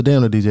Today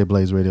on the DJ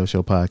Blaze Radio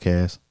Show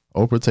podcast,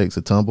 Oprah takes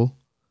a tumble,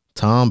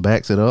 Tom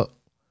backs it up,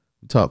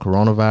 we talk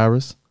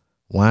coronavirus,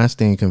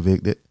 Weinstein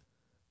convicted,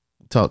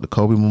 we talk the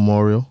Kobe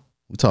Memorial,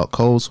 we talk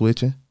code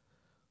switching,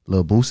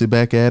 Lil Boosie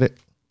back at it,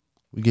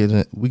 we get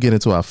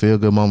into our feel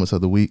good moments of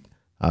the week,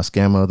 our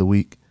scammer of the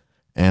week,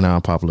 and our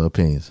unpopular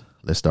opinions.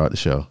 Let's start the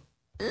show.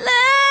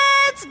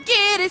 Let's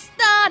get it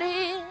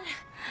started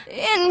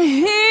in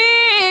here.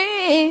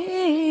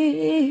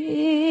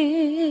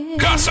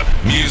 Gossip,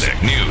 music,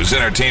 news,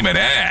 entertainment,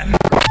 and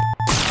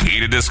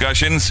heated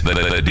discussions. The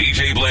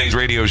DJ Blaze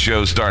Radio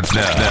Show starts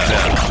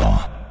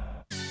now.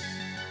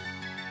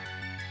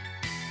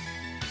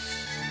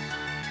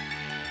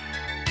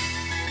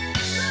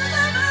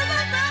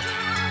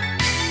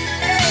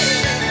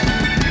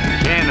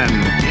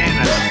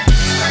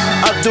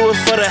 I'll do it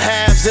for the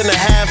haves and the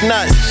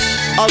have-nots.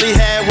 All he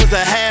had was a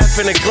half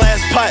in a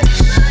glass pot.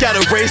 Got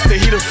a race to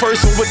he the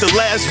first one with the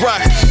last rock.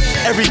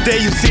 Every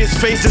day you see his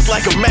face just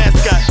like a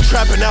mascot.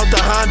 Trapping out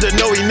the Honda,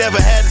 no he never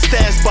had a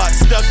stash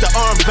box. Stuck to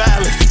armed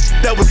violence,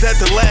 that was at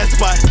the last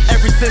spot.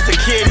 Ever since a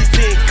kid he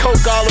seen coke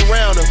all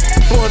around him.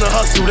 Born to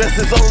hustle, that's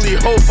his only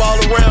hope all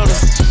around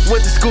him.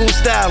 Went to school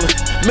styling,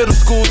 middle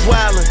school's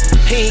wildin'.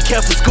 He ain't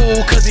kept for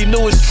school cause he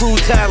knew his true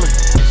talent.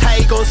 How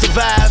he gon'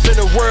 survive in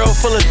a world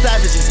full of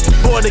savages?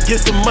 Born to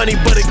get some money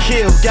but a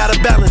kill, gotta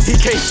balance. He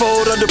can't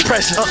fold under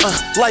pressure,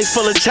 life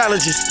full of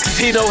challenges. Cause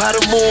he know how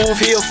to move,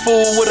 he a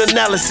fool with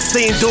analysis.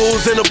 Seen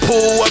dudes in a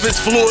pool of his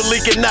fluid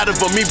leaking out of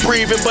him. He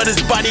breathing but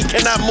his body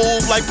cannot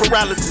move like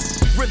paralysis.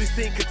 Really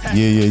seen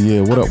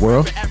Yeah. What up,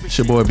 world? It's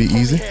your boy Be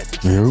Easy.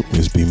 Yo,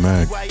 it's B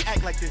Mac.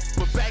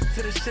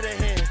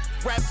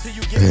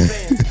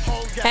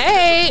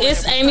 Hey,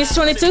 it's Amy's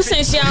 22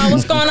 cents, y'all.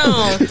 What's going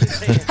on?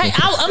 Hey,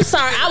 I'm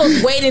sorry. I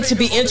was waiting to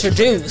be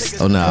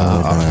introduced. Oh, no.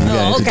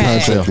 Oh, okay.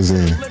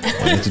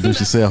 Introduce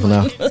yourself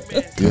now.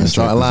 You're in the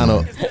starting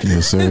lineup.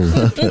 Yes,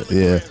 sir.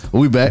 Yeah.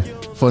 We back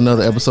for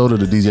another episode of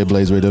the DJ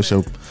Blaze Radio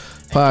Show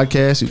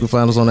podcast. You can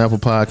find us on Apple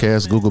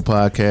Podcasts, Google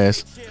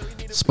Podcasts,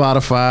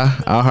 Spotify,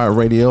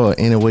 iHeartRadio, or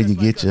anywhere you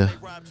get your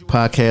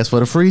podcast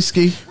for the free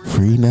ski.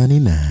 Free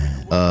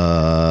 99.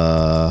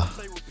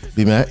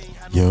 B-Mac.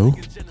 Yo.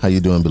 How you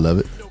doing,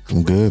 beloved?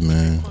 I'm good,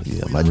 man.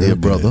 Yeah, my dear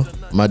brother.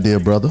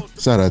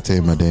 Shout out to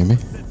you, my Damie.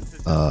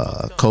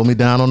 Cold me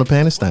down on the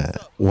panty stand.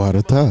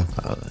 Water top.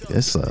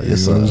 Yes, sir. You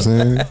know what I'm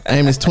saying?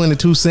 Amy's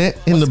 22 cent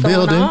in the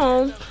building.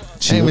 On?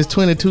 Amy's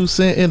 22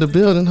 cent in the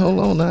building. Hold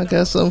on, now I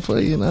got something for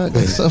you. Damn.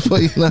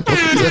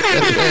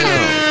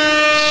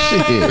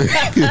 Shit.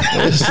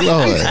 Yes,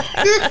 Lord.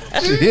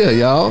 She here,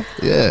 y'all.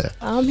 Yeah.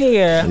 I'm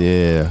here.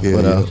 Yeah.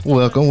 But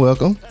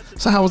welcome.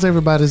 So how was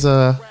everybody's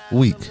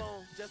week?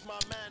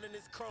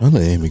 I'll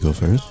let Amy go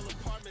first.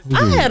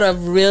 I had a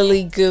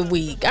really good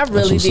week. I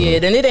really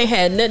did. And it ain't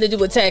had nothing to do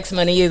with tax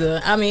money either.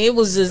 I mean, it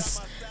was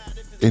just...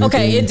 Anything?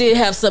 Okay, it did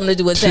have something to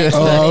do with tax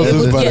money. I was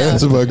just about to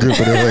answer my grip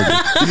of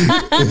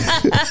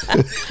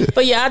the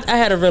But yeah, I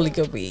had a really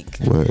good week.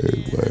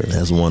 Word.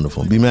 That's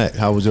wonderful. B-Mac,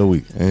 how was your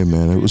week? Hey,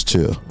 man, it was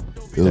chill.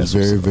 It was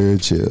very, very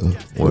chill.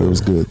 It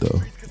was good,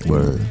 though.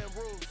 Word.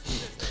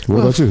 What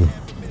about you?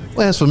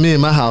 Well, as for me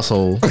and my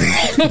household,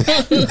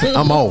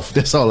 I'm off.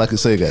 That's all I can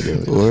say,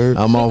 goddamn it. Word.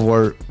 I'm off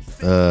work.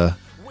 I'm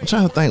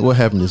trying to think what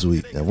happened this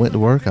week. I went to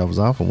work, I was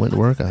off. I went to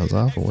work, I was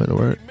off. I went to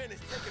work.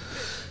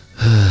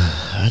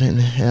 I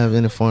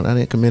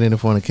didn't commit any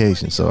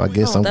fornication, so I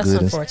guess I'm that's good.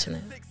 That's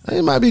unfortunate.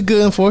 It might be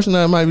good,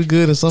 unfortunate. It might be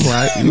good in some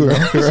light. You know?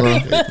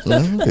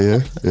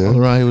 Yeah. I'm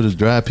around here with a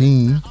dry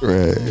peen.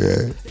 Right.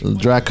 A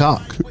dry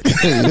cock.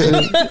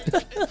 Damn,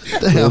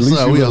 Well, at least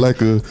sorry, you we look are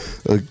like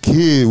a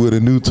kid with a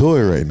new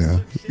toy right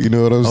now. You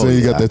know what I'm saying?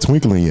 You got that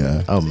twinkle in your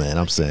eye. Oh man,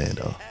 I'm saying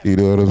though. You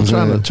know what I'm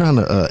saying? Trying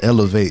to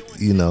elevate,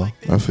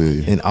 I feel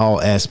you. in all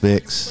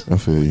aspects I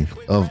feel you.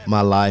 of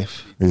my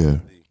life. Yeah.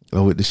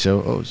 With the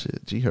show. Oh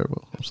shit, G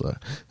Herbo. I'm sorry.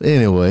 But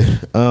anyway,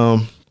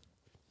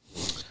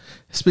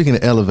 speaking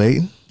of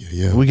elevating,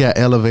 Yeah. we got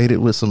elevated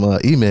with some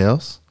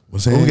emails.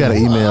 What's that? We got an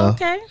email. Oh,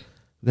 okay.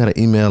 We got an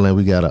email and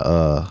we got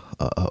a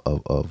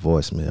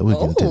voicemail. We'll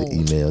get into the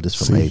email. This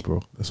from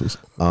April. That's what's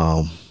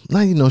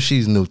Now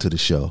she's new to the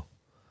show,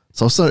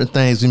 so certain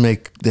things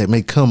that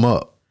may come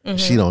up,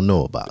 she don't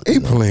know about.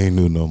 April ain't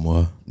new no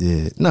more.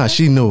 Yeah, nah,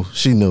 she knew.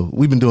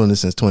 We've been doing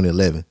this since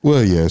 2011.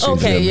 Well, yeah. She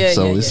Okay, knew. yeah.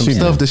 So it's some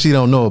stuff that she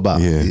don't know about.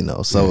 Yeah.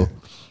 So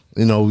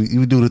we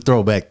do the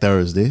Throwback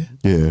Thursday.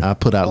 Yeah. I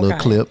put out little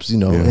clips,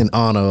 in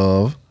honor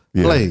of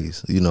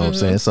Blaze. You know what I'm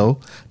saying? So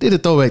did a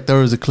Throwback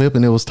Thursday clip,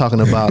 and it was talking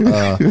about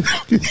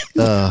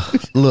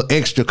little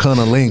extra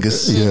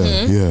cunnilingus.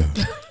 Yeah.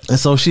 And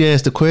so she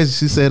asked the question.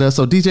 She said,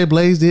 "So DJ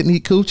Blaze didn't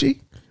eat coochie?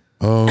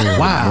 Oh,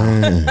 Wow.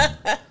 man.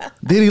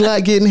 Did he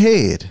like getting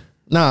head?"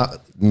 Now,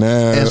 Nah.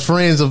 as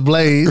friends of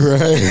Blaze,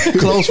 Right.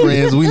 close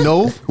friends, we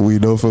know We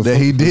know that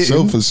he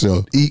didn't for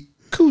sure. eat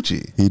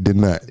coochie. He did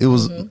not. It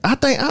was, I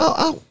think,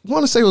 I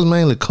want to say it was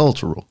mainly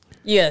cultural.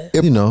 Yeah.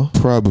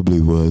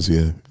 Probably was,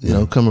 yeah.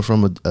 Coming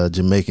from a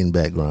Jamaican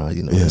background,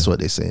 Yeah. that's what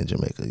they say in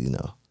Jamaica,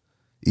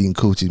 Eating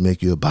coochie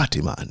make you a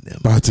bati man.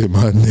 Bate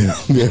man.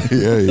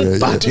 Yeah.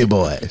 Bati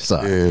boy.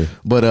 Sorry. Yeah.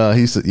 But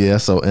he said,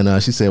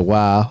 she said,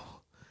 wow.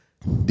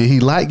 Did he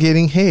like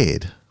getting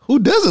head? Who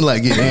doesn't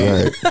like getting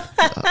head?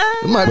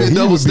 It might be a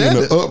double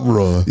standard. Be in an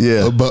uproar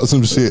about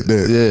some shit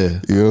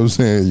that, you know what I'm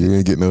saying? You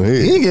ain't get no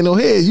head. You ain't get no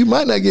head. You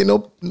might not get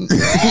no, you know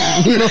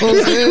what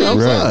I'm saying? I'm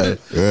sorry.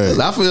 Right.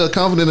 I feel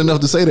confident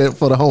enough to say that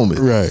for the homie.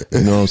 Right.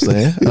 You know what I'm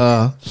saying?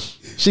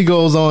 She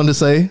goes on to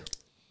say,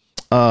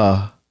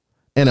 and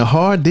a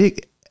hard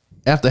dick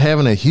after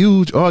having a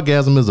huge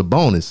orgasm is a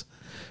bonus.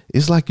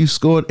 It's like you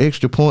scored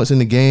extra points in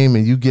the game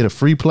and you get a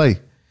free play.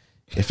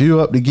 If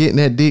you're up to getting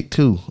that dick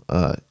too,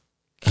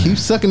 keep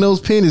sucking those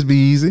pennies, be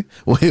easy.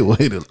 Wait a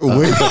minute. Let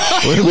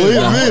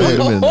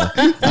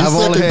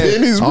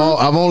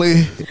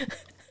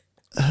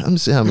me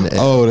see how many.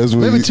 Oh, that's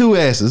what maybe 2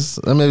 asses.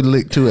 I maybe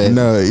lick 2 asses.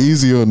 No,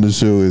 Easy on the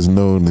show is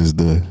known as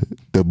the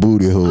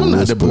booty hole. I'm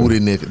not the booty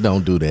nigga.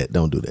 Don't do that.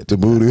 Don't do that. The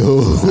booty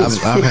hole.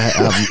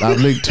 I've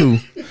licked 2,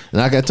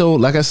 and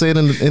like I said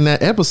in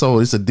that episode,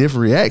 it's a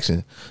different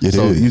reaction.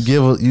 You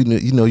give her,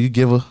 you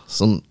give her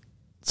some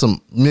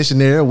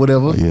missionary or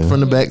whatever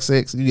from the back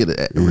sex, you get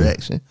a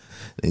reaction.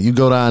 And you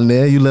go down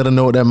there, you let her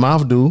know what that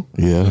mouth do.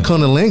 Yeah.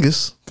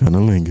 Cunnilingus.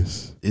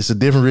 It's a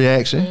different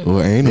reaction.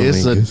 Well, ain't no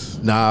lingus.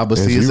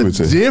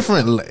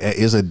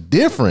 It's a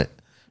different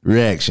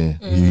reaction.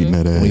 You eating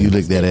that ass when you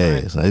lick that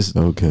ass.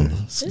 Okay.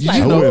 It's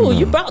like, ooh,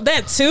 you brought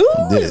that too?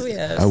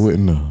 Yes. I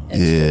wouldn't know.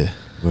 Yeah.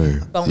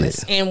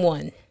 Bonus and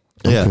 1.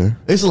 Yeah. Okay.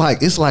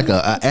 It's like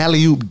a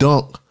alley-oop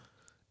dunk.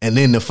 And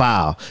then the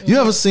foul.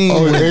 You ever seen?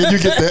 Oh, and you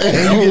get the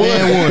and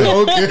one.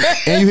 Okay.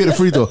 And you hit a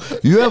free throw.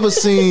 You ever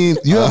seen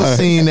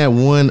that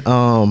one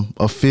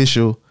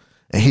official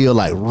and he'll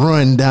like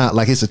run down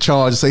like it's a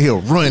charge. Say he'll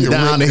run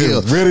down the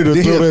hill, ready to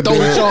throw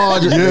the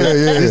charge.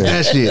 It's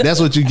that shit. That's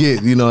what you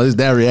get. It's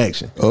that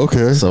reaction.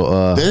 Okay.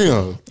 So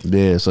damn.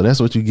 Yeah. So that's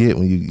what you get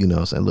when you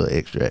say a little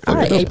extra. All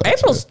right.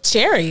 April's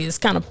cherry is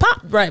kind of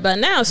popped right by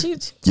now.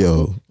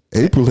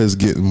 April is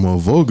getting more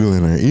vocal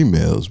in her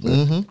emails,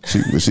 man.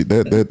 Mm-hmm. She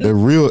that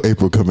real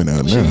April coming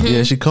out now.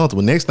 Yeah, she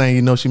comfortable. Next thing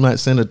you know, she might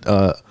send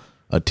a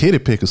titty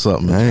pic or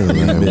something.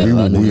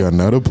 We are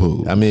not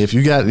opposed. I mean, if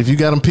you got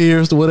them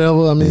pierced or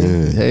whatever,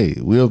 hey,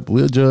 we'll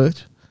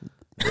judge.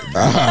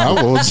 I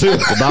won't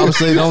judge. The Bible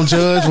say don't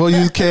judge before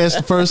you cast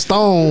the first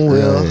stone.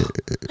 Well,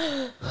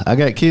 I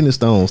got kidney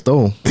stone.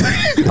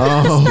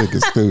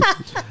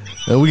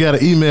 And we got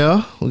an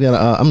email. We got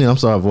a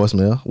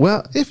voicemail.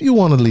 Well, if you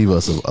want to leave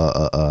us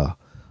a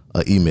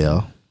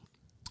email,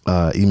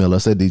 email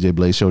us at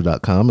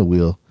djblazeshow.com and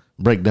we'll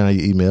break down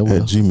your email.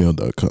 At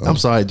gmail.com. I'm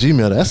sorry,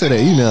 Gmail. I said at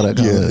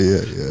email.com.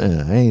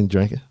 Yeah. I ain't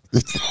drinking.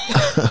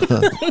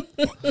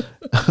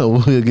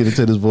 We'll get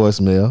into this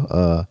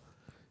voicemail.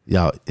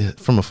 Y'all,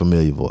 from a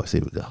familiar voice.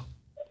 Here we go.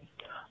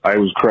 I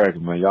was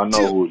cracking, man. Y'all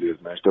know who it is,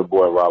 man. It's that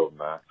boy Robert,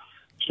 man.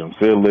 I'm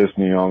still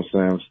listening, you know what I'm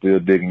saying? I'm still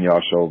digging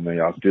y'all show, man.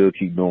 Y'all still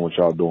keep doing what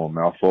y'all doing,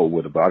 man. I fought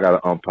with it, but I got an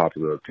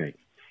unpopular opinion.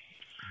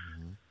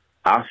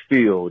 I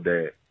feel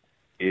that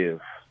if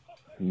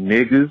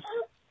niggas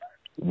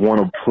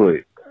want to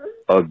put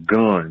a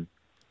gun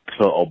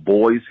to a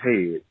boy's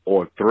head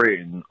or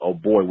threaten a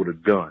boy with a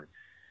gun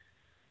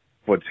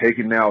for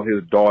taking out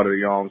his daughter,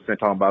 you know what I'm saying?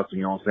 Talking about,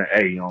 you know what I'm saying?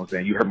 Hey, you know what I'm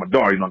saying? You hurt my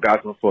daughter, I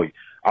got something for you.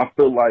 I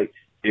feel like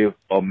if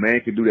a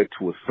man can do that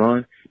to a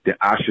son, then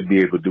I should be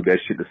able to do that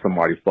shit to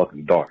somebody's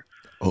fucking daughter.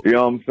 Oh. You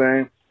know what I'm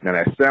saying? Now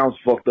that sounds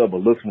fucked up,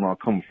 but listen where I'm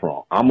coming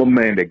from. I'm a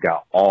man that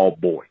got all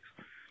boys.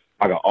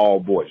 I got all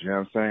boys, you know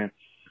what I'm saying?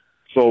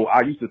 So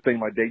I used to think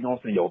like that, you know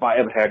what I'm saying? Yo, if I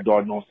ever had a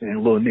daughter, you know what I'm saying?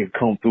 Little nigga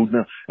come through now, you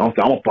know what I'm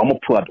saying? I'm gonna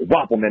pull out the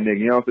whop on that nigga,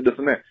 you know what I'm saying? This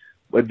and that.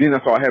 But then I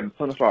started having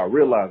son, I started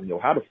realizing, yo,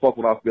 how the fuck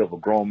would I feel if a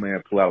grown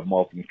man pull out a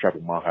motherfucking strap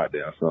with my hot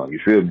damn son? You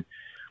feel me?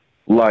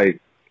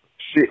 Like,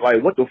 shit,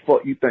 like, what the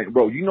fuck you think,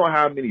 bro? You know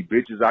how many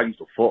bitches I used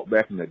to fuck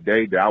back in the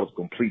day that I was a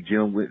complete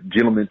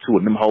gentleman to,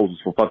 and them hoes was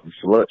for fucking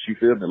sluts, you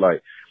feel me?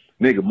 Like,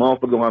 nigga,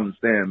 motherfucker don't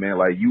understand, man.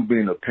 Like, you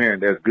being a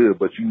parent, that's good,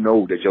 but you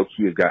know that your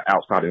kids got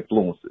outside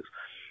influences.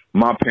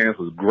 My parents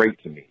was great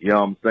to me, you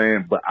know what I'm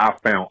saying? But I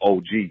found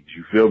OGs,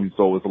 you feel me?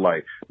 So it's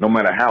like, no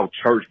matter how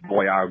church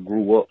boy I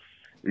grew up,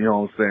 you know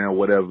what I'm saying,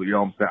 whatever, you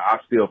know what I'm saying, I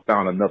still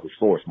found another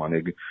source, my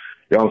nigga. You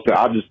know what I'm saying?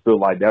 I just feel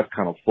like that's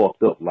kind of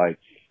fucked up. Like,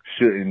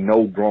 shouldn't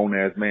no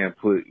grown-ass man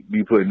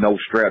be putting no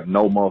strap,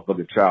 no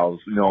motherfucking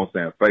child's, you know what I'm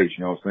saying, face,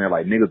 you know what I'm saying?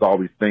 Like, niggas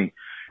always think,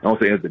 you know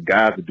what I'm saying, it's the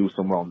guys that do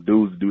something wrong,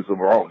 dudes that do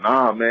something wrong.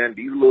 Nah, man,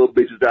 these little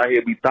bitches out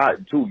here be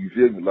thotting too, you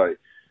feel me? Like,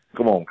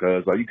 come on,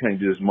 cuz. Like, you can't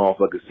just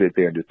motherfucker sit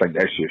there and just think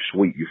that shit's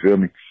sweet, you feel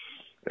me?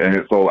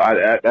 And so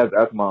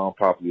that's my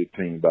unpopular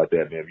opinion about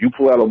that, man. If you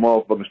pull out a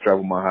motherfucking strap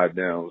with my hot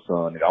down,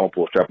 son, nigga, I'm gonna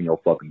pull a strap on your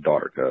fucking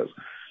daughter, cuz.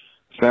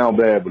 Sound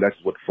bad, but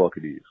that's what the fuck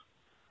it is.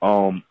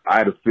 I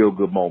had a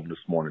feel-good moment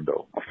this morning,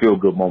 though. A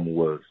feel-good moment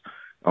was,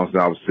 I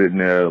was sitting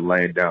there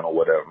laying down or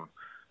whatever,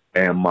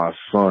 and my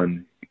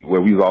son,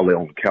 where we was all there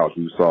on the couch,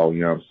 we saw,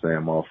 you know what I'm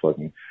saying,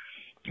 motherfucking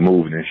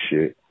moving and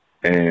shit,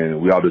 and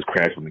we all just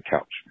crashed on the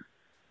couch.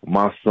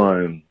 My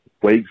son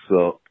wakes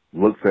up,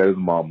 looks at his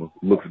mama,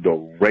 looks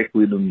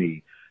directly to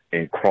me,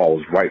 and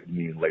crawls right to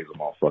me and lays on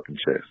my fucking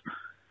chest.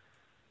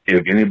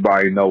 If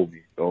anybody knows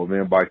me, or if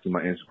anybody see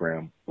my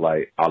Instagram,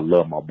 like, I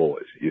love my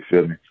boys, you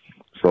feel me?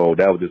 So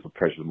that was just a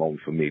precious moment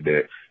for me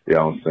that, you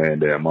know what I'm saying,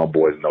 that my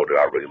boys know that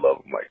I really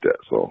love them like that.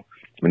 So,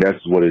 I mean,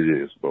 that's what it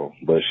is, bro.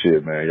 But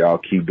shit, man, y'all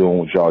keep doing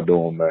what y'all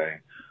doing, man.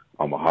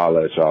 I'm going to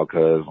holler at y'all,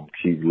 cuz. I'm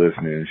keep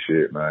listening and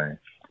shit, man.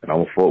 And I'm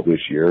going to fuck with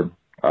you.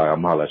 All right,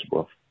 I'm going to holler at you,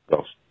 bro.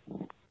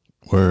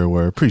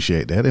 Word.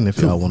 Appreciate that. And if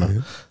y'all want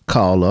to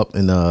call up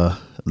and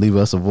leave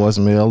us a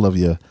voicemail of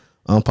your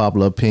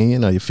unpopular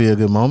opinion or your feel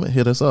good moment,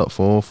 hit us up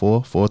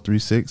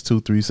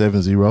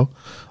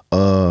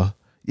 404-436-2370.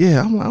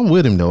 Yeah, I'm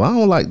with him though. I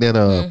don't like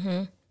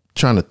that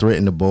trying to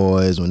threaten the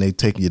boys when they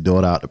taking your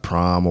daughter out to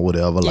prom or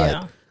whatever.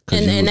 Yeah. Like,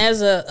 and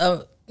as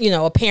a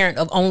parent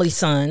of only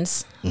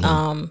sons,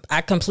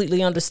 I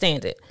completely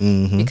understand it,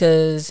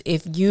 because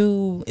if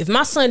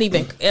my son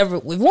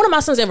if one of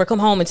my sons ever come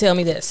home and tell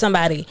me that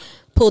somebody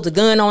pulled a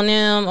gun on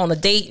them on a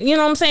date, you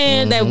know what I'm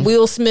saying? That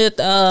Will Smith,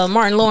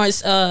 Martin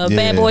Lawrence,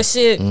 bad boy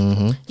shit.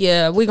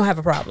 Yeah, we gonna have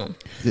a problem.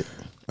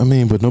 I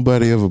mean, but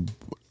nobody ever.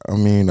 I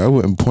mean, I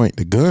wouldn't point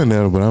the gun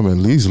at him, but I'm at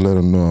least let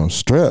him know I'm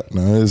strapped.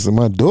 Now it's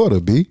my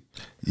daughter, B.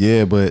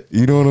 Yeah, but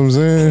you know what I'm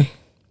saying.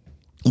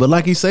 But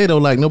like you say though,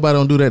 like nobody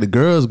don't do that to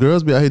girls.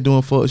 Girls be out here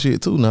doing fuck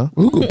shit too now.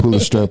 Who could pull a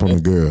strap on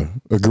a girl?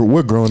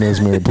 What grown ass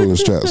man pull a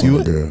straps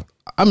on a girl?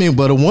 I mean,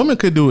 but a woman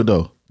could do it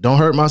though. Don't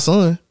hurt my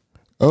son.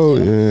 Oh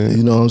yeah,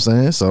 you know what I'm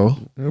saying. So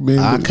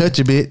I cut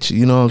you, bitch.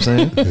 You know what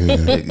I'm saying.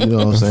 Yeah. You know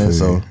what I'm saying.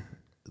 So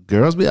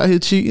girls be out here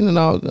cheating and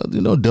all,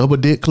 you know, double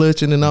dick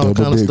clutching and all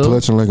kind of stuff. Double dick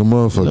clutching like a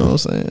motherfucker. You know what I'm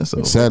saying.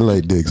 So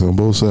satellite dicks on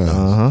both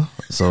sides.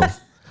 So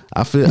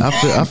I feel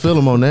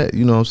them on that.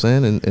 You know what I'm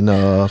saying.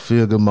 And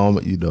feel good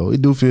moment. You know,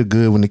 it do feel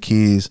good when the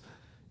kids,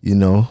 you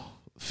know,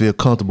 feel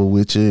comfortable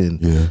with you.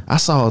 And I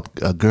saw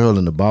a girl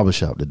in the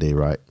barbershop today,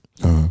 right?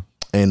 And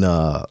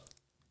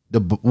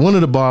one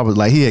of the barbers,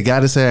 like, he had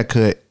got his hair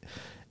cut.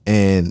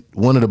 And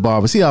one of the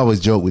barbers, he always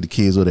joke with the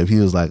kids, whatever. He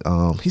was like,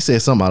 he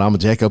said something about, I'm gonna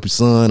jack up your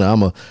son, or I'm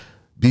gonna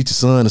beat your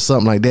son, or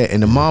something like that.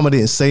 And the mama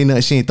didn't say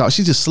nothing. She ain't thought.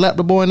 She just slapped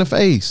the boy in the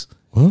face.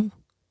 What?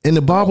 And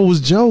the barber was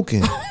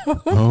joking.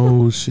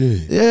 Oh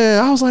shit.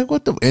 Yeah, I was like,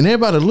 what the? And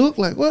everybody looked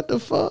like, what the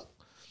fuck?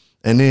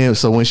 And then,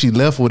 so when she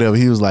left, whatever,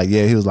 he was like,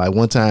 yeah, he was like,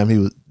 one time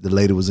the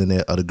lady was in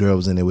there, or the girl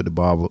was in there with the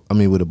barber. I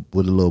mean, with the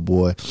little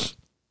boy,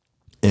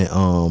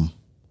 and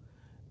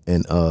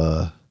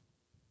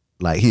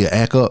like he'd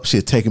act up,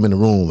 she'd take him in the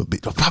room and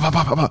beat, pop, pop,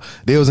 pop, pop.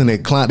 They was in there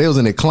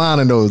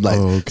clowning those,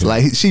 like,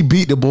 like she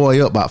beat the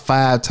boy up about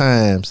 5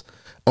 times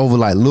over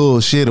like little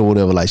shit or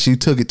whatever. Like she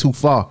took it too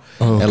far,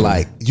 and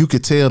like you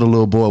could tell the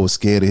little boy was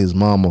scared of his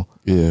mama,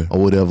 or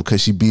whatever,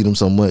 because she beat him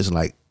so much.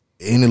 Like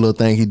any little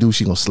thing he do,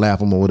 she gonna slap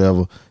him or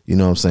whatever. You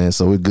know what I'm saying?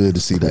 So it's good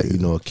to see that, you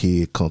know, a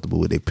kid comfortable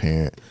with their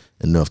parent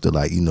enough to,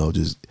 like, you know,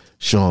 just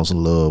show them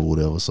some love or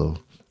whatever. So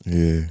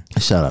yeah,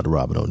 shout out to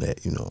Robert on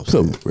that. You know what I'm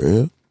saying? So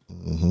real.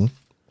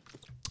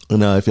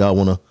 And if y'all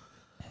want to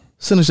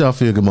send us y'all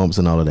feel good moments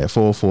and all of that,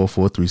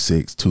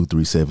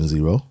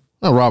 444-436-2370.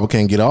 Now, Robert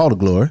can't get all the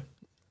glory.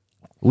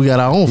 We got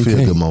our own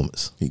feel good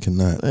moments. He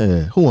cannot.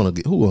 Yeah. Who wanna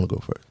go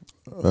first?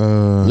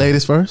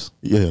 Ladies first?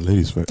 Yeah,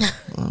 ladies first.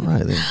 All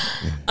right then.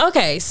 Yeah.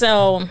 Okay,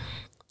 so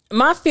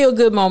my feel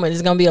good moment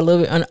is gonna be a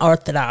little bit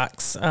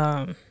unorthodox,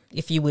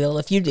 if you will.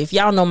 If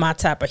y'all know my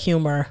type of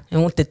humor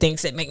and what the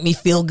things that make me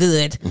feel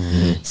good.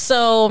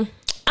 So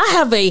I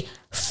have a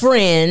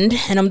friend,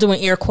 and I'm doing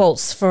air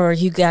quotes for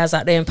you guys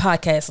out there in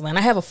podcast land.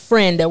 I have a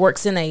friend that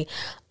works in a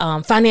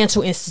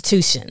financial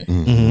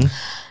institution,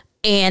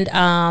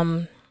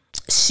 and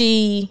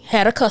she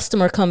had a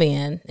customer come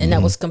in and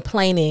that was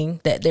complaining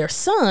that their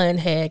son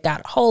had got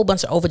a whole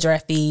bunch of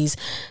overdraft fees,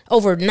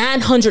 over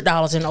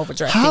 $900 in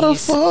overdraft fees. How the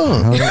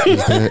fuck? How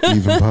is that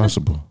even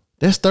possible?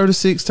 That's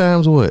 36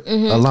 times what?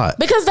 A lot.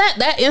 Because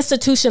that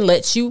institution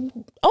lets you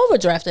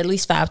overdraft at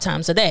least 5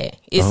 times a day.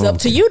 It's up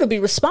to you to be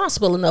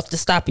responsible enough to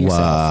stop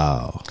yourself.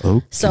 Wow.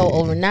 Okay. So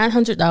over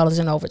 $900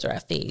 in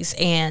overdraft fees.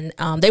 And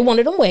they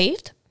wanted them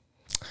waived.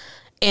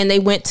 And they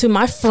went to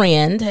my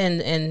friend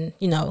and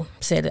you know,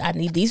 said, I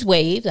need these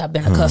waived. I've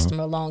been a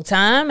customer a long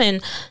time. And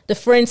the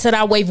friend said,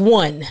 I'll waive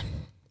one.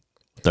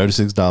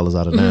 $36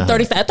 out of 9.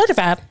 35.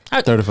 35.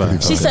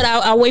 She said,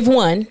 I'll waive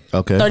one.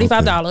 Okay.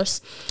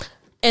 $35.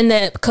 And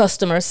that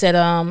customer said,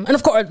 and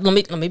of course, let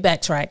me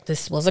backtrack.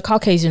 This was a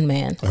Caucasian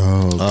man.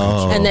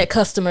 And that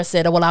customer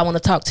said, well, I want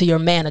to talk to your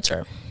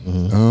manager.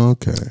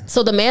 Okay.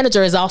 So the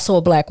manager is also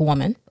a black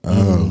woman.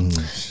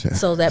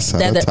 So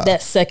that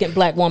second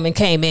black woman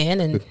came in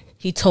and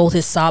he told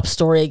his sob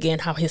story again,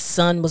 how his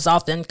son was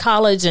off in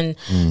college and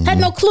had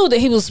no clue that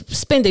he was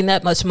spending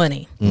that much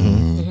money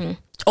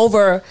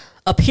over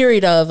a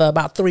period of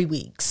about 3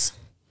 weeks.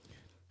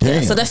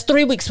 Yeah, so that's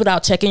 3 weeks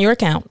without checking your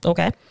account.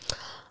 Okay.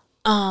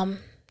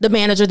 The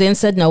manager then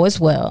said no as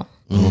well.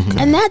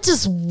 And that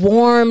just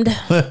warmed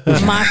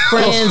my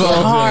friend's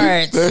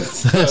heart.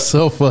 That's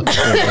so fucking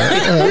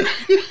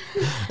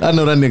I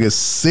know that nigga's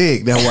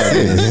sick. That white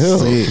man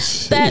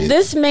sick. That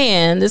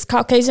this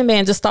Caucasian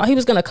man just thought he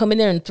was going to come in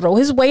there and throw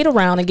his weight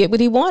around and get what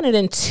he wanted,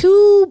 and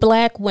 2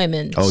 black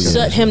women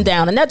shut him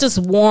down, and that just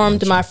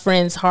warmed my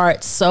friend's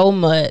heart so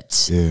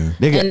much. Yeah,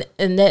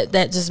 and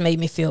that just made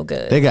me feel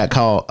good. They got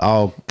called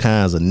all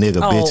kinds of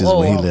nigga bitches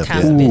when he left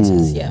kinds there. of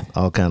bitches, yeah.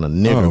 All kind of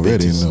nigger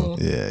bitches. Know.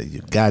 Yeah,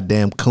 you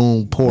goddamn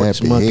coon,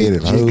 porch monkey,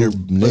 nigger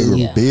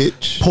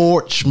bitch,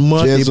 porch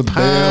monkey, Jezebel.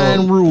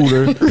 pine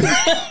ruler,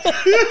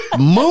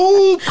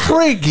 moon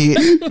cricket,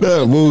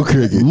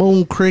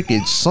 moon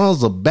cricket,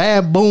 sons of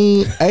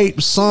baboon,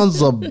 ape,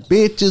 sons of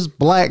bitches,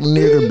 black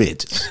nigger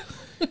bitches.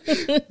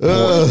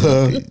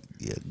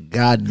 You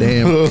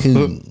goddamn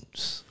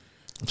coons.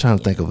 I'm trying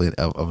to think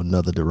of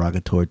another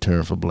derogatory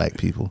term for black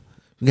people.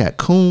 We got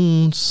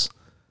coons.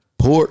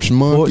 Porch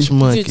monkeys.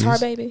 Tar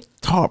baby.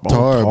 Tar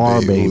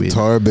baby.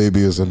 Tar baby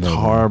is another.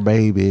 Tar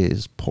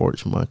babies,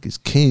 porch monkeys,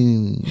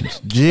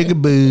 coons,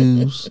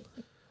 jigaboos,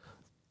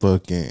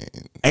 fucking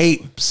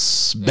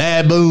apes,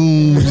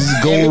 baboons,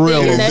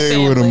 gorillas. They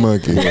were the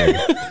monkey.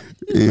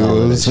 You know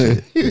what I'm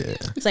saying? Yeah.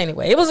 So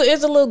anyway, it was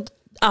a little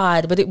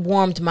odd, but it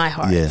warmed my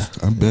heart. Yeah,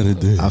 I bet it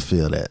did. I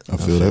feel that. I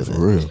feel that for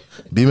real.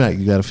 B-Mac,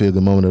 you got a feel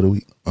good moment of the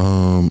week?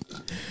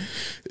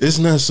 It's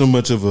not so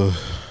much of a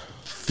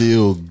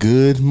feel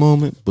good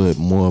moment, but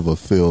more of a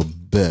feel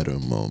better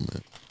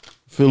moment.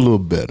 Feel a little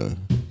better.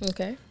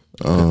 Okay.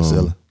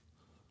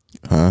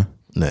 Huh?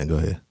 Nah, go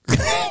ahead.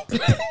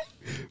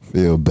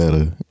 Feel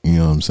better. You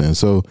know what I'm saying?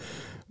 So,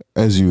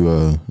 as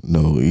you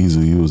know,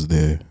 Easy, you was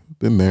there.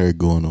 Been married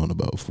going on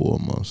about 4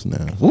 months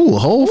now. Ooh, a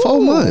whole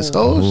 4 months.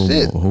 Oh,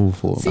 shit. A whole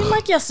 4 months. Seemed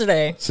like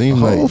yesterday. Seemed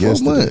A whole like 4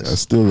 yesterday. months. I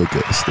still look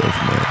at the stuff,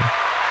 man.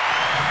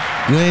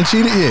 You ain't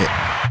cheated yet?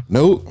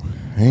 Nope.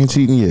 I ain't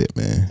cheating yet,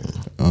 man.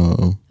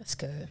 That's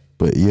good.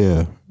 But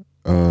yeah.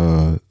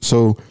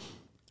 So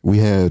we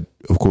had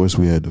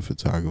the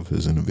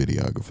photographers and the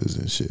videographers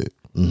and shit.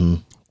 Mm-hmm.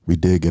 We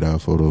did get our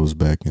photos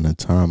back in a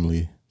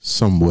timely,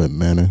 somewhat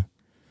manner.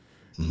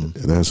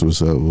 Mm-hmm. That's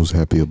what's up. Was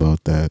happy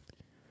about that.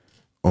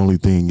 Only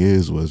thing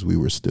was we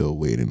were still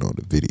waiting on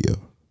the video.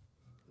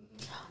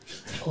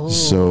 Ooh.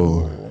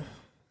 So,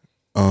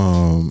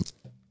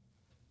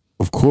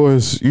 of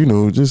course, you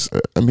know,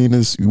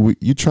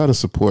 you try to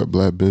support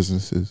black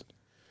businesses,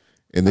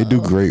 and they do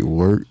great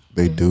work.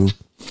 They do.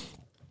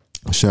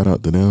 Shout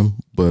out to them.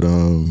 But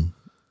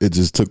it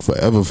just took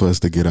forever for us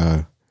to get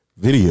our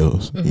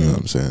videos. You know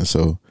what I'm saying?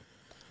 So,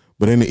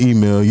 but in the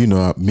email, you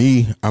know,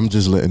 I'm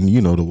just letting, you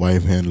know, the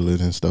wife handle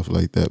it and stuff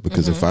like that.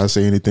 Because if I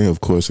say anything,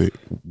 of course, it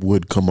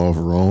would come off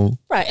wrong.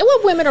 Right. And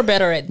what women are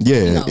better at,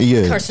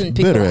 cursing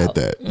people better out. at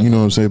that. You know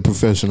what I'm saying?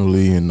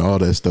 Professionally and all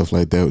that stuff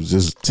like that.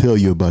 Just tell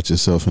you about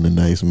yourself in a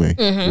nice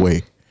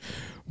way.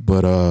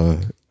 But,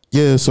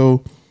 yeah,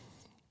 so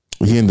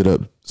he ended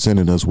up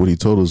sending us, what he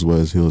told us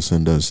was he'll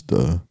send us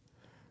the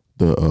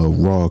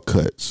raw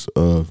cuts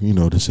of, you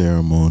know, the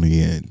ceremony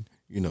and,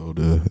 you know,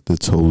 the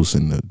toast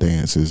and the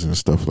dances and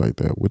stuff like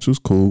that, which was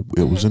cool.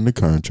 It was in the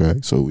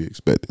contract, so we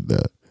expected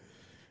that.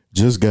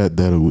 Just got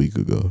that a week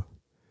ago.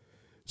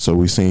 So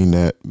we seen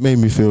that. Made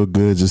me feel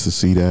good just to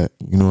see that.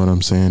 You know what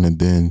I'm saying? And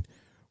then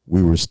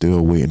we were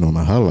still waiting on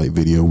a highlight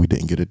video. We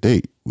didn't get a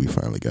date. We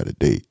finally got a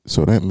date.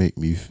 So that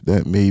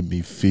made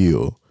me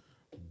feel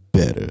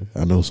better.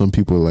 I know some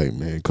people are like,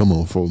 man, come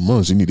on, 4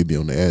 months, you need to be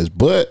on the ass.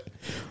 But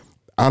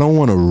I don't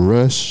want to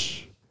rush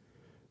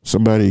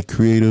somebody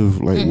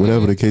creative, like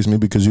whatever the case may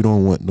be, because you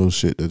don't want no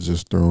shit that's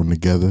just thrown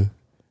together,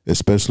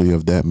 especially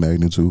of that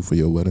magnitude for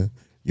your wedding.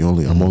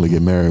 I'm only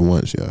getting married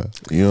once, y'all.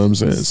 You know what I'm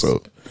saying?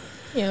 So,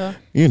 yeah,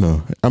 you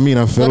know, I mean,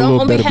 I felt a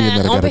little better being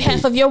that I got on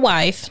behalf of your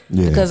wife,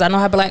 because I know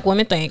how black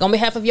women think. On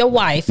behalf of your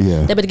wife,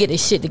 they better get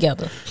this shit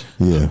together.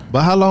 Yeah.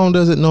 But how long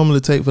does it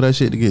normally take for that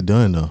shit to get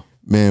done, though?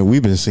 Man,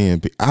 we've been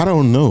seeing. I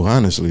don't know,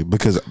 honestly, but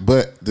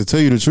to tell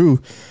you the truth,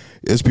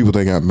 it's people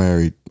that got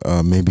married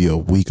maybe a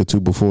week or two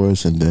before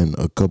us, and then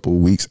a couple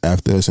weeks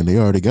after us, and they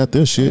already got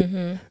their shit.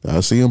 I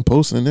see them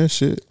posting their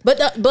shit. But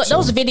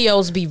those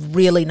videos be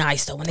really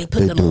nice though when they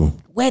put the little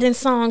wedding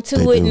song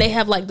to it, and they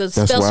have like the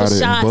special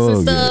shots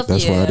and stuff.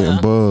 That's why I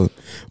didn't bug.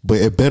 But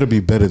it better be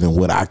better than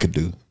what I could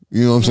do.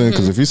 You know what I'm saying?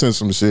 Because if you send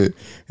some shit,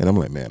 and I'm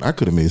like, man, I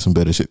could have made some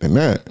better shit than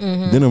that,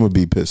 then I'm gonna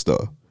be pissed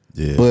off.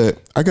 Yeah.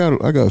 But I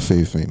got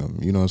faith in him.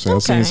 You know what I'm saying?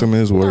 I've seen some of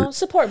his work.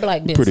 Support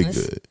black business. Pretty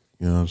good.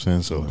 You know what I'm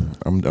saying? So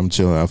I'm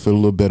chilling. I feel a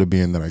little better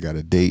being that I got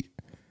a date.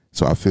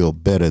 So I feel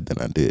better than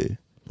I did.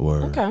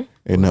 Word. Okay.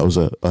 And that was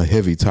a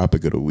heavy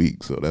topic of the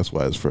week. So that's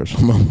why it's fresh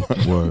on my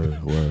mind. Word.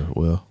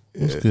 Well,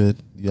 it's good.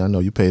 Yeah, I know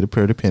you paid a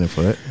pretty penny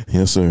for it.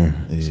 Yes, sir.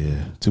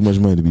 Yeah. Too much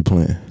money to be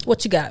playing.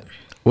 What you got?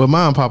 Well,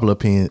 my unpopular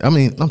opinion,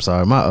 I'm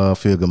sorry, my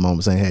feel good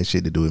moments ain't had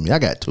shit to do with me. I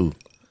got 2.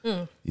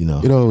 You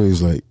know. It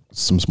always like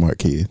some smart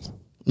kids.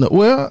 No,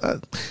 well,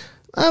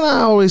 I'm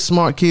not always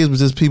smart kids, but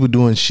just people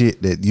doing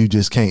shit that you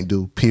just can't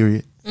do,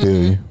 period.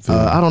 Feel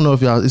I don't know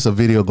if y'all, it's a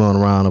video going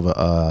around of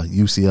a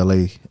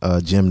UCLA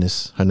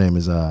gymnast. Her name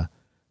is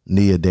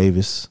Nia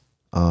Davis.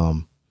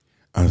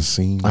 I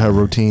seen her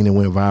routine and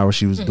went viral.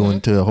 She was doing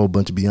it to a whole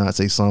bunch of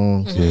Beyonce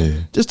songs. Yeah.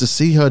 Just to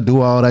see her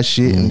do all that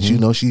shit, and you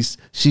know,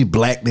 she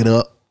blacked it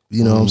up.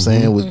 You know what I'm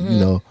saying? With you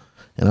know,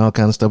 and all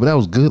kind of stuff. But that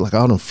was good. Like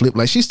all them flip.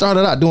 Like she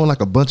started out doing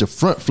like a bunch of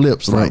front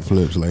flips. Front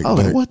flips, like I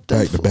was back, what the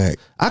back to back.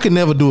 I could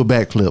never do a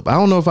backflip. I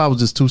don't know if I was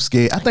just too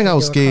scared. I think I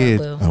was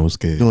scared I was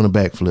scared. doing a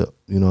backflip.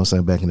 You know what I'm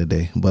saying? Back in the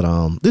day. But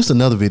this is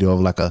another video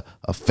of like a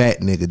fat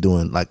nigga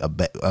doing like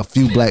a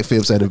few black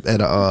flips at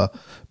a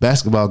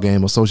basketball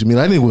game on social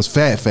media. I think it was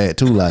fat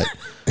too. Like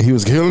He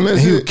was killing that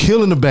he was shit.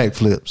 killing the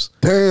backflips.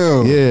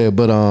 Damn. Yeah,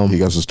 but He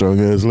got some strong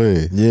ass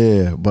legs.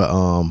 yeah, but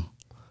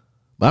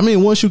I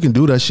mean, once you can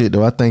do that shit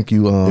though, I think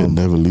you It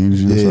never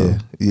leaves you. or yeah,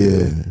 something.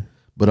 yeah.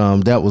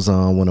 But that was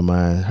one of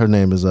mine. Her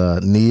name is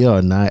Nia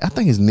or Nia. I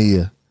think it's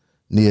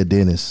Nia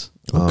Dennis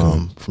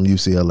from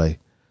UCLA.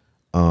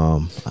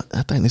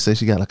 I think they said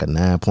she got like a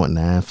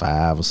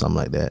 9.95 or something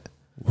like that.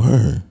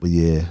 Word. But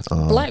yeah,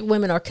 Black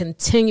women are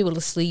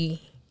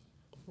continuously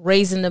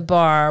raising the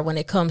bar when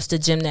it comes to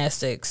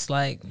gymnastics.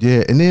 Like,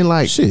 yeah, and then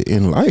like Shit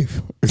in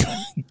life.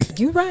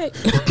 you right.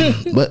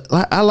 but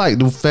like, I like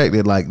the fact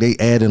that like they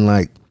adding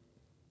like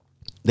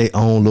they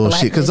own little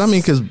shit. Cause I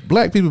mean, cause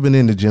black people been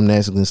into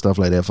gymnastics and stuff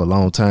like that for a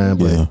long time,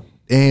 but Yeah.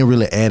 they ain't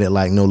really added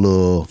like no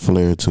little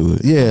Flair to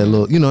it. yeah,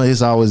 little. You know,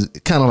 it's always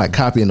kind of like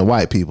copying the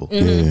white people.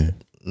 Yeah.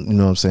 You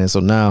know what I'm saying? So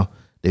now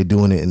they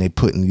doing it and they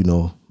putting you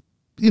know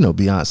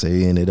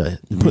Beyonce in it.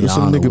 Putting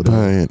some nigga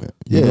pie in it.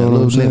 You Yeah, a know what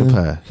little I'm saying? nigga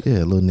pie. Yeah,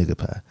 a little nigga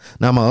pie.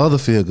 Now my other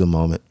feel good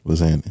moment, What's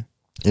happening?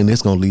 and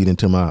it's gonna lead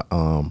into my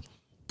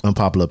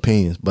unpopular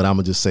opinions, but I'm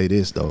gonna just say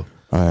this though.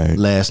 All right.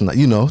 Last night,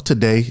 you know,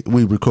 today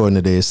we recording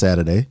today is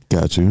Saturday.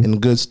 Got you. In the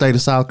good state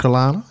of South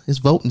Carolina, it's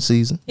voting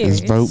season. Here It's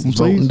it is. voting It's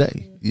voting season.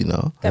 day, you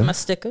know. Got my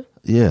sticker.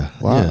 Yeah.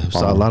 Wow. Yeah.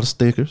 Saw a Wow. lot of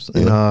stickers.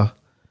 And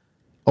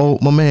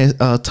my man,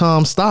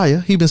 Tom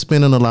Steyer, he been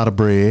spending a lot of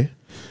bread.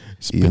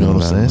 You know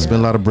what I'm saying? Spend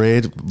a lot of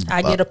bread.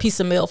 I get a piece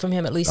of mail from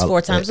him at least 4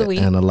 times a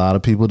week. And a lot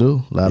of people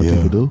do. A lot of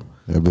people do.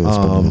 That bitch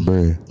spending the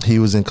bread. He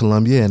was in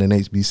Columbia and an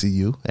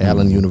HBCU,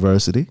 Allen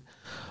University.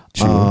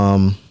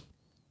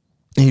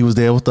 He was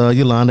there with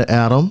Yolanda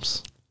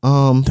Adams.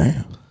 Damn.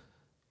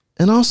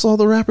 And also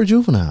the rapper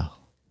Juvenile.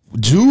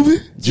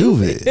 Juvie?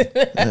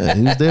 Yeah,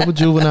 he was there with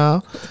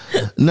Juvenile.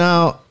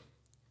 Now,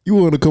 You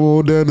want to come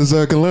on down to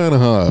South Carolina,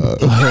 huh?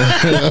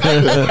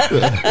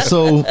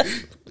 so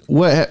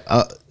what?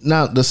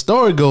 Now the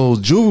story goes,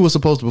 Juvie was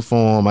supposed to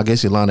perform. I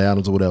guess Yolanda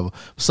Adams or whatever.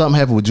 Something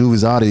happened with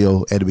Juvie's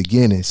audio at the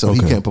beginning, so he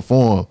Okay. can't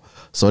perform.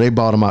 So they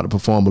brought him out to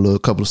perform a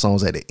couple of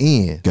songs at the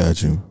end.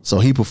 Got you. So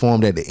he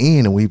performed at the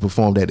end, and when he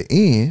performed at the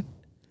end,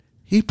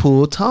 he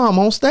pulled Tom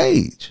on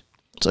stage.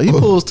 So he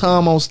pulls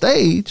Tom on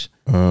stage,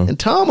 and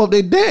Tom up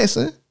there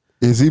dancing.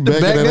 Is he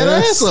backing Back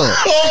that ass up.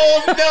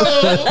 Oh no!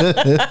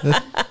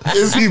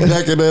 Is he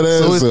backing that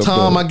ass So up? it's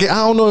Tom. though? I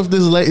don't know if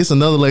this lady. It's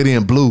another lady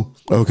in blue.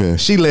 Okay.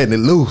 She letting it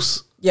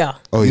loose. Yeah.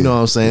 Oh, You yeah. know what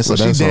I'm saying? So Well,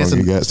 she that song dancing.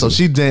 you got So to.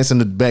 she dancing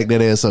to back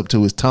that ass up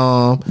to his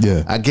Tom.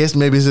 Yeah. I guess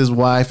maybe it's his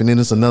wife, and then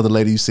it's another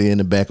lady you see in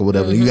the back or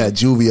whatever. You got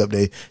Juvie up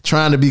there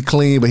trying to be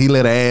clean, but he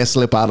let her ass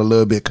slip out a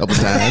little bit a couple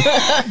times.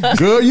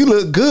 Girl, you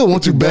look good.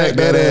 Won't you back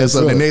that ass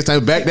up? The next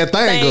time, back that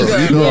thing up.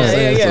 You know what I'm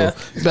saying?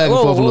 So back and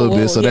forth a little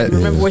bit. So yeah, that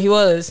remember where he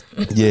was.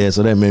 yeah,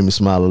 so that made me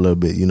smile a little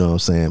bit. You know what I'm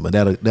saying? But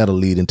that'll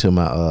lead into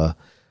my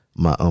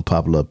my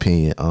unpopular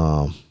opinion.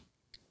 Oh,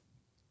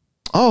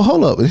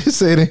 hold up! It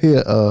said in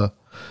here.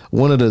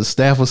 One of the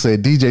staffers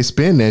said, "DJ,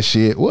 spin that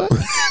shit." What?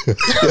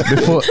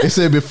 before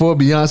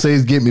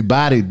Beyonce's "Get Me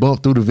Body"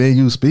 bumped through the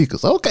venue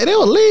speakers. Okay, they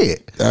were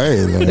lit.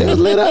 Hey, They was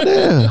lit out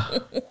there.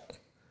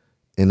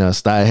 And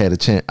Steyer had a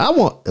chance.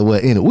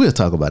 Anyway, we'll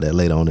talk about that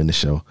later on in the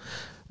show.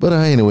 But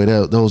anyway,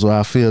 those were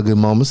our feel good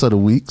moments of the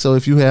week. So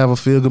if you have a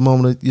feel good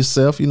moment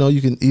yourself, you know, you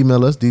can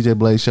email us,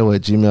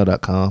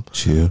 djbladeshow@gmail.com.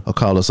 Chill. Or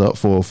call us up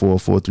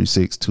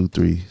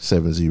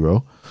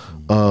 404-436-2370.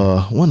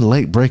 One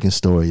late breaking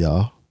story,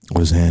 y'all.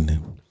 what's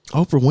happening?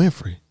 Oprah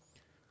Winfrey.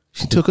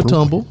 She took a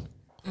tumble,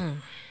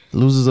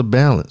 loses her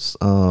balance.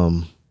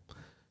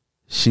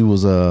 She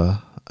was I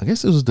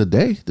guess it was the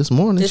day this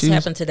morning. This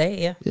happened today,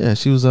 yeah. Yeah,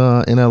 she was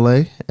in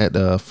LA at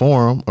the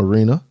Forum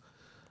Arena.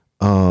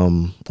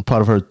 A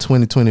part of her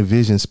 2020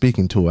 Vision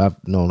speaking tour. I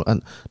know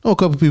a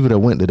couple people that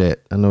went to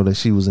that. I know that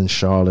she was in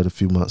Charlotte a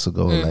few months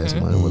ago, or last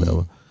month, or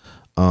whatever.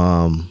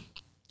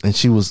 And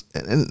she was,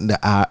 and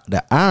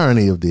the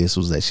irony of this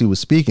was that she was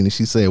speaking and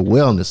she said,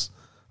 "Wellness,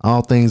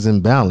 all things in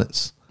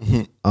balance."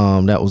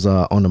 That was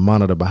on the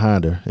monitor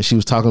behind her, and she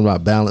was talking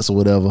about balance or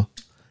whatever.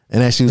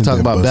 And as she was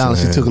talking then about busting balance,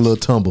 she her took a ass. little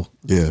tumble.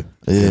 Yeah.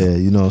 Yeah,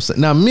 you know what I'm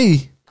saying. Now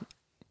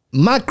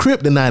my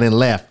kryptonite in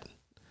laughter,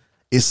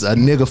 it's a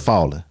nigga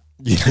falling.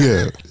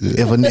 Yeah.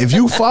 If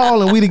you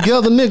fall and we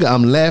together, nigga,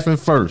 I'm laughing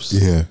first.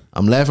 Yeah.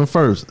 I'm laughing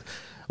first.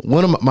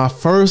 One of my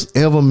first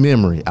ever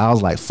memory, I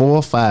was like 4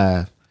 or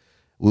 5,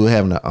 we were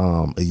having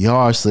a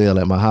yard sale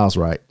at my house,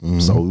 right?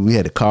 So we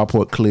had the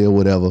carport clear,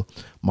 whatever.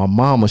 My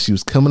mama, she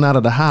was coming out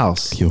of the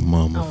house. Your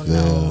mama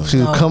fell. She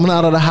was coming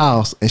out of the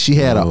house, and she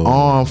had an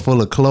arm full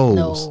of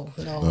clothes.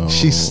 No.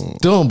 She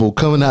stumbled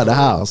coming out the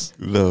house.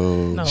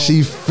 No.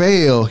 She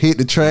fell, hit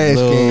the trash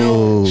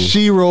can.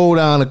 She rolled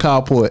down the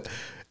carport,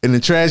 and the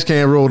trash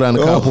can rolled down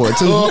the carport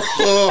too.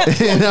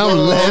 And I'm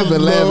laughing.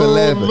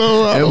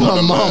 And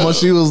my mama,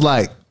 she was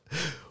like,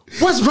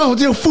 "What's wrong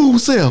with your fool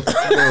self?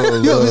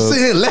 You just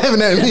sitting here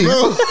laughing at me.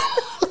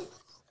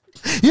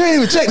 You ain't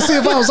even check to see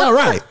if I was all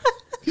right."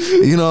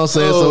 You know what I'm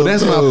saying? So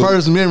that's my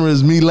first memory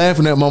is me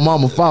laughing at my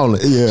mama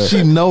falling. Yeah.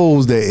 She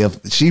knows that if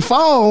she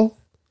fall,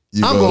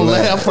 I'm going to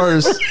laugh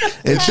first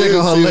and check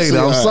on her later.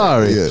 I'm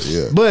sorry.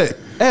 Yeah. But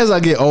as I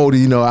get older,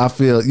 you know, I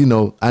feel, you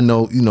know, I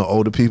know, you know,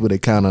 older people, they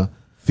kind of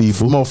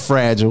more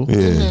fragile.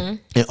 Yeah.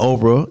 And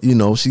Oprah, you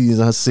know, she's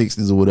in her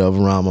 60s or whatever,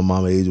 around my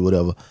mama age or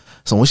whatever.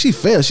 So when she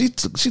fell, she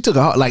took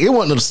a like, it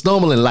wasn't a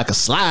stumbling like a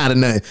slide or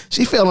nothing.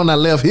 She fell on that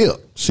left hip.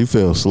 She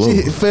fell slow.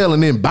 She fell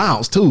and then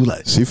bounced too.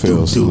 Like She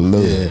fell slow.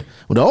 Yeah.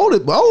 Well,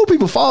 the old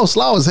people fall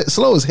slow as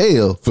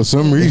hell. For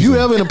some reason. If you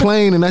ever in a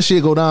plane and that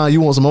shit go down,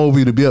 you want some old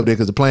people to be up there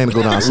because the plane will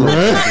go down slow. You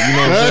know what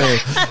I'm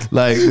saying?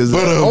 Like,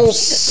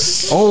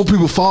 'cause old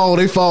people fall,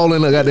 they fall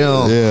in the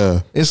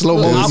goddamn in slow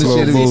motion.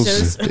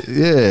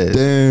 Yeah.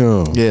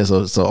 Damn. Yeah,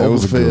 so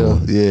Oprah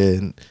fell. Yeah,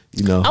 and,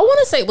 you know. I want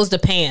to say it was the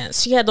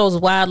pants. She had those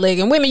wide leg,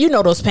 and women, you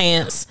know those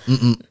pants.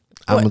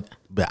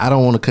 But I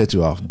don't want to cut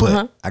you off,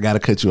 but I got to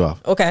cut you off.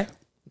 Okay.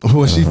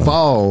 When she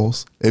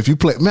falls, if you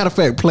play, matter of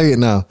fact, play it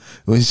now.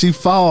 When she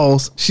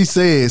falls, she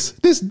says,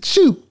 "This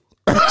shoot."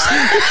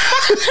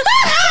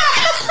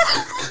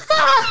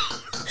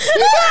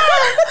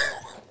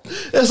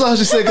 That's all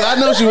she said. 'Cause I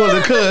know she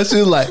wanted to cuss. She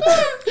was like,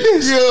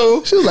 "This."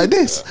 She was like,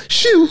 "This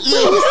shoot."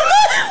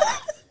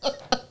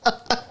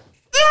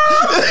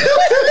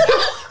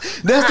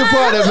 That's the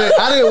part that made,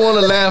 I didn't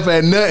want to laugh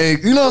at nothing.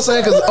 You know what I'm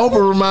saying? Because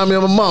Oprah remind me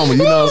of my mama.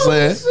 You know what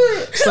I'm saying?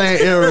 Same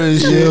era and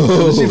shit.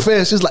 When she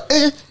fell, she's like,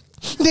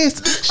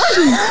 "This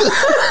shoot."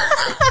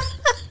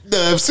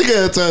 Nah, if she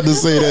got time to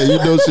say that, you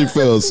know she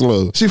fell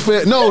slow. She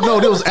fell. No,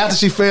 that was after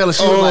she fell. And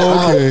she was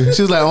like,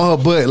 she was like on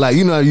her butt, like,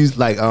 you know, you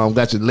like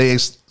got your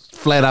legs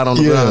flat out on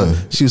the ground.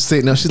 She was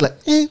sitting there. She's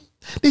like,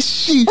 "This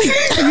shit."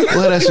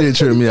 Well, that shit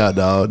tripped me out,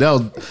 dog.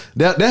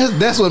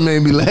 That's what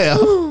made me laugh.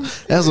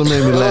 That's what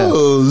made me laugh.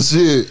 Oh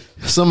shit!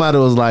 Somebody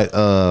was like,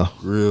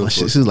 real.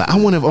 She was like, I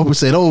wonder if Oprah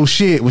said, "Oh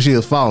shit," when she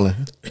was falling.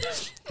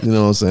 You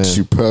know what I'm saying?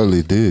 She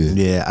probably did.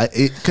 Yeah,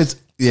 because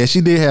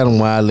she did have them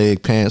wide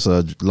leg pants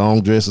or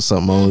long dress or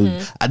something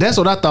on. That's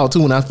what I thought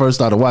too when I first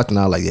started watching.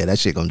 I was like, yeah, that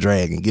shit gonna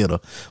drag and get her.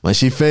 When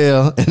she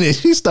fell and then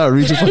she started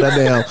reaching for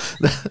that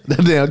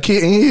damn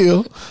kitten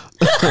heel.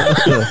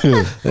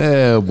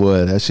 Yeah,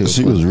 boy, that shit.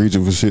 She was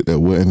reaching for shit that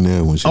wasn't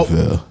there when she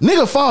fell.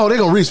 Nigga fall, they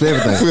gonna reach for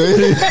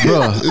everything,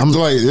 bro. I'm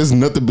like, there's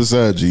nothing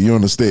beside you. You're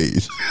on the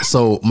stage.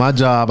 So my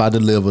job, I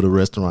deliver to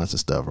restaurants and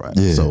stuff, right?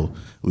 Yeah. So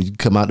when you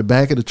come out the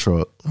back of the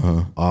truck,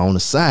 or on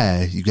the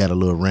side, you got a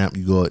little ramp.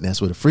 You go, and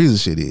that's where the freezer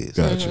shit is.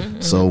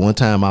 Gotcha. So one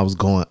time I was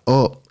going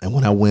up, and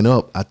when I went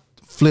up, I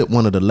flipped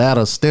one of the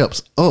ladder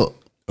steps up.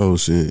 Oh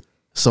shit!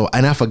 So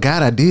and I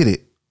forgot I did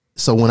it.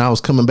 So when I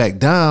was coming back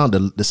down,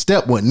 the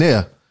step wasn't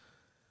there.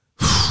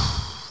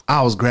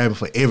 I was grabbing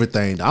for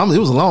everything. It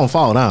was a long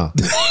fall down.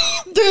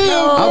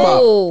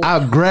 No. I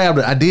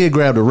did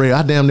grab the rail.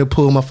 I damn near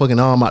pulled my fucking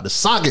arm out the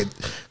socket.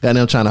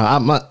 Goddamn trying to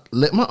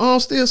my arm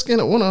still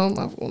skinning. One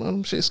of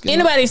them shit skinning.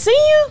 Anybody see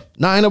you?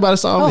 Nah, ain't nobody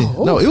saw me.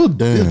 No, it was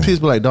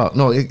pitch black dark.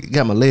 No, it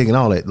got my leg and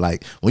all that.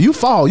 Like when you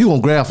fall, you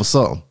gonna grab for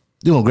something.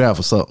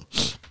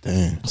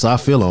 Damn. So I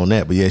feel on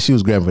that. But yeah, she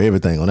was grabbing for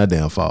everything on that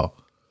damn fall.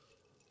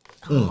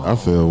 I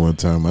fell one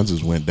time. I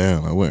just went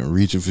down. I wasn't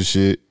reaching for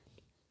shit.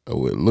 I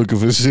went looking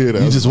for shit.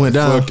 You just went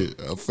down? Fuck it.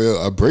 I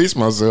fell. I braced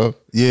myself.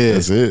 Yeah.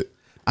 That's it.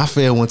 I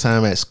fell one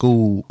time at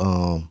school.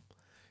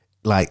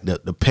 Like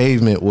the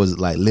pavement was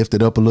like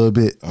lifted up a little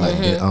bit.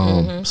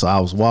 So I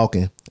was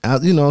walking.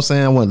 You know what I'm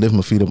saying? I wasn't lifting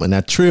my feet up and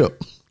I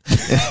tripped.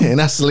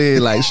 And I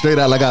slid like straight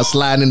out like I was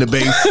sliding in the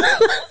base.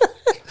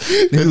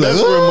 And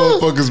that's where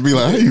motherfuckers be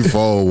like, how you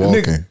fall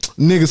walking?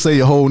 Niggas say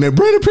you're holding that.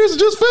 Brandon Pearson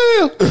just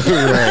fell.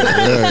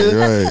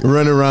 right.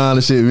 Running around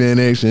and shit, being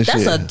extra and shit.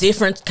 That's a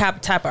different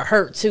type of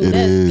hurt too. It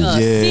is.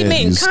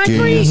 Cement and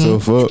concrete,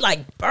 you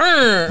like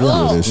burn.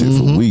 that shit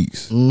for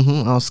weeks.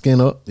 I'll skin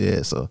up.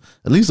 Yeah, so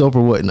at least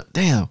Oprah wasn't.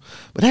 Damn,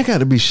 but that got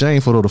to be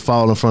shameful though to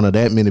fall in front of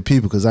that many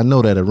people because I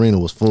know that arena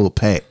was full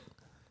packed,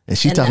 and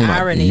she talking about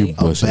irony.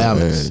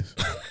 balance.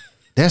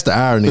 That's the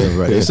irony of it,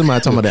 right there.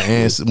 Somebody talking about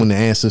when the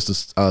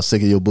ancestors are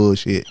sick of your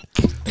bullshit.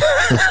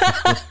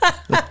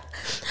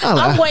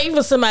 I'm waiting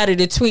for somebody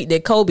to tweet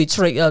that Kobe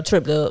tripped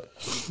up.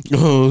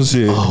 Oh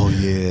shit. Oh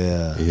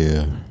yeah.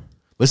 Yeah.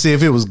 But see,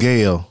 if it was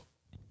Gail,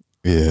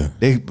 Yeah.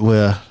 it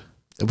was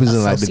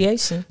in like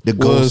the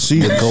ghost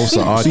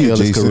of R.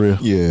 Kelly's career.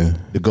 Yeah.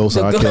 The ghost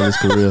of R. Kelly's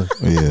career.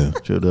 Yeah.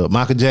 Tripped up.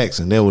 Michael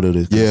Jackson. That's what it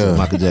is. Yeah.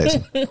 Michael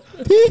Jackson.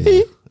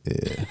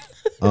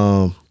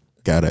 Yeah.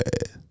 Gotta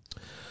add.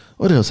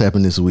 What else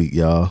happened this week,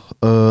 y'all?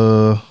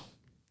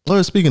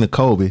 Speaking of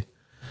Kobe,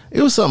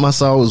 It was something I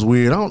saw was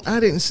weird. I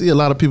didn't see a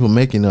lot of people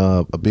making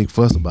a big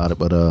fuss about it,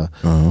 but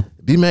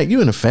B-Mac, you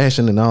into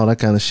fashion and all that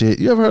kind of shit.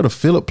 You ever heard of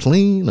Philip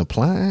Plein or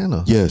Plein?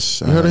 Or,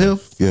 Yes. you heard of him?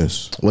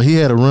 Yes. Well, he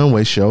had a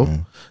runway show.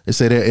 They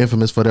say they're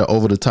infamous for their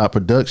over-the-top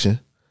production.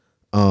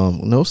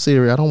 No,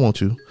 Siri, I don't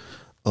want you.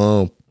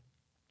 Oh,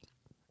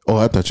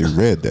 I thought you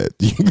read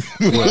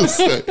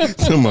that.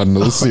 Somebody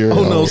no Siri.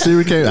 Oh no,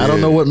 Siri came. I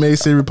don't know what made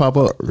Siri pop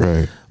up.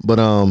 Right. But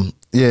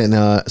yeah, and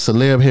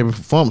celeb heavy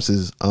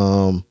performances.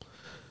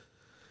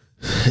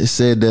 It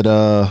said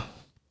that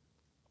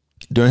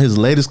during his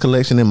latest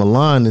collection in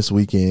Milan this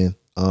weekend,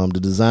 the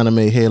designer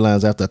made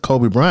headlines after a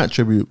Kobe Bryant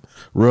tribute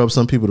rubbed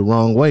some people the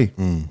wrong way.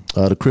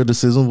 The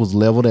criticism was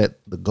leveled at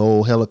the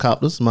gold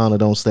helicopters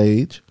mounted on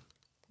stage.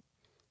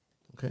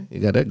 Okay,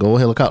 you got that gold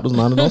helicopters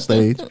mounted on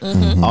stage.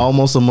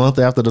 Almost a month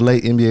after the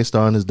late NBA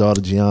star and his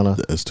daughter Gianna,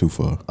 That's too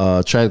far.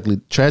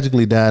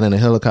 tragically died in a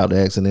helicopter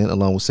accident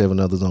along with 7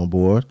 others on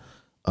board.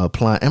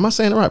 Plein, am I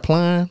saying it right?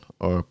 Plein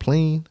or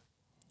Plein?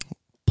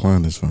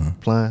 Plein is fine.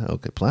 Plein,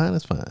 okay, Plein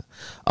is fine.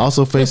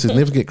 Also faced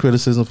significant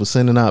criticism for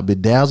sending out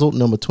bedazzled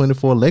number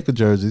 24 Laker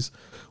jerseys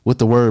with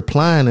the word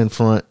Plein in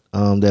front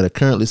that are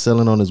currently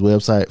selling on his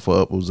website for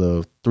upwards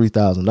of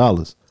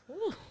 $3,000.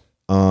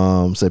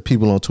 Said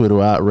people on Twitter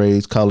were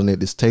outraged, calling it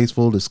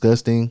distasteful,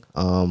 disgusting,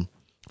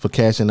 for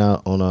cashing in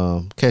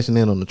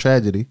on the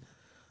tragedy.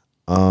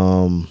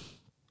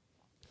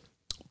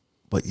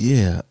 But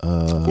yeah,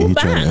 He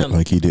tried to act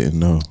like he didn't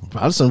know.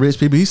 probably some rich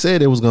people. He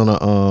said it was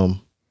gonna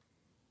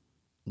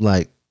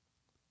like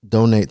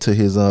donate to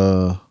his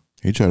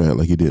He tried to act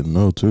like he didn't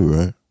know too,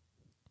 right?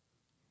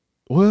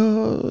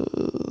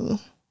 well,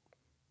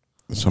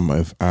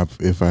 Somebody,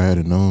 if I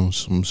had known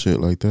some shit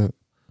like that.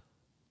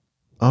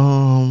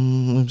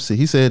 let me see.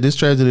 He said this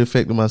tragedy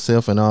affected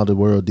myself and all the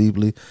world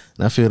deeply,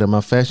 and I feel that my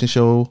fashion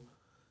show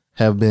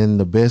have been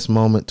the best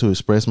moment to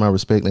express my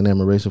respect and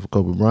admiration for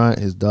Kobe Bryant,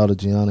 his daughter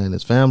Gianna, and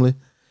his family.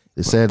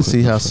 It's sad to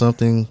see how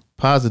something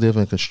positive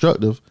and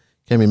constructive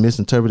can be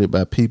misinterpreted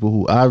by people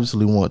who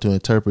obviously want to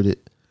interpret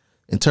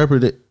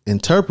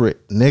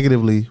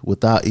negatively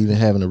without even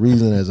having a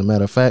reason. As a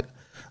matter of fact,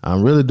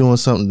 I'm really doing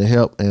something to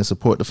help and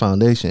support the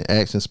foundation.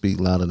 Actions speak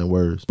louder than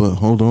words. But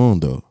hold on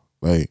though.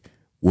 Like,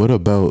 what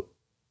about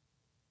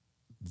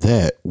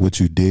that? What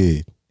you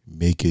did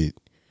make it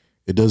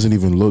doesn't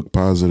even look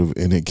positive,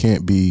 and it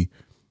can't be.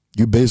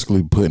 You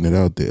basically putting it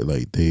out there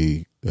like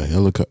it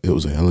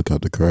was a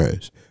helicopter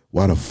crash.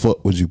 Why the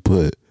fuck would you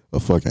put a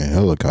fucking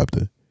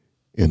helicopter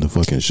in the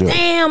fucking show?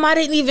 Damn, I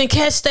didn't even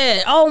catch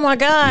that. Oh my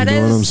god, You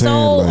know what that I'm is so.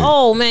 saying? Like-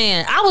 Oh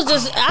man, I was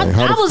just I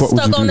how the was fuck would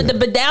stuck you on do the that?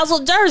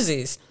 bedazzled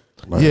jerseys.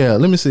 Like, Yeah,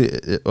 let me see.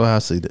 Well, I'll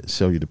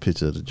show you the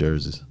picture of the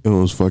jerseys. it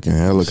was fucking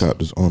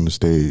helicopters on the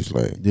stage.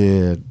 Like,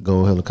 Yeah,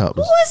 gold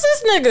helicopters. Who is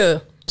this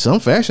nigga? Some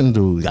fashion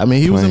dude. I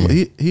mean, he was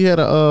Playing. he had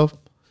a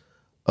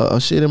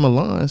shit in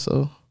Milan.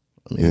 So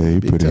I mean, yeah, he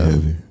big pretty time.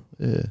 heavy.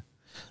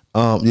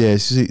 Yeah. Yeah.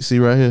 See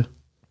right here.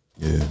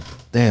 Yeah.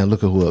 Damn,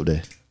 look at who up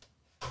there.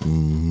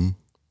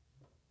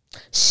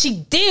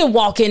 She did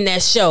walk in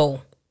that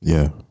show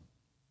Yeah.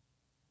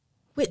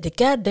 with the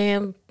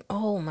goddamn.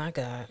 Oh my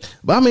god.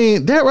 But I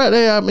mean, that right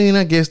there. I mean,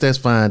 I guess that's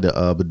fine.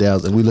 The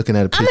bedazzled, and we looking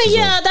at a I picture. mean,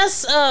 yeah,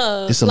 that's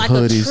It's some like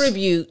hoodies. a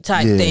tribute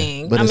type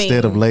thing. But I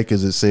instead mean, of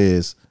Lakers, it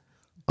says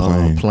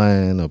Plain.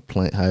 Plain or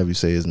Plain, however you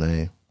say his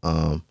name.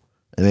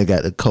 And they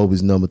got the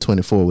Kobe's number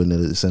 24 with it.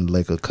 It's in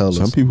Laker colors.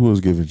 Some people was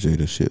giving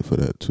Jada shit for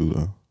that too,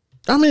 though.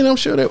 I mean, I'm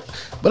sure that,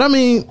 but I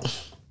mean,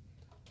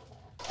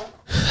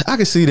 I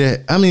can see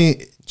that. I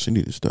mean, She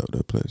need to stop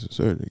that plastic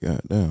surgery.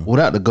 Goddamn.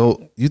 without the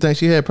goat, you think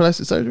she had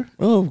plastic surgery?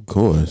 Oh, of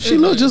course. She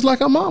looked just like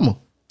her mama.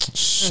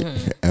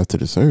 Shit. After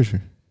the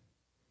surgery.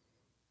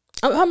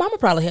 her mama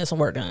probably had some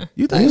work done.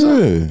 You think so?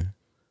 Yeah.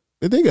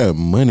 They got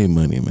money,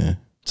 man.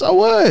 So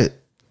what?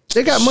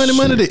 They got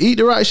money to eat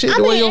the right shit. I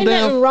The way mean, your ain't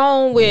damn. nothing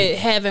wrong with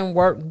having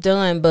work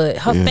done, but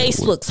her Yeah, face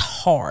well- looks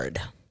hard.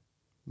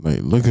 Like,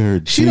 look at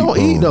her She don't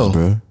eat, cheekbones, though.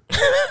 bro.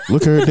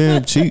 Look at her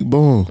damn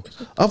cheekbones.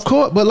 Of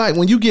course, but like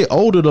when you get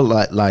older,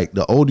 like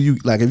the older you,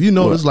 like if you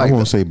notice, Well, like I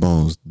won't say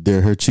bones.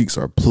 Her cheeks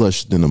are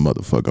plush than a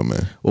motherfucker,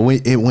 man.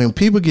 when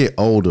people get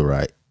older,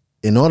 right?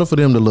 In order for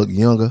them to look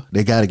younger,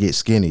 they got to get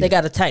skinny. They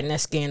got to tighten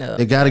that skin up.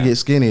 They got to get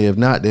skinny. If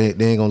not, they ain't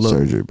gonna look.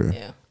 Surgery, bro.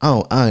 Yeah.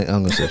 I'm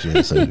gonna say she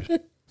had surgery.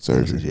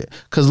 Surgery. Yeah,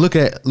 because look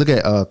at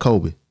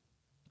Kobe.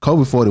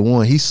 Kobe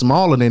 41. He's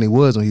smaller than he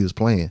was when he was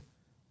playing.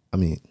 I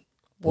mean,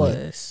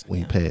 when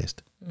he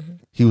passed,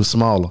 he was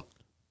smaller.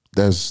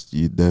 That's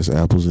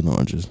apples and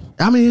oranges.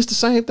 I mean, it's the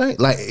same thing.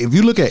 Like if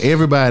you look at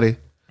everybody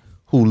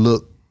who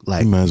look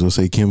like You might as well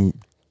say Kim.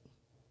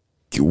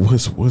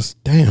 What's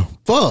damn?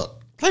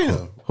 fuck,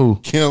 Damn. who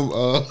Kim.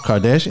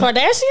 Kardashian.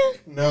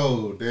 Kardashian?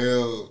 No,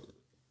 damn.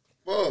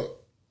 Fuck.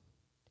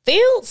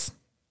 Fields?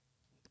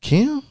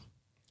 Kim?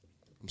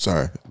 I'm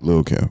sorry,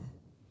 Lil Kim.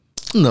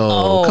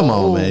 No, come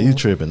on, man, you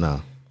tripping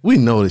now? We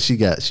know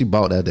that she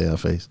bought that damn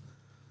face.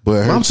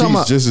 But her I'm cheeks talking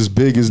about- just as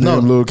big as No.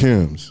 them Lil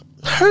Kim's.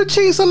 Her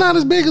cheeks are not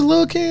as big as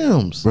Lil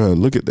Kim's. Bro,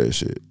 look at that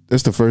shit.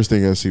 That's the first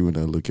thing I see when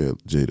I look at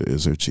Jada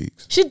is her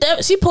cheeks.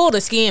 She pulled her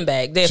skin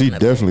back, She definitely.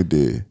 definitely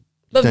did.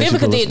 But Think she Vivica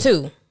pulled did her-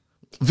 too.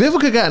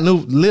 Vivica got new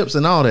lips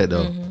and all that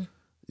though. Mm-hmm.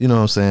 You know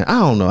what I'm saying? I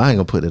don't know. I ain't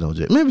gonna put it on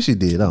Jada. Maybe she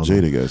did. I don't know.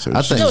 Jada got surgery.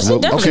 I think. No, she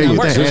definitely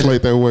got work. Just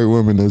like that white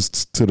woman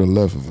that's to the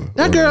left of her.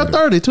 That girl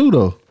 32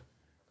 though.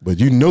 But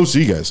you know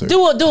she got surgery.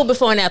 Do it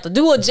before and after.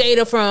 Do a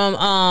Jada from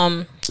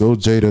Go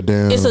Jada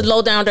down. It's a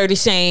Low Down Dirty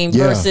Shame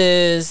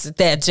versus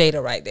that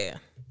Jada right there.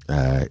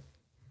 All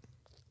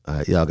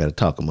right, y'all got to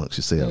talk amongst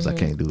yourselves. I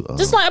can't do.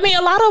 Just like, I mean,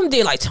 a lot of them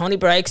did. Like Tony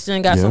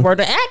Braxton got some work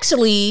done.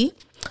 Actually,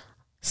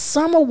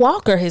 Summer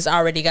Walker has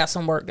already got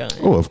some work done.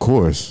 Oh, of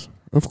course.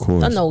 Of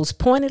course. Her nose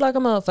pointed like a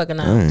motherfucker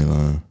now. I ain't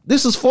lying.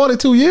 This is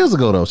 42 years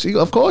ago though.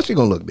 Of course she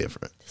gonna look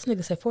different. This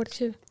nigga said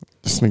 42.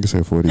 This nigga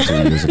said 42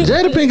 years ago.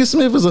 Jada Pinkett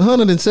Smith is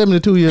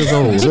 172 years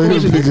old. Jada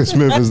Pinkett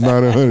Smith is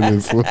not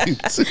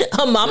 142.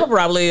 Her mama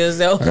probably is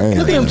though. Look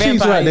at them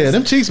cheeks right there.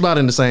 Them cheeks about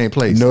in the same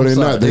place. No, I'm they're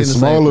sorry. not. They're in the same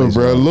smaller, place,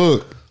 bro. y'all.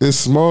 Look, it's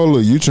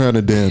smaller. You trying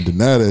to damn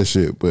deny that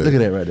shit, but Look at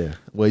that right there.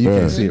 Well, you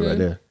can't see it right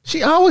there.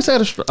 She always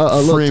had a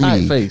little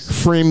tight face.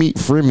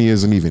 Framey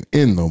isn't even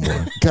in no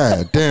more.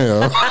 God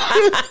damn.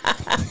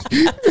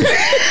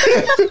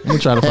 I'm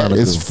trying to find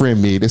It's it.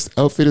 Framey. This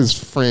outfit is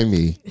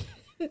Framey.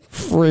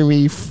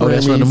 Framey. Oh,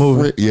 that's from the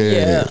movie?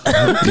 Yeah.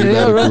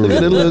 Okay, all right. Look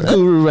at the little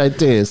guru right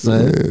there,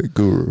 son. Yeah,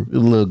 guru. The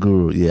little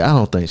guru. Yeah, I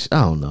don't think.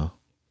 I don't know.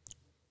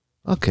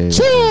 Okay.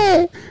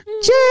 Chad from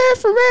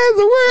As the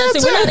Now, World. see,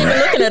 we're not even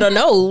looking at her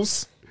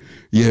nose.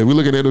 Yeah, we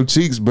looking at them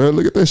cheeks, bro.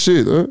 Look at that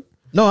shit, huh?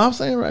 No, I'm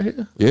saying right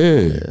here.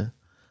 Yeah.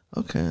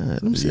 Okay,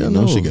 let me see. Yeah, her I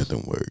know she nose. got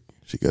them work.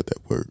 She got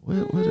that work.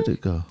 Where did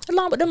it go?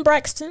 Along with them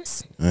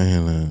Braxtons. I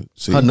ain't lying.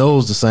 See, Her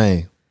nose the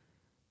same.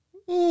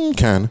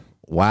 kind of.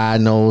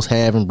 Wide nose,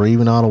 having,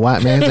 breathing all the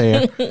white man's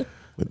air.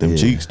 With them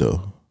cheeks,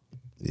 though.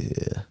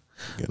 Yeah.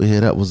 But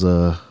yeah, that was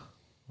oh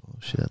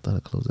shit, I thought I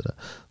closed it out.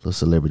 Little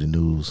celebrity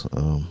news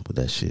with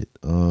that shit.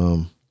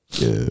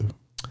 Yeah.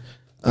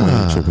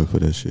 I ain't tripping for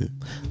that shit.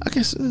 I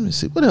guess let me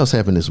see what else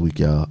happened this week,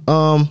 y'all.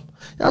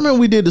 I remember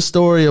we did the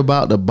story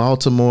about the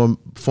Baltimore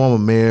former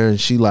mayor, and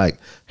she like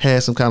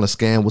had some kind of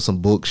scam with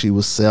some books she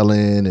was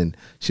selling, and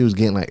she was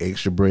getting like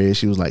extra bread.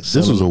 She was like,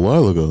 This was a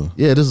while ago.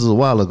 Yeah, this is a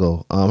while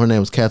ago. Her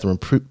name was Catherine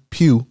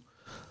Pugh.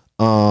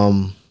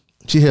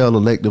 She held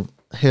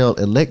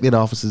elected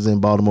offices in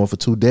Baltimore for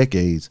 2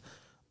 decades.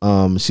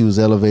 She was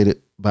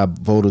elevated by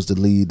voters to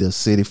lead the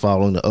city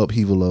following the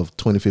upheaval of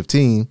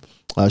 2015.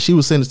 She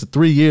was sentenced to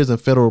 3 years in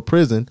federal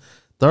prison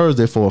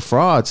Thursday for a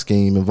fraud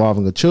scheme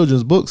involving a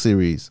children's book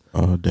series.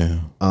 Oh,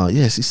 damn.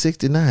 Yeah, she's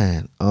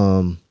 69.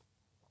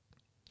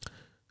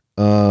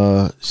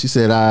 She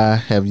said, I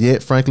have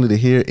yet, frankly, to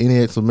hear any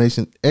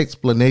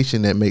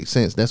explanation that makes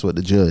sense. That's what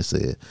the judge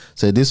said.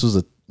 Said this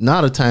was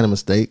not a tiny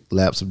mistake,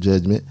 lapse of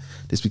judgment.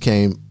 This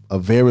became a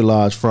very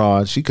large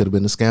fraud. She could have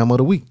been the scam of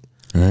the week.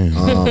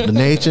 The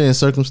nature and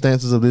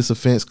circumstances of this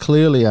offense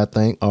clearly, I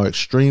think, are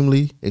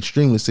extremely,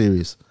 extremely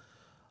serious.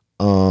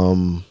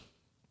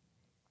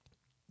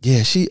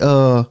 Yeah, she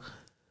got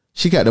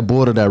the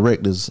board of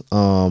directors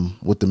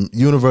with the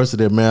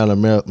University of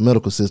Maryland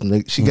Medical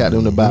System. She got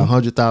them to buy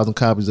 100,000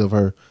 copies of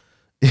her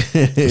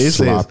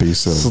Sloppy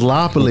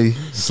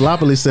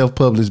sloppily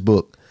self-published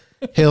book,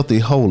 Healthy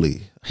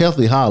Holly.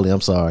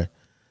 I'm sorry,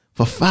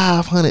 for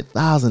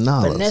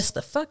 $500,000. Finesse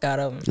the fuck out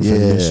of them.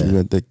 Yeah. She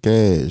got that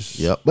cash.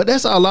 Yep, but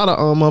that's how a lot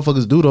of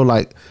motherfuckers do though.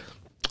 Like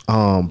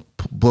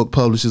book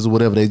publishers or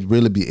whatever, they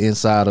really be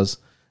insiders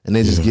and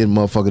they just get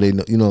motherfucker. They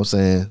know, you know what I'm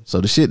saying.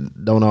 So the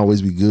shit don't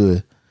always be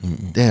good.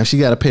 Damn, she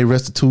got to pay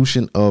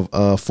restitution of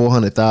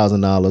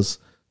 $400,000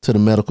 to the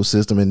medical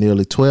system and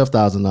nearly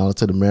 $12,000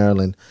 to the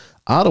Maryland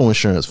Auto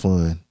Insurance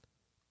Fund,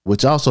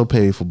 which also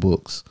paid for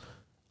books.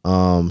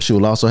 She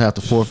will also have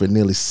to forfeit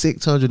nearly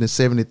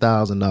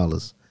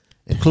 $670,000,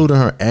 including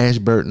her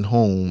Ashburton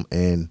home,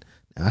 and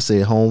I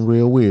said home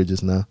real weird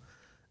just now,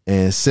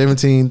 and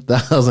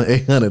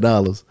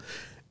 $17,800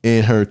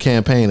 in her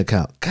campaign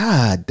account.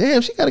 God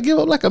damn, she got to give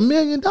up like $1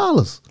 million.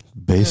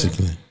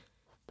 Basically.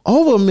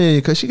 Over $1 million,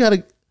 because she got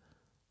to.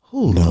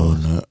 No,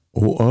 not.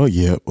 Oh,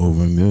 yeah,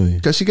 over $1 million.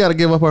 Because she got to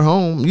give up her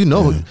home. You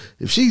know,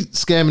 if she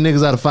scamming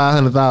niggas out of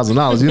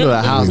 $500,000, you know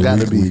that house got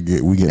to be.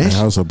 We get the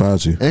house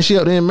about you. And she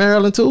up there in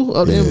Maryland too,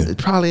 up there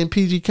probably in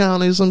PG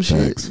County or some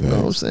shit. You know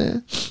what I'm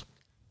saying?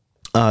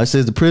 It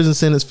says the prison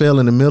sentence fell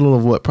in the middle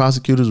of what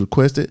prosecutors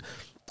requested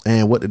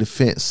and what the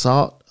defense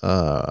sought.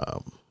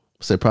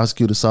 Said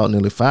prosecutors sought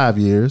nearly 5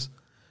 years,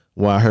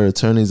 while her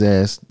attorneys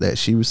asked that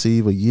she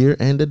receive a year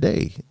and a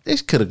day.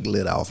 This could have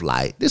lit off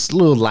light. This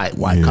little light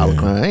white collar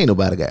crime. Ain't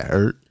nobody got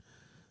hurt.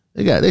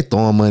 They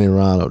throwing money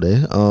around up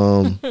there.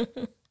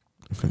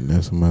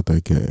 Finesse them out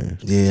that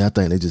cash. Yeah, I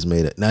think they just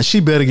made it. Now she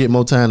better get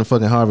more time than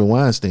fucking Harvey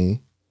Weinstein.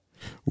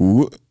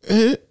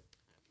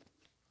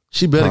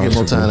 She better get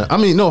more time.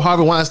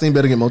 Harvey Weinstein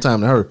better get more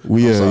time than her.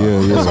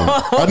 Yeah.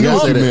 I knew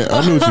what you meant.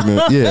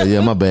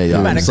 Yeah, my bad,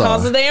 y'all. About to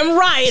cause a damn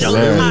riot on the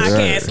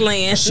podcast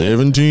land.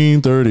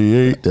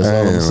 1738. That's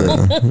all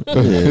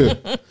I'm saying.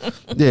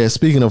 Yeah,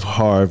 speaking of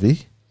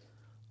Harvey,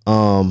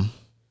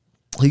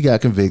 he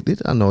got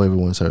convicted. I know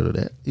everyone's heard of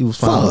that. He was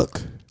found.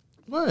 Fuck.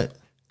 What?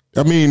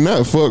 I mean,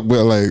 not fuck,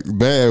 but like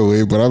bad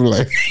way. But I'm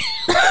like,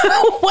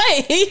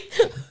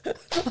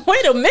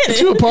 wait a minute.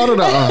 You a part of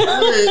the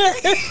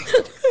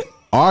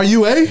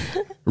RUA?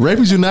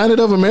 Rapists United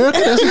of America?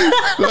 That's you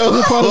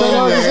a part of that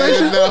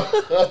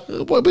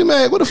organization? Boy, be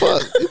mad. What the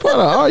fuck? You part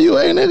of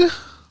RUA, nigga?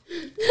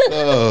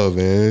 oh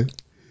man,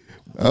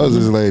 I was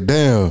just like,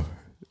 damn,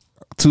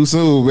 too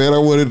soon, man. I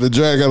wanted to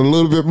drag out a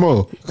little bit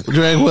more.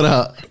 Drag what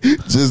out?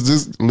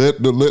 just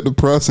let the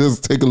process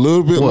take a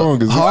little bit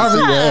longer. Just to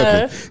see what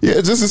happened.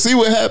 Yeah, just to see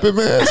what happened,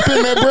 man.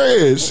 Spend that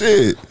bread,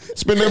 shit.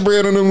 Spend that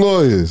bread on them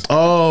lawyers.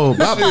 Oh,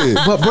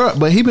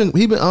 but he been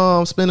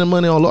spending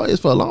money on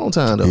lawyers for a long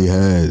time though. He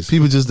has.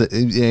 People just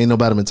ain't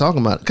nobody been talking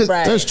about it. Cause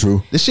that's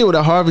true. The shit with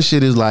the Harvey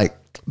shit is like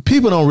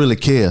people don't really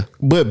care.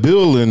 But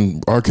Bill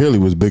and R. Kelly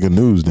was bigger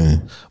news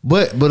then.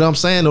 But I'm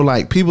saying though,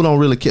 like people don't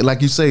really care.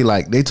 Like you say,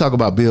 like they talk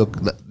about Bill.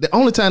 The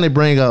only time they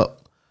bring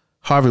up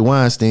Harvey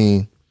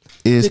Weinstein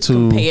is to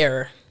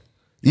compare.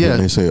 Yeah,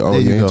 and they say, "Oh,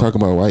 you ain't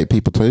talking about white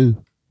people too."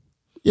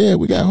 Yeah,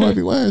 we got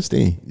Harvey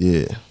Weinstein.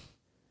 Yeah.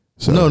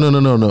 So.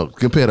 No.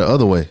 Compare the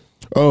other way.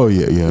 Oh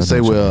yeah.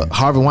 Say, well,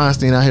 Harvey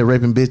Weinstein out here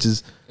raping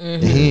bitches,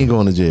 and he ain't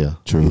going to jail.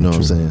 True. You know what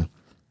I'm saying?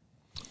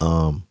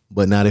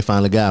 But now they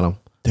finally got him.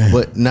 Damn.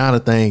 But now the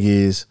thing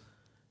is,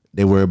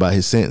 they worry about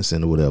his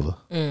sentencing or whatever.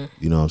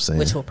 You know what I'm saying?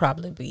 Which will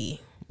probably be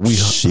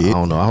shit. I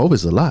don't know. I hope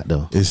it's a lot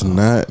though. It's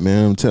not,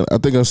 man. I'm telling. I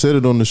think I said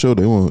it on the show.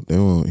 He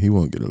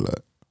won't get a lot.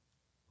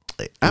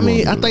 I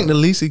think the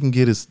least he can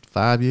get is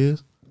 5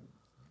 years.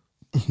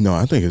 No,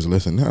 I think it's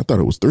less than that. I thought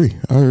it was 3.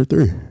 I heard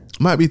 3.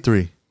 Might be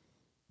 3.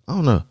 I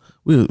don't know.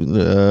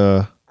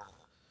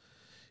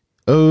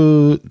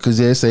 Because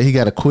they say he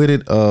got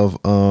acquitted of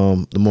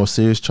the more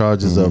serious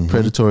charges of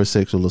predatory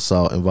sexual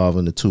assault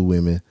involving the 2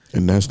 women,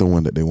 and that's the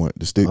one that they want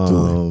to stick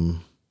to.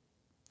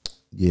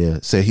 Yeah.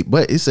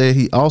 It said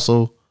he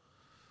also.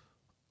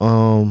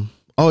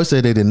 It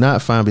said they did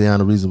not find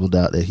beyond a reasonable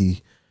doubt that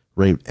he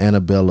raped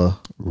Annabella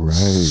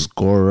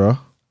Scorer.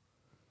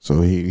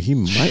 So he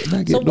might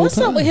not get. So what's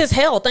up with his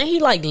health? Ain't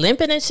he like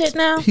limping and shit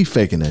now? He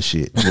faking that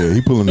shit. Yeah,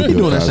 he pulling the He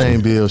doing that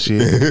same Bill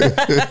shit.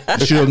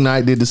 Suge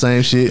Knight did the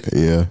same shit.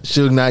 Yeah.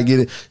 Suge Knight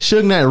get it.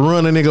 Suge Knight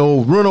run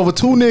over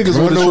 2 niggas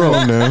with his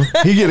truck. Now.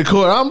 He get a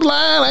court. I'm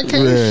blind. I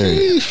can't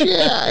see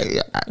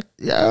shit.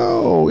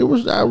 Yo,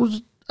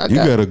 you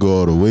gotta go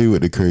all the way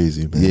with the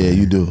crazy, man. Yeah,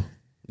 you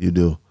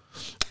do.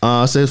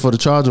 Says for the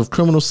charge of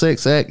criminal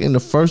sex act in the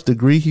first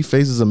degree, he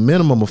faces a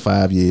minimum of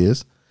 5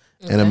 years.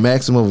 And a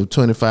maximum of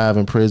 25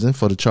 in prison.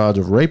 For the charge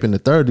of rape in the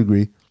 3rd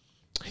degree,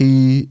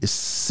 he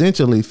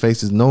essentially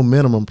faces no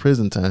minimum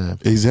prison time.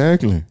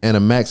 Exactly. And a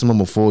maximum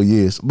of 4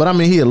 years. But I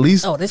mean, he at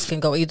least... Oh, this can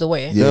go either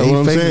way. Yeah,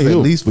 he faces at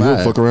least 5. He'll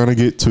fuck around and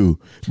get 2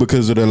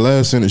 because of the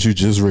last sentence you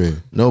just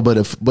read. No, but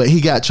he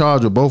got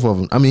charged with both of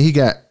them. I mean, he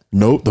got...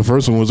 Nope, the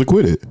first one was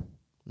acquitted.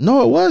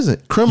 No, it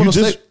wasn't. Criminal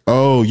sex...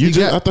 Oh,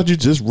 I thought you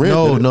just read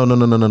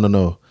that.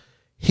 No.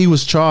 He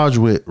was charged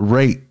with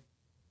rape.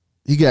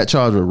 He got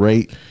charged with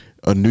rape.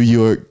 A New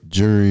York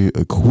jury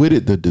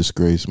acquitted the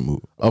disgrace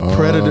move.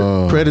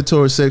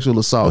 Predatory sexual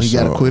assault. He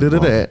got acquitted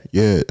of that.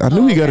 Yeah, I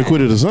knew he got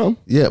acquitted of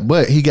something. Yeah,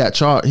 but he got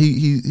charged.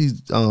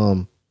 He's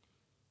I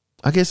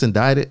guess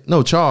indicted.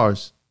 No,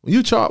 charged. When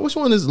you charged, which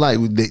one is like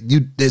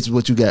that's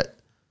what you got?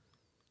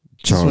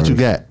 That's what you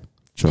got.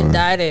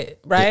 Indicted,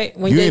 right?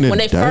 When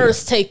they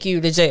first take you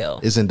to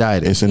jail, it's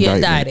indicted. It's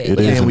indicted.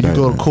 And when you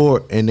go to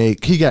court and he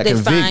got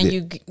convicted. Find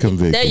you,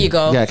 convicted. There you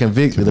go. He got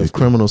convicted of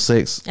criminal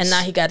sex. And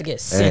now he got to get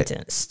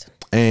sentenced.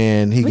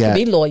 And we can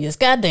be lawyers.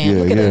 Goddamn,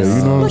 look at us.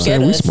 You know what I'm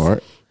saying? We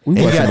smart. He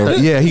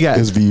got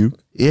his view.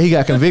 Yeah, he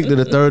got convicted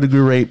of 3rd degree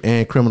rape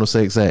and criminal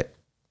sex act,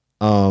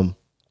 in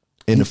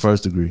the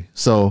 1st degree.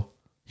 So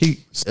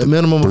a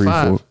minimum of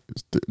 5.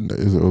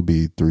 It'll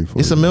be 3, 4.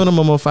 It's a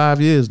minimum of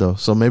 5 years though,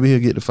 so maybe he'll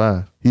get to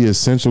 5. He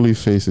essentially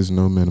faces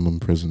no minimum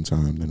prison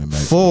time than a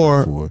maximum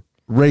for 4.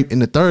 Rape in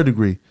the 3rd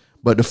degree.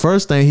 But the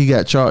first thing he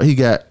got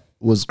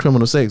was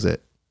criminal sex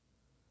act.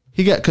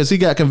 He got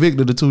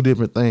convicted of 2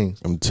 different things.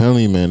 I'm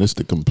telling you, man, it's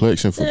the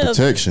complexion for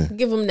protection.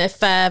 Give him that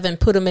 5 and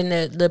put him in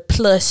the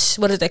plush.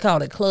 What do they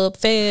call it? Club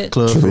fed.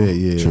 Fed,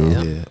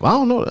 yeah. Well, I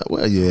don't know that.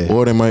 Well, yeah.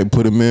 Or they might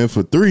put him in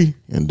for 3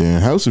 and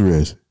then house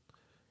arrest.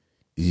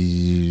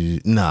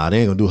 Nah, they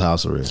ain't gonna do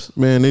house arrest.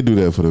 Man, they do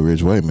that for the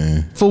rich white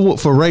man. For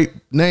what? For rape?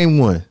 Name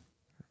one.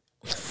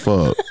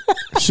 Fuck.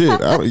 Shit,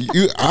 I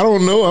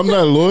don't know. I'm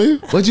not a lawyer.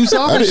 But you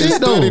talking shit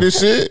though. Study the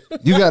shit.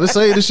 You got to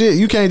say the shit.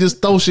 You can't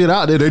just throw shit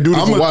out there. They do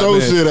this for white man,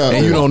 shit out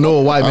and you don't know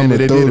a white man that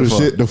they did it for.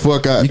 Shit the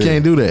fuck out. You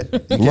can't do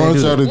that.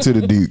 Launch out into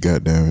the deep.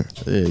 Goddamn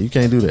it. Yeah, you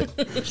can't do that.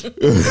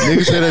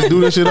 Niggas say they do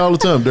that shit all the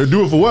time. They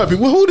do it for white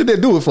people. Well, who did they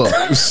do it for?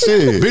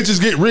 Shit.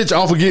 Bitches get rich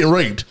off of getting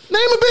raped.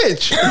 Name a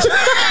bitch.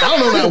 I don't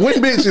know that one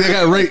bitch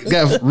that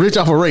got rich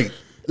off of rape.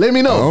 Let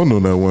me know. I don't know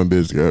that one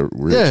bitch got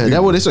rich. Yeah,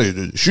 that's what they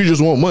say. She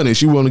just want money.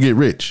 She want to get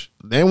rich.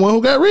 They ain't one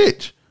who got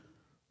rich.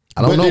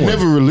 I don't know. They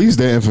never released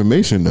that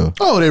information though.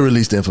 Oh, they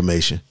released the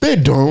information. They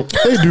don't.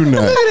 They do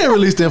not. They didn't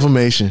release the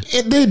information.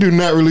 They do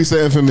not release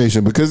that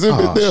information because they'll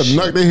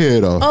knock their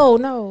head off. Oh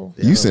no.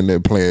 You sitting there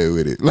playing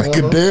with it like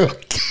a damn.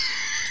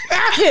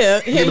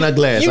 Here. Give me that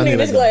glass. You I need that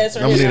this glass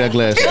right I'm gonna need here. that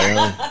glass.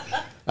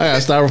 Man. I got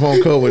a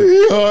styrofoam cup with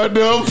it. Oh,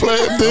 no,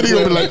 playing. Then he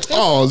gonna be like,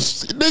 oh,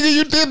 nigga,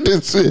 you did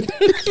this shit.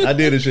 I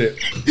did this shit.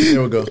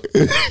 There we go.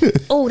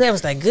 Oh, that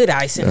was that good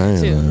ice in it,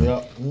 too.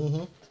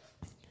 Yeah.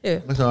 Yeah.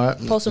 That's all right.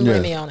 Pour some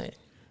Remy on it.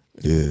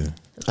 Yeah.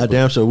 I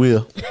damn sure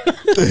will.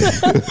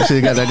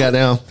 Shit got that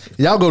goddamn.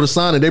 Y'all go to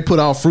Sonic, they put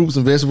all fruits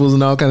and vegetables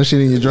and all kind of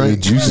shit in your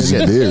drink. Yeah, juices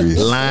and berries.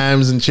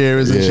 Limes and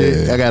cherries and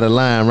shit. Yeah. I got a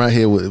lime right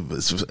here with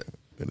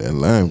That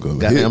lime go.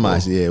 goddamn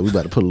ice. Yeah, we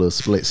about to put a little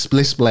split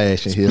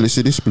splash in here.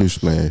 Splish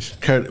splash.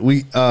 Kurt,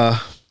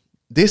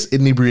 this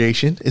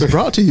inebriation is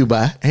brought to you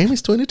by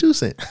Amy's 22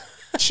 cent.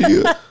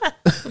 Chill.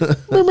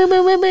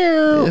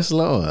 Yes,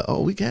 Lord.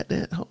 Oh, we got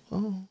that.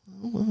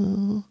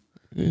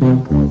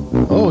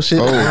 Oh shit.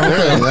 Okay.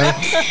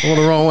 I'm on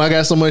the wrong one. I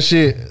got so much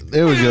shit.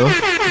 There we go.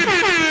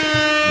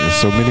 There's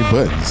so many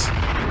buttons.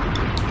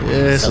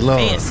 Yes, So Lord.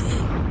 fancy.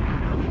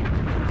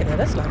 Look at that.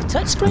 That's like a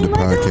touch The screen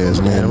right there.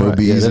 podcast man will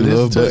be Yeah, easy that is a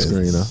love touch buttons.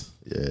 screen now.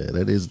 Yeah,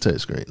 that is a touch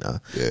screen now.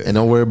 Yeah. And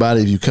don't worry about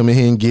it. If you come in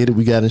here and get it,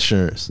 we got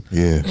insurance.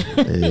 Yeah.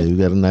 Yeah, we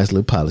got a nice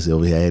little policy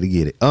over here. I had to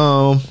get it.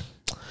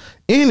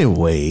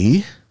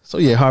 Anyway, so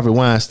yeah, Harvey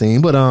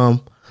Weinstein, but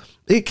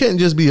it couldn't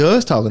just be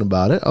us talking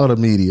about it or the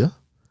media.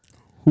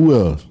 Who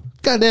else?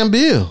 Goddamn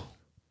Bill.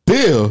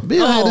 Bill.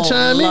 Bill had to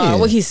chime Lord, in.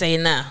 what he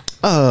saying now?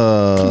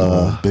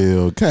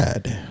 Bill.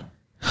 Goddamn.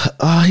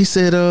 He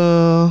said,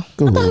 I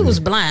thought he was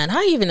blind.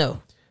 How you even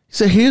know? he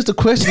said, here's the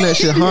question that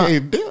should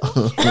haunt.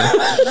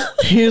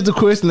 Here's the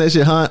question that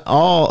should haunt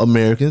all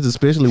Americans,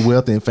 especially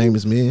wealthy and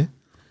famous men.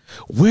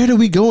 Where do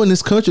we go in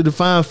this country to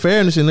find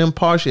fairness and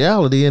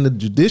impartiality in the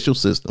judicial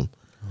system?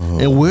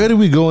 And where do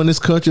we go in this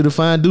country to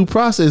find due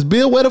process?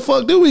 Bill, where the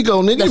fuck do we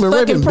go, nigga? The You been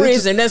fucking raping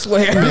prison. That's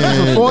where.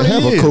 bitches for 40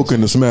 Have years. a Coke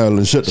in the smile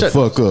and shut the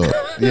fuck up.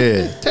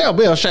 Yeah. Tell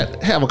Bill,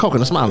 have a Coke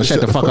and a smile and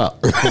shut the fuck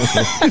up.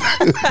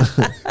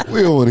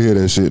 We don't want to hear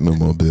that shit no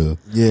more, Bill.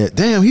 Yeah.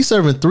 Damn, he's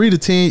serving 3 to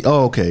 10.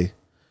 Oh, okay.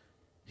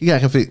 He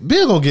got convicted.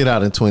 Bill gonna get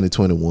out in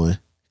 2021.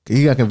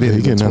 He got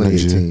convicted Yeah, in he getting out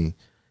next 2018.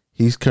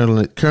 He's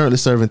currently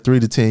serving 3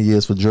 to 10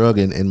 years for drug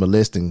and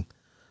molesting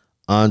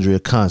Andrea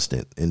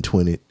Constant in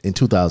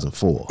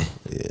 2004.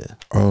 Yeah.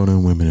 All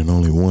them women and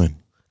only one.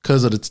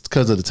 Cause of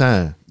the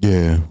time.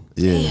 Yeah.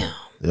 Yeah.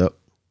 Yep.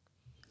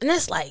 And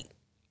that's like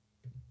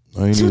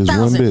All you need is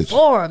one bitch.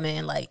 2004,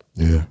 man. Like,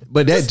 Yeah.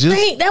 But that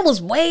that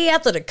was way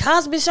after the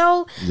Cosby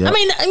Show. Yep. I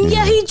mean,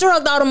 yeah, he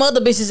drugged all them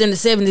other bitches in the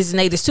 70s and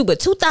 80s too. But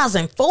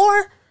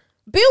 2004,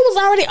 Bill was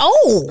already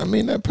old. I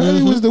mean, that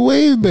probably was the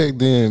wave back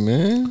then,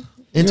 man.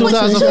 in You know what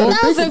I'm saying?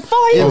 2004,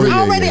 he was yeah,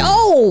 already yeah.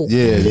 old.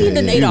 Yeah, he yeah,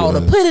 done yeah, ate he all the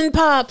was. pudding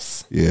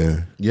pops.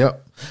 Yeah.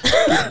 Yep.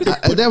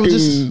 That was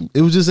just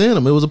it was just in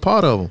them. It was a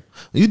part of them.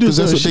 You do Because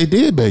that's some what they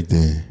did back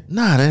then.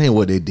 Nah, that ain't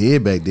what they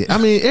did back then. I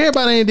mean,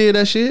 everybody ain't did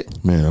that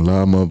shit. Man, a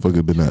lot of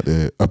motherfuckers been out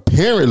there.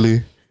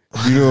 Apparently,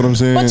 you know what I'm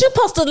saying? But you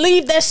supposed to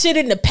leave that shit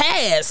in the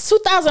past.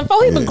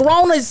 2004, he was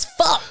grown as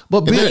fuck. But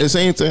and Bill, at the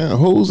same time,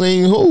 hoes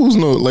ain't hoes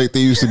no like they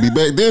used to be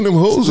back then. Them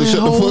hoes would Man,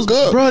 shut the hoes- fuck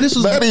up. bro, this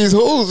was- now these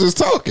hoes is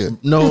talking.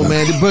 no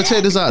man, but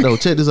check this out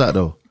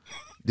though.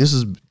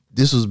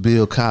 This was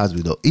Bill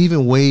Cosby though.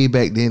 Even way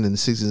back then in the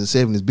 60s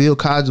and 70s, Bill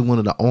Cosby was one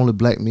of the only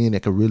black men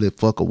that could really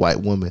fuck a white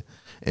woman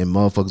and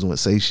motherfuckers wouldn't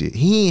say shit.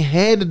 He ain't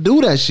had to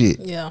do that shit.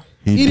 Yeah.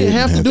 He didn't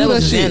have to do That that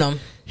was shit. in him.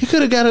 He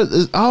could have got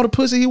all the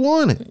pussy he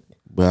wanted.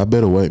 But I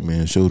bet a white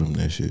man showed him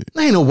that shit.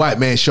 Ain't no white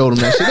man showed him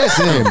that shit. That's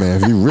Hey him.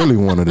 man, if you really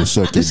wanted to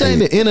suck This your ain't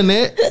dick, the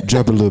internet.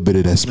 drop a little bit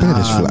of that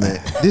Spanish Nah, fly.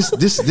 man.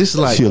 This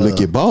like She'll lick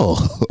your ball.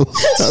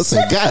 I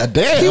said, God he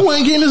damn.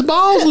 wasn't getting his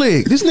balls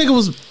licked. This nigga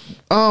was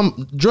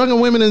drugging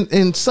women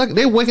and sucking.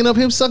 They waking up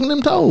him sucking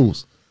them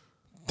toes.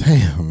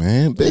 Damn,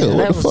 man. Bill, Yeah, what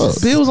that the was fuck?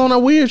 just- Bill was on that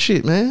weird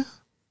shit, man.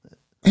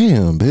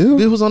 Damn, Bill.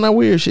 Bill was on that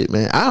weird shit,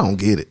 man. I don't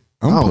get it.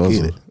 I I'm don't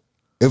puzzled. get it.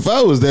 If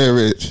I was that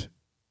rich,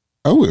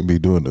 I wouldn't be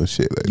doing no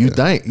shit like You that.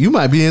 think you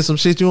might be in some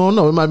shit you don't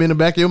know? It might be in the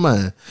back of your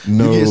mind.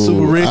 No, you get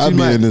super rich. I You be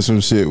might into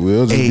some shit.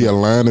 Will just Hey. be a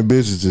line of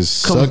bitches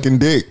just Come- sucking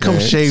dick. come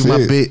man. shave my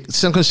Shit.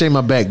 bitch. Come shave my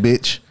back,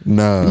 bitch.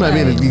 Nah, You might be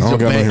in I the don't got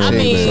no back. hair I on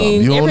Shave my back.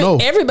 mean, You don't know.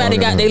 everybody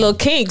got their little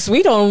kinks.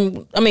 We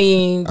don't. I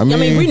mean,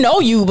 we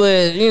know you,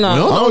 but you know, I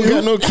don't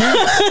got no kinks.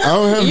 I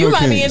don't have you no might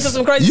kinks. be into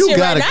some crazy You shit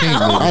got right a kink,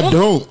 now. man. I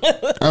don't.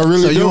 I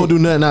really So you don't don't. do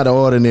nothing out of the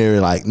ordinary,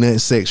 like nothing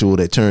sexual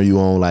that turn you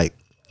on, like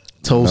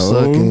toe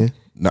sucking,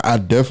 No, I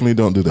definitely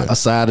don't do that. a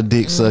side of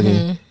dick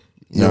sucking.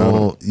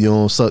 No. You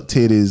don't suck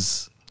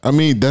titties. I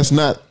mean, that's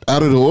not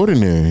out of the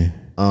ordinary.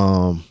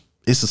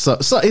 It's something.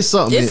 It's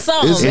something. It's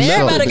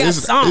Everybody got it's,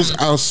 something.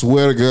 I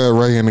swear to God,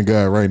 right here to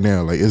God, right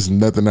now, like it's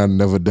nothing I've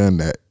never done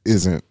that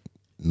isn't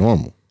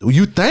normal.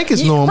 You think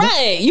it's normal?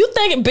 Right? You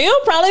think Bill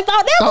probably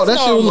thought that Oh, was that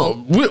shit was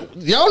normal? normal.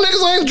 Y'all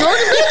niggas ain't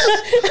drugging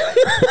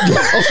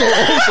bitches.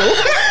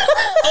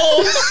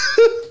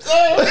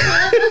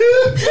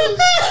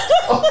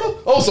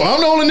 So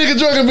I'm the only nigga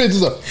drugging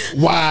bitches.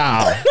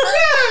 Wow.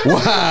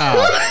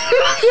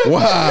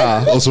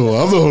 Oh, so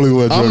I'm the only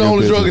one. I'm the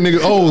only drugging drugging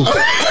nigga. Oh,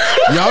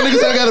 y'all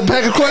niggas ain't got a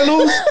pack of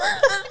Quaaludes?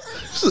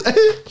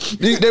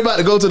 They about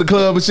to go to the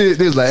club and shit.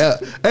 They was like,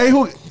 hey,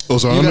 who Oh,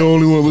 so I'm the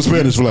only one with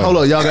Spanish fly. Hold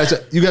on, y'all got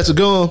your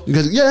gum.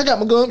 Yeah, I got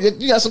my gum.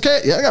 You got some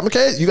cat. Yeah, I got my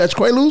cat. You got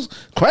your Quaaludes.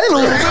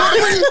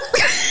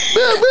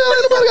 Bill,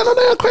 ain't nobody got no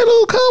damn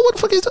Quaalude. Cuz what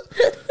the fuck is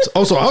that?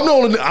 Oh, so I'm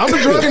the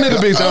drunken nigga,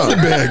 bitch. I'm the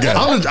bad guy.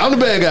 I'm the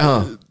bad guy,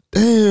 huh?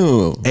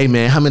 Damn. Hey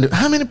man,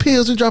 how many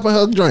pills you drop in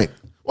her drink?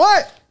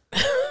 What?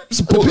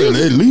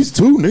 At least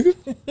 2,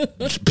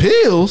 nigga.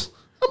 Pills?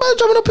 Nobody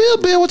dropping no pills,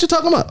 Bill. What you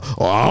talking about?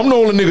 Oh, I'm the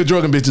only nigga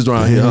drunken bitches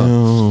around here,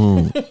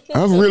 huh?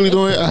 I really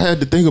don't. I had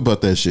to think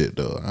about that shit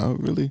though.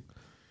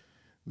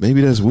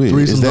 Maybe that's weird.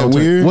 Threesomes Is that don't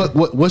weird?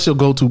 What's your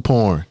go-to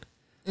porn?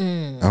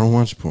 I don't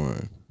watch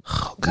porn.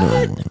 Oh,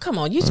 God. No. Come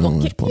on, you just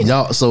gonna get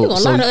Y'all, so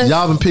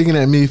y'all been picking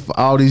at me for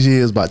all these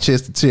years about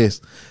chest to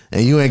chest,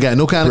 and you ain't got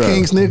no kind of Bruh.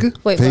 kinks, nigga.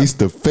 Wait, Face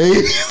to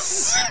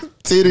face.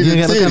 Titty You to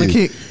ain't got no kind of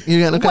titty. kink. You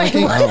ain't got no kind of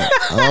kink.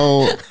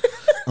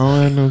 I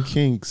don't have no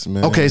kinks,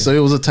 man. Okay, so it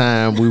was a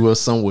time we were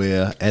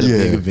somewhere at a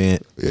big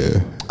event. Yeah.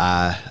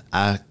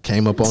 I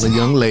came up on a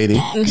young lady,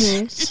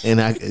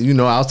 and I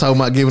was talking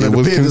about giving her It the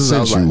was business. I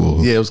was like,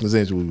 consensual. yeah, it was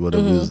consensual.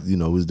 Whatever, we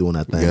was doing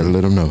our thing. Gotta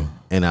let them know.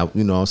 And I, what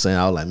I'm saying,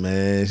 I was like,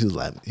 man,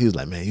 he was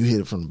like, man, you hit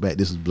it from the back.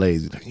 This is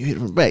Blaze. He's like, you hit it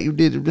from the back. You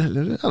did it.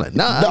 I'm like,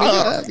 nah.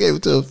 I gave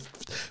it to her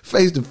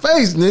face to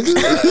face, nigga. You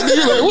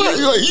like what?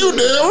 You like you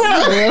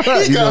damn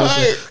right. You know what I'm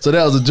saying? So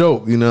that was a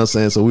joke. You know what I'm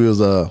saying? So we was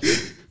Her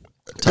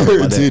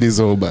titties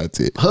on my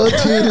titties. her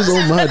titties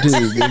on my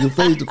titties, nigga,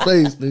 face to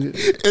face,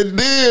 nigga. And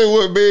then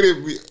what made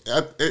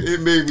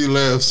it made me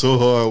laugh so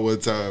hard one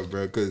time,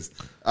 bro, because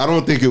I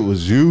don't think it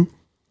was you.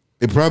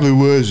 It probably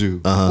was you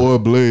or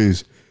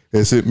Blaze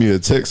that sent me a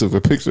text of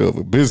a picture of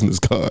a business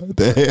card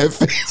that had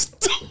face.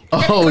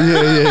 Oh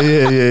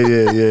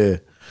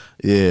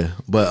yeah.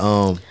 But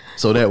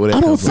so that would.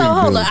 So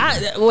hold on.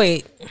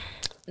 Wait.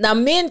 Now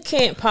men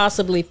can't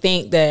possibly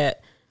think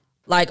that,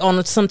 like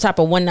on some type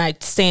of one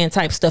night stand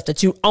type stuff,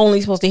 that you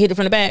only supposed to hit it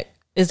from the back.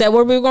 Is that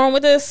where we're going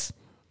with this?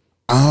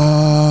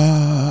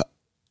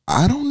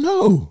 I don't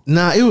know.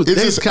 Nah, it was.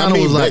 It's It just kind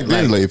of was back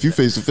then, like if you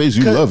face to face,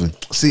 you loving.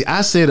 See,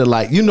 I said it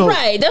like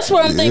Right. That's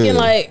what I'm thinking.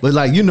 Like, but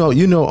like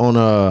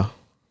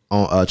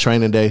on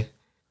training day.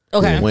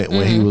 okay.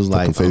 When he was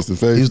like face to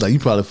face. he was like, you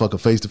probably fucking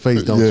face to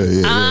face, don't Yeah,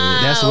 you? yeah.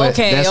 That's where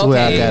that's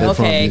where I got it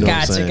from. You know what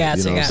I'm saying? Gotcha.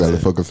 You know what I'm Gotta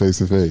fucking face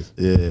to face.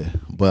 Yeah,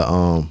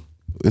 but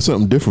It's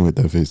something different with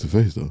that face to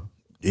face though.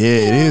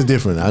 yeah, it is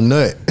different. I know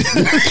it.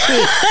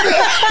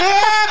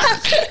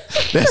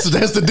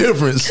 that's the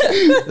difference.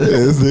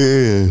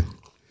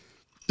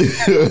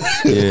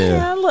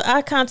 Yeah, look,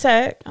 eye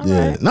contact. All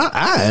Yeah, right. not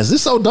eyes.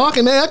 It's so dark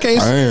in there. I can't.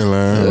 I See. ain't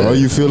lying. All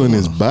you feeling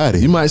is body.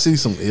 You might see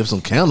some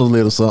candles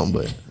lit or something,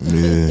 but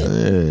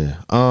Yeah.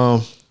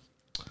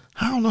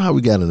 I don't know how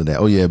we got into that.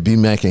 Oh yeah, B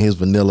Mac and his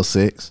vanilla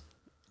sex.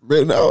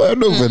 Man, no, I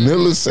know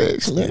vanilla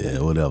sex, man. Yeah,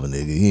 whatever,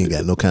 nigga. You ain't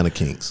got no kind of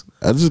kinks.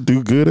 I just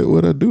do good at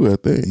what I do, I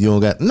think. You don't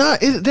got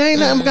there ain't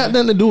nothing got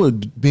nothing to do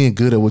with being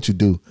good at what you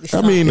do.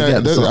 I mean,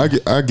 It got something.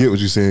 I get what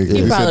you're saying. You They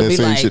said probably that be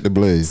same like shit to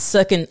Blaze.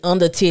 sucking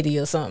under titty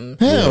or something.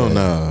 Hell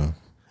nah.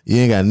 You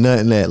ain't got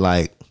nothing that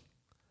like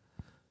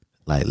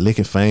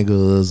licking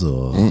fingers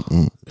or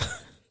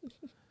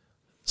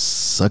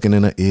sucking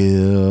in the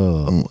ear.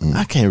 Or,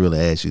 I can't really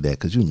ask you that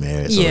because you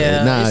married. So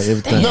Yeah,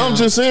 everything. No, I'm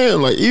just saying,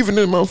 like, even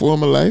in my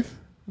former life,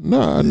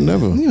 nah, I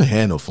never. You ain't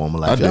had no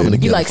formal life. I Y'all been did.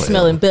 together You like forever.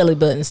 smelling belly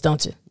buttons,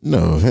 don't you?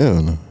 No,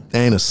 hell no.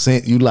 There ain't a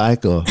scent you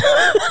like or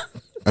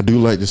I do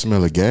like the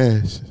smell of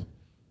gas.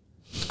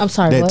 I'm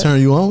sorry. that what?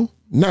 turn you on.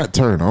 Not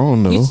turn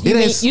on, though. You, It mean,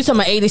 ain't- you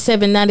talking about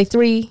 87,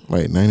 93?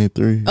 Like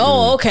 93.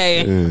 Oh,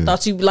 okay. Yeah.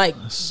 Thought you like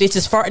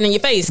bitches farting in your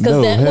face because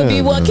No, that would be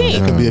hell what no.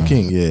 king. Could be a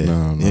king. Yeah,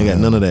 No, you ain't got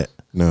none of that.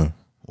 No.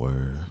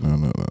 Word.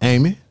 No.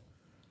 Amy,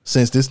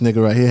 since this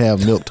nigga right here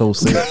have milk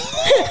toast sex,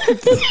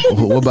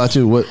 what about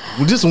you? What?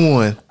 Well, just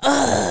one.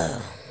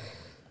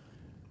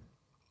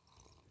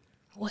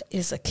 What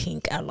is a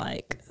kink I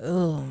like?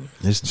 Ooh.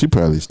 She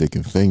probably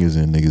sticking fingers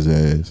in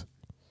niggas' ass.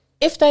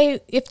 If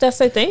that's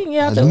their thing,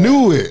 yeah. I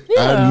knew it.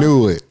 Yeah. I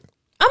knew it.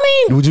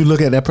 I mean, Would you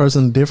look at that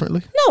person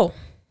differently? no.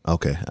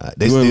 Okay, all right.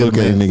 They You wouldn't still look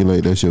at a man. nigga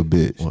like that's your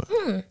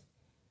bitch.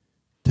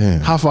 Damn.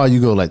 How far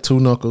you go? Like 2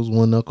 knuckles,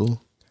 1 knuckle.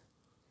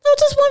 No,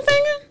 just one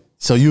finger.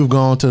 So you've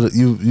gone to the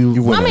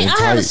you went I mean, on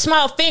I have a tight.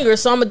 small finger,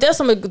 so I'm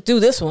gonna do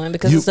this one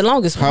because it's the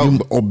longest one.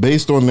 How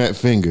based on that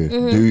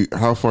finger,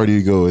 how far do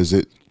you go? Is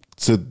it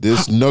to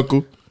this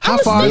knuckle? How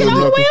Just far stick is it all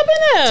the it way up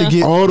in there. to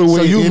get All the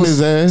way in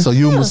his ass? So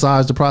you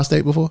massaged the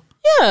prostate before?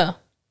 Yeah.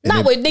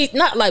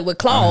 Not like with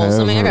claws.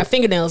 I mean, I got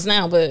fingernails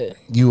now, but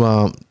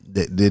You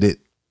did it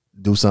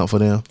do something for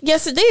them?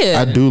 yes, it did.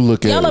 I do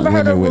look Y'all at ever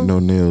heard women of with no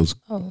nails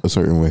a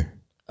certain way.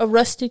 a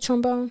rusty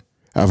trombone.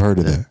 I've heard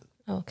of that.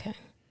 Okay.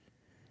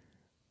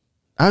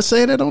 I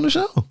say that on the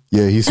show.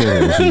 Yeah, he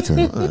said it a few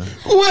times.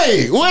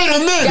 Wait a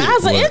minute.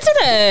 Guys are into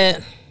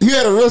that. You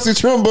had a rusty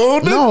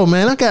trombone? No,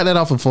 man, I got that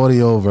off of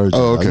 40-year-old virgin.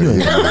 Oh, okay. You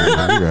ain't-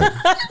 You're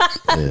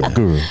right.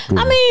 Good.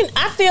 I mean,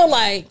 I feel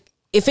like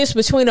if it's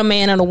between a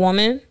man and a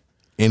woman,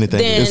 Anything.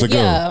 then It's a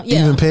girl.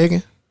 yeah. Even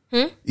pegging?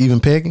 Even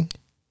pegging?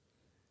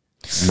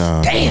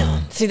 Nah.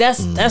 Damn. See,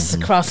 that's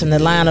crossing the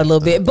line a little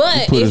bit.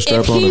 But put a if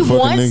strap on he the fucking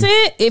wants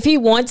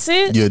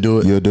nigga. it, You'll do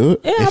it. You'll do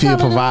it? yeah, If he a probably not.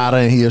 provider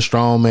and he a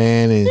strong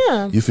man and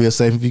Yeah. you feel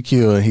safe and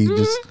secure, and he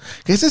just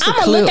cause it's a I'm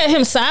gonna clip. look at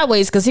him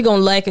sideways because he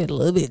gonna like it a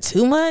little bit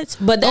too much.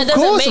 But that Of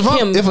doesn't course, make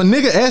him. if a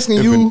nigga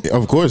asking you,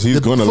 Of course, he's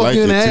to going to fuck like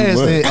you it in the too ass,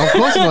 then much. of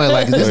course he's gonna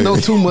like it. There's no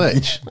too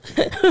much.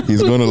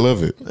 He's going to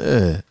love it.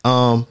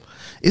 Yeah.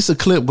 It's a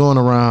clip going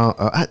around.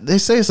 They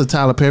say it's a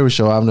Tyler Perry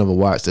show. I've never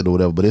watched it or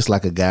whatever, but it's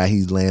like a guy.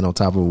 He's laying on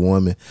top of a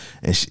woman,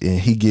 and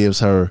he gives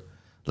her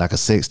like a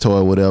sex toy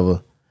or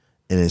whatever,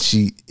 and then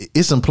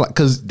it's implied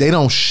because they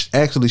don't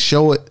actually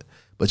show it,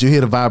 but you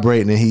hear the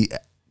vibrating, and he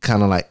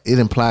kind of like it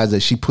implies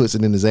that she puts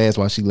it in his ass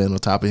while she laying on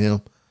top of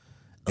him.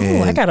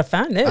 Oh, I gotta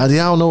find that. I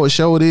don't know what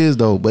show it is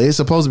though, but it's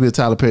supposed to be a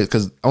Tyler Perry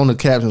because on the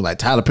caption like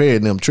Tyler Perry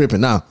and them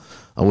tripping now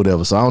or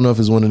whatever. So I don't know if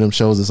it's one of them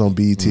shows that's on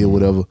BET or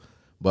whatever,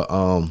 but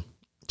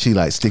she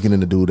like sticking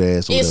in the dude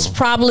ass or It's whatever.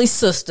 probably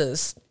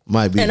sisters.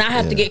 Might be, And I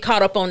have to get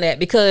caught up on that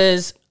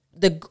because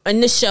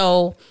in the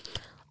show,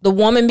 the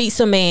woman meets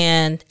a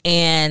man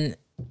and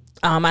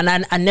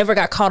I never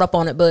got caught up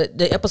on it, but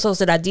the episodes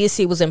that I did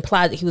see was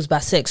implied that he was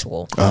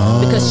bisexual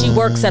because she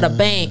works at a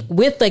bank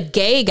with a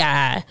gay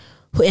guy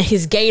and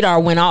his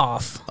gaydar went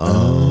off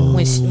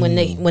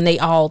when they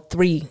all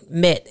three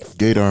met.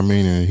 Gaydar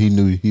meaning he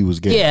knew he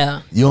was gay.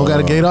 Yeah. You don't got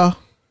a gaydar?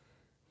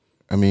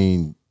 I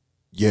mean,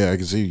 yeah, I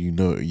can see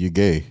you're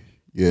gay.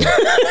 Yeah.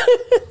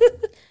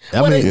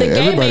 I Well, mean, the gay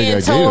everybody man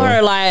got told gaydar.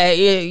 her like,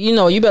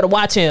 you better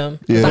watch him.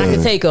 'Cause I Yeah.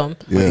 can take him.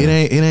 Yeah.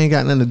 it ain't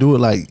got nothing to do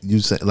with like you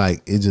say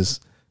like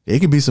it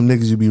could be some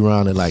niggas you be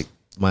around that like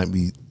might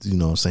be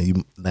what I'm saying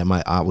you that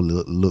might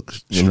outwardly look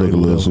You straight look a or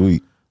little whatever.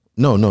 sweet.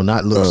 No,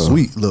 not look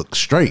sweet, look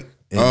straight.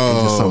 And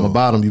just something Oh.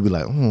 about him, you be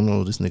like,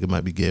 no, this nigga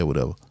might be gay or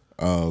whatever.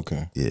 Oh,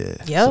 okay. Yeah.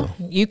 Yeah, so,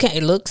 you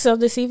can't look so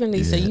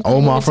deceivingly. So you can't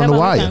Omar even from tell The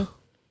by Wire.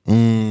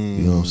 looking.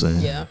 You know what I'm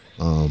saying? Yeah.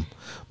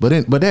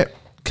 But that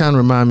kind of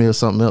remind me of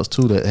something else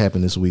too that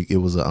happened this week. It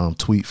was a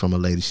tweet from a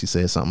lady. She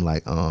said something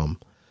like,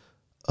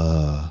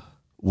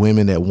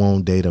 women that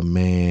won't date a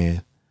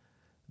man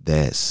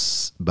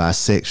that's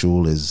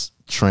bisexual is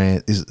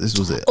trans. This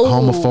was it,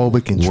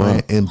 homophobic and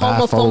trans and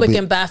Homophobic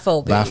and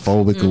biphobic.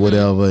 biphobic or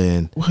whatever.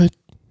 And What?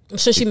 I'm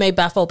sure she made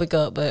biphobic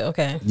up, but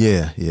okay.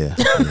 yeah.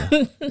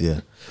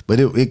 But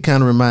it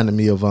kind of reminded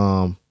me of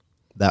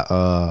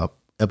that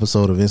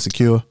episode of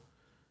Insecure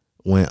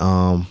when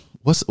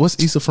what's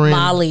Issa friend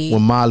Molly.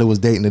 when Molly was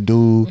dating a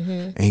dude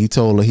and he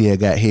told her he had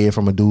got head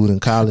from a dude in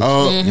college.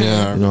 Oh,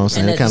 yeah. You know what I'm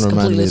saying? And It that kind just of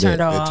reminded me of completely that.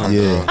 turned her off.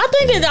 Yeah. I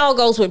think it all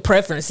goes with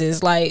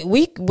preferences. Like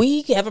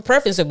we have a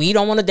preference that we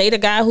don't want to date a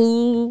guy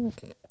who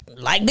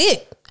like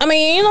dick. I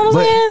mean, you know what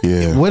I'm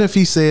saying? Yeah. What if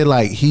he said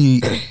like he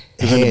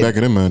Because in the back had,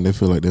 of their mind, they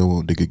feel like they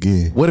won't dick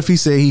again. what if he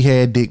said he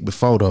had dick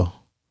before though,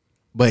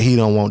 but he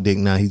don't want dick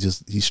now?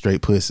 He's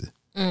straight pussy.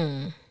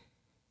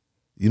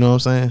 You know what I'm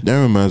saying?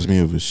 That reminds me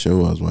of a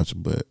show I was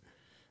watching, but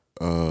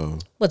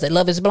What's it?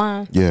 Love Is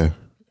Blind. yeah.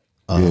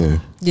 Yeah.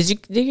 Did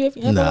you ever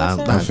Nah,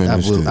 watch I that?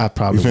 finished it. I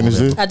probably You finished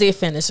won't it? ever. I did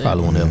finish it.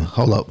 Probably won't ever.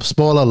 Hold up.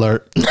 Spoiler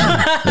alert. You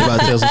about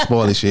to tell some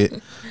spoiler shit. All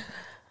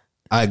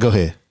right, go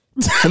ahead.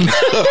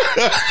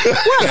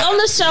 Well, on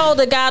the show,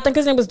 the guy, I think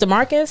his name was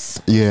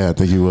DeMarcus. Yeah, I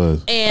think he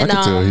was. And, I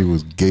could tell he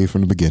was gay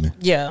from the beginning.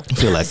 Yeah. I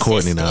feel like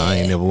Courtney now. I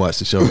ain't never watched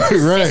the show.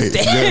 Right.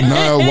 Yeah,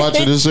 now I'm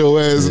watching the show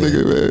ass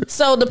nigga, man.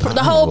 So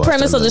the whole watch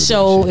premise that of the none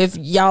show, of if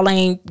y'all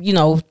ain't,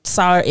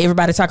 saw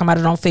everybody talking about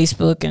it on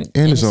Facebook and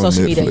it's on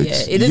social media,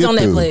 Netflix. yeah, it is You on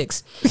get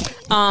Netflix.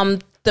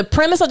 The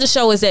premise of the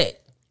show is that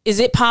is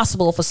it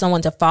possible for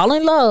someone to fall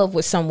in love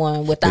with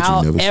someone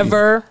without never see.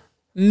 ever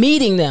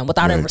meeting them,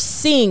 without ever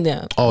seeing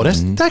them? Oh,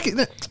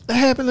 that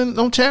happened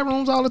on chat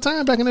rooms all the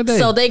time back in the day.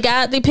 So they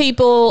got the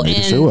people Make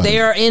a show out and of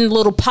they're in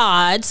little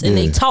pods and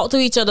they Yeah. talk to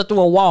each other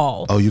through a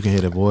wall. oh, you can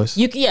hear that voice?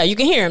 You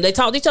can hear them. They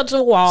talk to each other through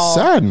a wall.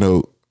 Side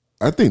note,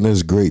 I think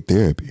that's great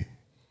therapy.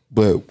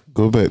 But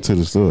go back to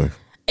the story.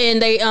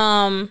 And they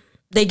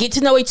get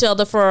to know each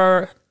other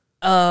for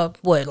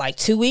like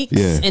 2 weeks,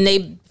 Yeah. and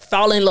they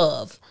fall in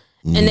love,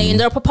 and they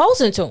end up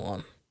proposing to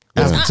him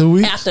After 2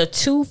 weeks? After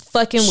 2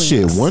 fucking weeks.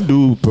 Shit, one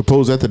dude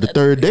proposed after the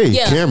third day.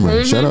 Yeah.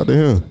 Cameron, shout out to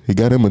him. He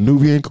got him a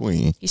Nubian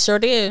queen. He sure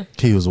did.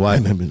 He was white.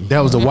 That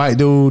was the white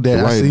dude that The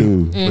I white see.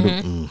 dude.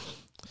 Mm-hmm.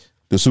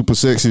 The super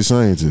sexy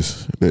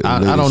scientist. that the I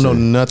lady don't know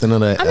said. nothing of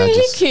that. I mean, he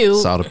just cute.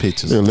 saw the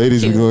pictures. The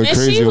ladies be going And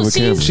crazy she over was-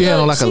 Cameron. She had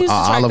on like She a was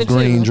olive attractive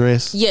green too.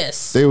 dress.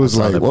 Yes. They was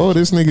saw like, that "Whoa,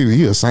 this nigga,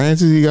 he a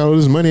scientist. He got all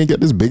this money and got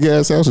this big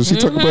ass house." And she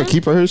talking about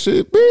keeping her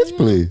shit, bitch.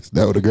 Please,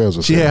 that what the girls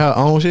were She saying. had her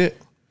own shit.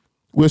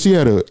 Well, she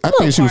had a. I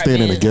think she was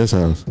staying in a apartment. guest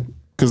house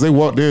because they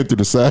walked in through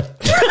the side.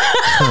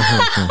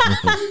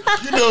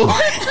 You know.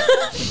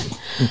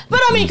 But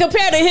I mean,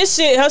 compared to his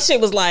shit, her shit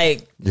was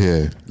like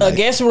Yeah. a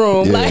guest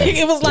room. yeah. Like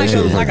it was like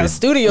Yeah. like a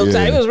studio Yeah.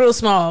 type. It was real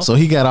small. So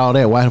he got all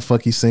that. Why the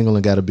fuck he single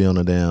and got to be on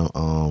the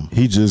damn?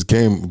 He just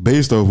came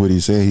based off what he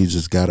said. He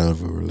just got out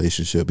of a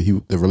relationship.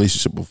 The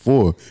relationship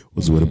before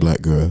was with a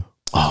black girl.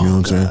 You know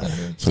what I'm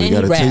saying? So he And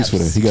got he a taste for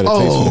raps. that. He got a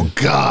taste for Oh that.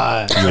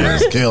 God,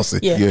 yes, Kelsey.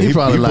 Yeah. Yeah, he he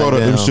probably brought like up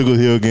them them. Sugar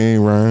Hill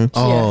Gang rhymes.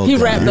 Oh, He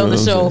God. rapped on You the know what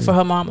show I'm for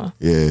her mama.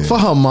 Yeah, For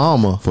her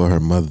mama. for her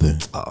mother.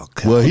 Oh,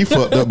 God. Well, he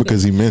fucked up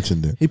because he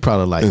mentioned it, He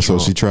probably like and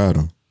Trump. so she tried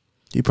him.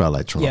 He probably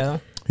like Trump. Yeah.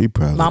 He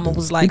probably Mama did.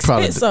 was like, He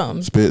probably spit did.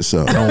 something. spit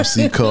something. Don't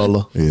see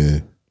color. Yeah,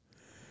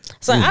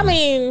 So, I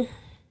mean,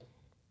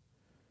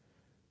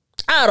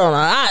 I don't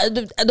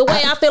know. The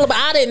way I feel about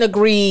I didn't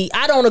agree.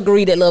 I don't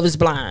agree that Love is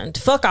Blind.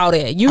 Fuck all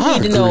that. You I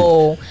need to agree.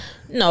 know.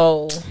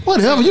 No.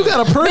 Whatever. You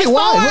got a pretty Before-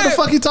 wife. What the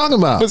fuck you talking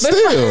about? but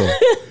still,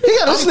 He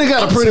got this nigga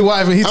got a pretty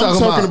wife, and he I'm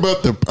talking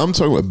about I'm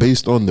talking about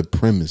based on the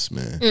premise,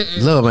 man.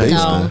 love ain't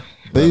No. man.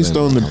 Based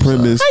on the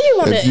premise, How you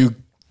wanna-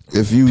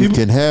 if you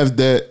can have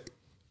that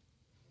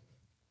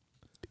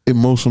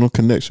emotional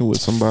connection with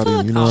somebody,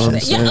 you know what I'm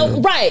saying? Yeah,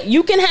 right.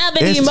 You can have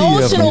an STF,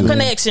 emotional man.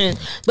 connection,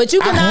 but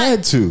you I cannot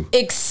had to.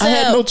 accept. I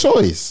had no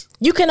choice.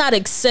 You cannot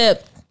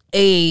accept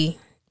a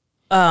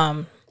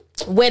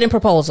wedding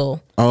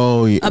proposal,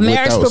 Oh, yeah, a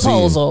marriage without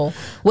proposal,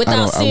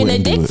 without I seeing their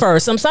wouldn't do dick it.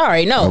 first. I'm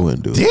sorry. I No.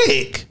 wouldn't do it.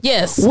 Dick.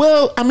 Yes.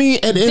 Well, I mean,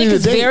 at the Dick end of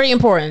is the day, very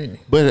important.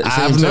 but at the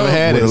same I've never time,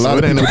 had what it, a so lot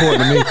it of ain't people-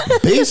 important to me.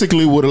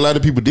 Basically, what a lot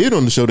of people did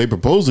on the show, they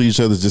proposed to each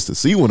other just to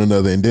see one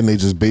another, and then they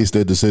just based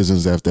their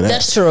decisions after that.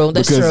 That's true.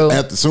 That's because true.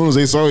 as soon as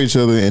they saw each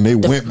other and they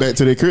went back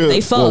to their crib, They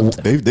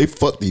fucked. they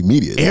fucked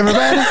immediately.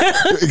 Everybody.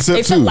 Except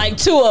They two. felt like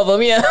two of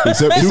them. Yeah.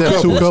 Except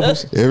Except two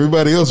couples.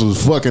 Everybody else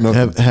was fucking off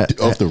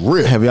the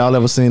rip. Have y'all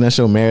ever seen that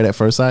show Married at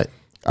First Sight?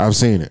 I've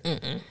seen it.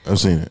 I've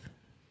seen it.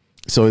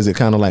 So is it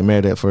kind of like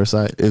Married at First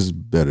Sight? It's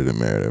better than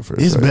Married at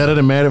First It's Sight. better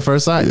than Married at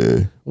First Sight. Yeah.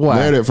 Why?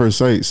 Married at First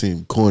Sight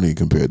seemed corny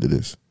compared to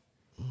this.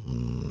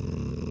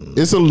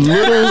 It's a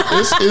little.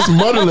 It's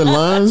muddling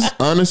lines.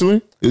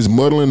 Honestly, it's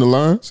muddling the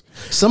lines.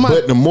 Somebody-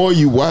 but the more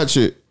you watch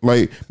it,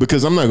 like,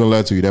 because I'm not gonna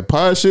lie to you, that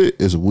pod shit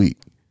is weak.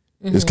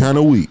 It's kind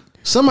of weak.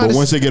 Somebody- but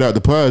once they get out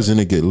the pods, then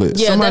it get lit.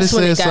 Yeah, Somebody that's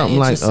when said it got something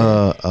like,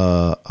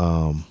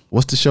 interesting.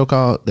 what's the show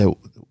called?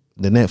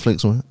 The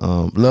Netflix one?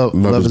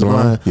 Love is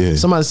Blind. Yeah.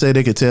 Somebody said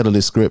they could tell that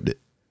it's scripted.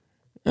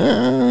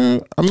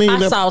 I mean,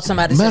 I saw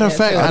somebody. Matter of say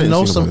fact, that too. I didn't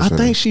know see some. I nobody say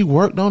think that. she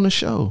worked on the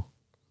show.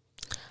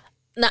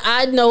 Now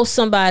I know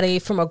somebody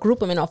from a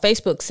group of men on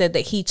Facebook said that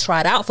he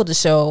tried out for the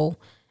show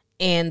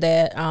and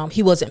that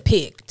he wasn't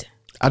picked.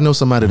 I know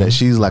somebody that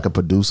she's like a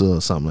producer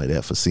or something like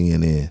that for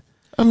CNN.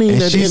 I mean,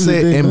 And at she the end of the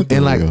said, day, and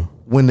nothing like real.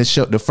 when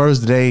the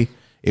first day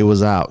it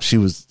was out, she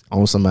was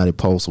on somebody's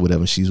post or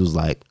whatever. She was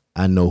like,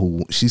 I know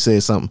who. She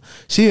said something.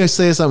 She had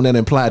said something that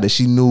implied that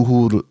she knew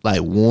who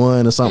like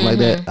won or something like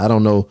that. I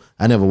don't know.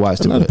 I never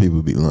watched a it, lot of but,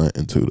 people be lying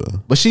too, though.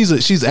 but she's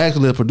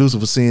actually a producer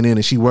for CNN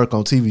and she worked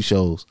on TV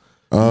shows.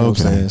 You know what I'm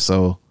okay. saying?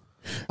 So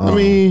I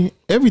mean,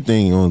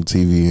 everything on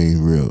TV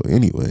ain't real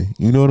anyway.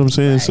 You know what I'm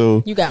saying?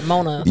 So You got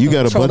Mona. you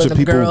got a bunch controlling of them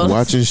people girls.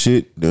 watching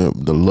shit. The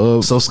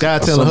love. So Sky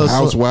of telling some her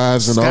son-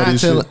 housewives and all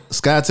this shit.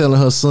 Sky telling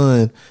her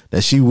son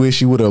that she wish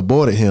she would have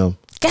aborted him.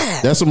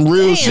 God, That's some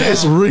real Damn. shit.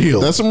 That's real.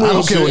 That's some I real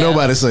don't care shit. what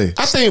nobody say.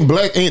 I think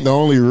Black ain't the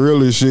only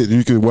realest shit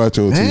you could watch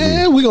on TV.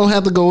 And we gonna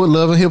have to go with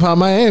Love and Hip Hop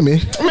Miami.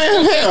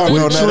 Man, hell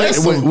no, now that's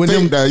some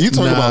fake. Now you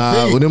talking about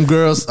fake. when them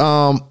girls,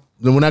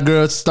 when that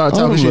girl start I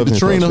talking don't shit love to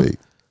hip-hop Trina, fake.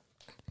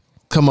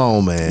 come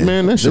on, man.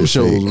 Man, that them shit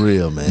shows fake.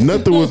 real, man.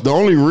 Nothing was the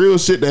only real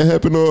shit that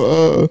happened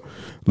on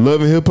Love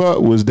and Hip Hop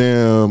was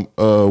damn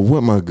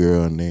what my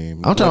girl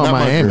name. I'm talking Not about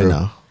my Miami girl.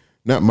 now.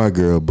 Not my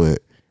girl, but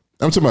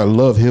I'm talking about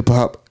Love Hip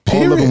Hop. All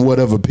of Period. them,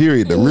 whatever.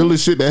 Period. The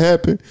realest shit that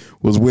happened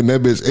was when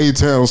that bitch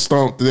A-Town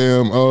stomped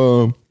them.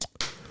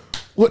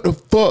 What the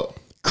fuck?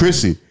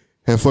 Chrissy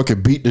had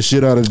fucking beat the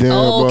shit out of them.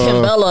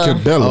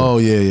 Kimbella. Oh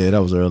yeah,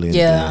 that was early. In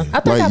Yeah, the game. I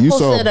think Like I you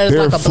posted saw that as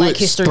like a Black barefoot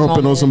History stomping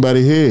moment. on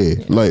somebody's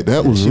head. Like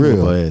that was She real.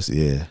 whoop her ass,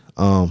 yeah.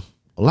 A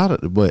lot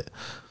of, but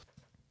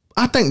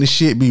I think the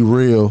shit be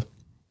real.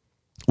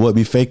 What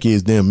be fake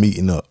is them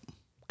meeting up.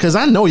 Cause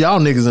I know y'all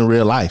niggas in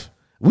real life.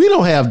 We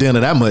don't have dinner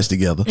that much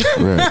together.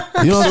 Right.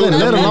 You know what I'm saying?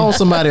 Let alone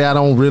somebody I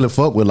don't really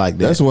fuck with like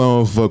that. That's why I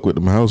don't fuck with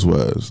them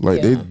housewives.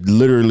 Like Yeah. they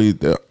literally,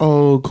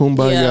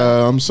 kumbaya,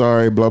 Yeah. I'm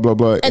sorry, blah blah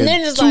blah. And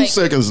then it's 2 like-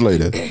 seconds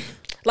later,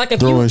 Like if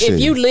Throwing shade.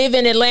 you live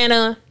in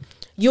Atlanta,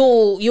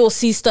 you'll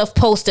see stuff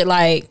posted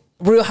like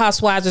Real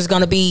Housewives is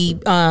gonna be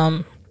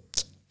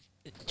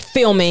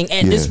filming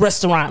at this Yeah.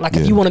 restaurant. Like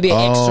if Yeah. you want to be an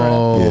extra,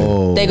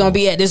 Oh. they're gonna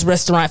be at this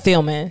restaurant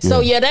filming.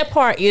 So yeah, that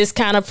part is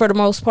kind of for the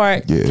most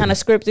part Yeah. kind of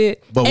scripted.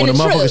 But And when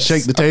the motherfuckers trips.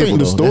 shake the I table, think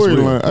the though, that's real.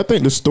 storyline. I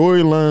think the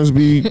storylines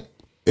be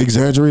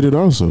exaggerated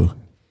also.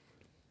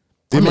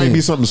 It might mean-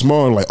 be something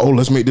small like, oh,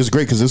 let's make this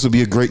great because this will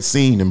be a great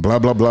scene and blah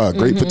blah blah,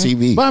 great for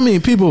TV. But I mean,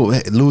 people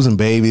losing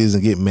babies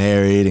and getting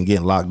married and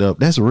getting locked up.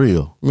 That's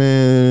real.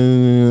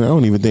 Man, I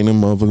don't even think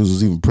them motherfuckers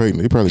was even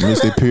pregnant. They probably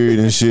missed their period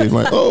and shit.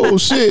 Like, oh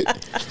shit.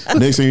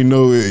 Next thing you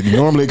know, it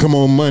normally come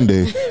on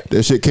Monday.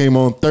 That shit came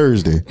on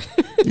Thursday.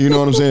 You know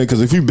what I'm saying? Because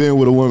if you've been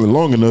with a woman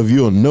long enough,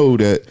 you'll know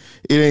that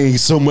it ain't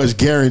so much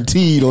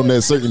guaranteed on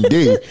that certain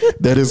day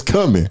that it's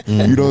coming.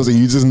 You know what I'm saying?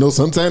 You just know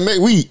sometime next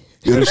week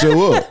it'll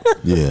show up.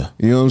 Yeah.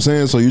 You know what I'm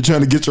saying? So you're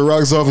trying to get your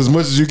rocks off as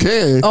much as you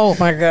can Oh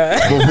my God.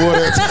 before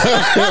that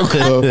time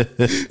come.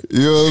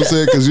 You know what I'm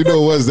saying? Because you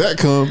know once that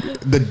come,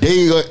 the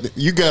day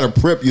you gotta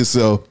prep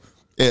yourself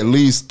at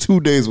least 2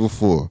 days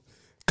before.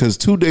 Because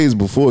 2 days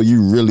before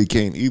you really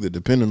can't either,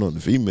 depending on the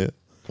female.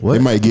 What? They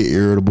might get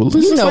irritable.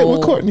 This is like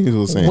what Courtney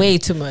was saying. Way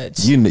too much.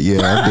 They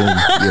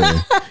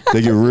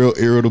get real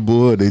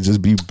irritable. They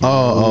just be you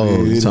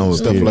talking and about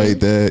stuff period. like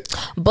that.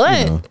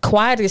 But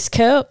quiet as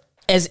kept,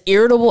 as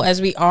irritable as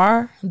we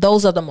are,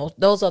 those are the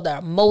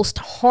most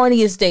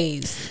horniest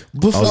days.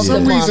 But for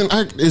some reason,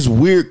 it's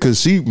weird because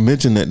she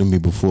mentioned that to me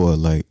before.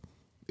 Like,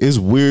 it's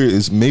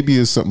weird. Maybe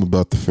it's something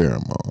about the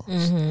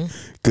pheromone.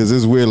 Because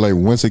it's weird. Like,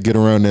 once I get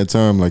around that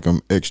time, like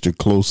I'm extra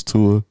close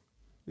to her.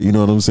 You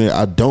know what I'm saying?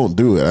 I don't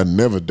do it. I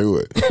never do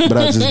it. But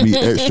I just be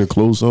extra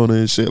close on it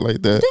and shit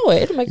like that. Do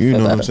it. It'll make you feel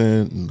know better. what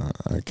I'm saying? Nah,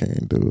 I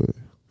can't do it.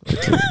 I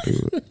can't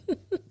do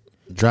it.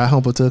 Dry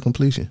hump her to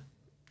completion.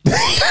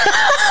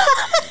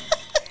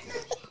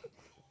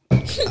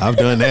 I've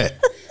done that.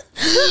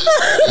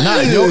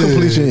 Not your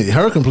completion,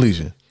 her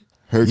completion.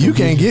 You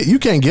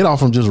can't get off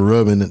from just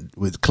rubbing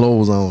with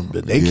clothes on,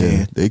 but they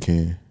can. They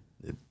can.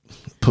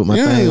 Put my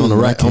thing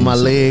on my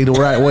leg the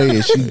right way,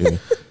 and she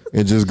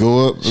and just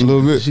go up a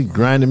little bit. She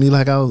grinded me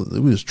like we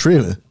was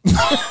tripping.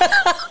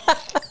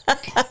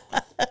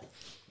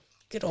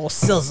 Good old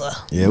scissor.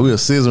 Yeah, we were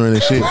scissoring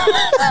and shit.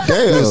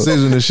 Damn, we were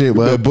scissoring and shit,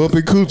 but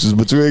bumping cooches,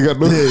 but you ain't got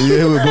no.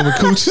 Yeah, we were bumping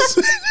cooches.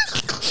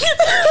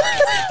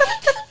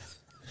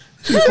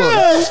 She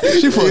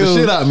fucked the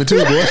shit out of me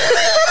too, boy.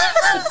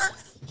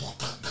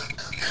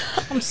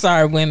 I'm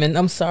sorry, women.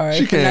 I'm sorry.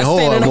 She can't I'm not hold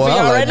standing her, up boy. for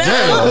y'all I'm right like, now.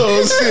 damn.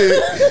 Oh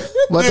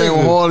shit. My thing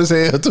was hard as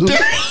hell too.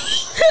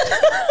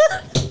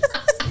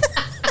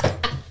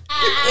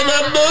 And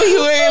I know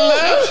you ain't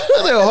laughing.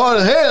 That thing was hard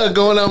as hell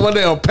going out my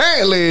damn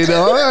pant leg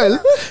though.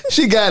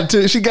 She got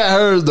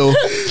hers though.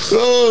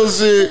 Oh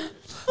shit.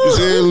 You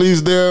say at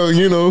least down,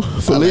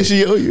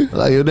 fellatio you.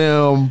 Like your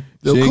damn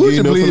She ain't coochie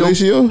getting no bleed.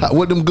 fellatio?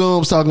 What them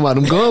gums talking about?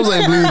 Them gums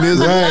ain't bleeding, is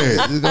it?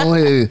 Right. Just go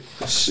ahead.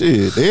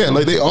 Shit. Yeah,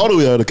 like they all the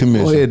way out of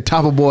commission. Go ahead,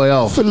 top a boy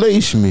off.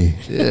 Fillet me.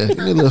 Yeah, give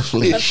me a little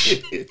flesh.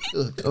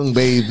 Tongue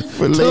bathe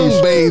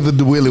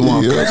the Willy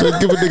Wonka. Yeah, so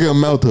give a nigga a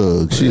mouth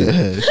hug. Shit.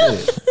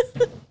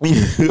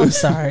 Yeah, I'm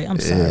sorry. I'm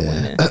sorry,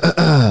 women.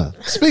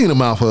 Speaking of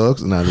mouth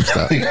hugs, nah, let's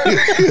stop.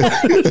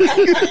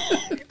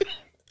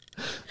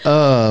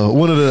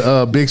 One of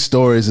the big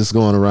stories that's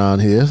going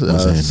around here,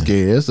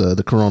 scares,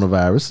 the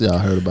coronavirus. Y'all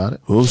heard about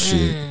it? Oh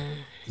shit.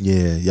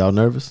 Yeah, y'all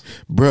nervous?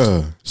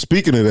 Bruh,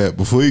 speaking of that,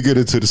 before you get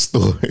into the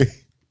story,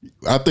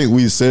 I think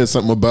we said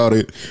something about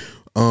it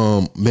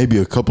maybe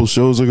a couple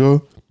shows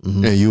ago.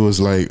 And you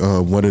was like,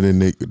 one of them,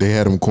 they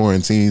had him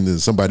quarantined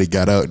and somebody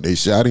got out and they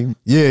shot him.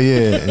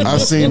 Yeah. And I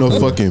seen a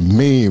fucking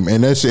meme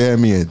and that shit had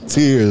me in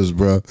tears,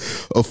 bro.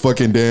 A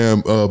fucking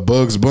damn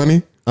Bugs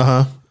Bunny.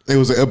 It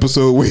was an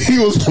episode where he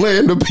was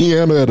playing the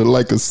piano at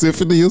a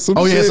symphony or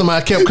something. oh yeah,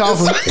 somebody kept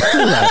coughing. Like,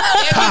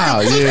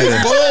 pow,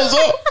 yeah, Balls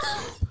up.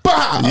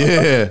 Pow.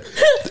 yeah.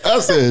 I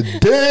said,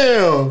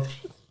 damn. how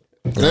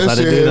That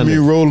they shit did had me it.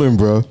 rolling,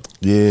 bro.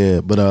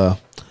 Yeah, but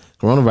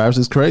coronavirus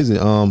is crazy.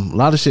 A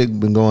lot of shit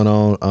been going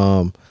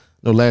on.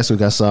 Last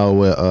week I saw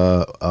where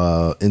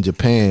in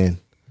Japan,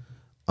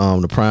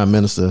 the prime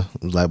minister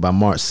was like by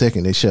March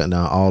 2nd they shutting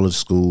down all of the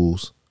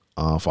schools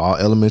for all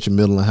elementary,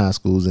 middle, and high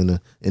schools in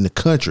the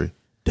country.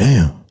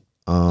 Damn.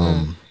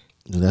 And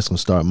that's gonna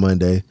start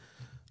Monday.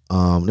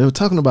 They were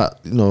talking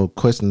about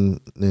questioning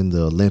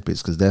the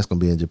Olympics because that's gonna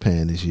be in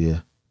Japan this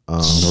year. No,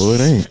 it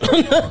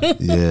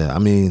ain't. Yeah, I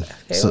mean,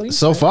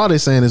 so far they're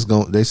saying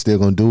they still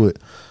gonna do it.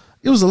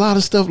 It was a lot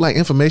of stuff like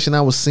information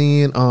I was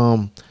seeing.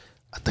 I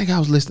think I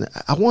was listening.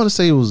 I want to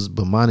say it was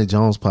Bomani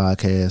Jones'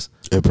 podcast.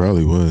 It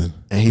probably was.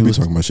 And he was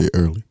talking about shit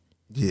early.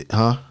 Yeah,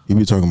 huh? He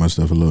be talking about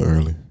stuff a little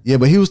early. Yeah,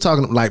 but he was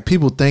talking like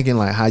people thinking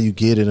like how you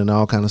get it and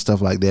all kind of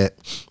stuff like that.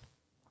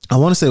 I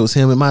want to say it was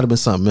him. It might have been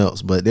something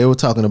else, but they were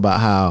talking about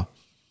how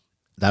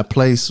that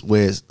place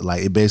where it's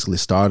like it basically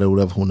started,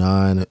 whatever,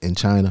 Hunan in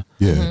China.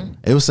 Yeah.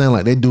 They were saying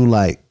like they do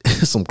like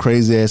some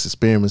crazy ass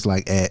experiments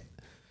like at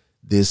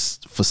this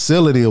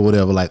facility or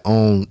whatever, like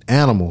on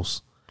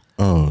animals.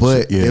 Oh,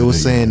 But they were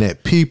saying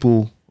that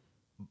people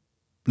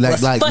like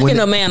fucking when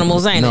them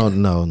animals, ain't it?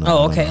 No.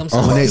 Oh, okay. I'm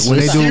sorry. When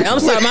they do, I'm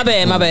sorry. My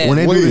bad. when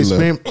they Way do the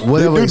left. experiment,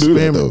 They do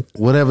that,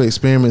 whatever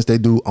experiments they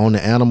do on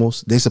the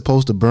animals, they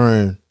supposed to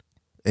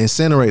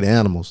incinerate the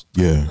animals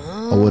Yeah.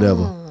 or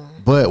whatever.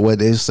 But what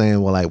they're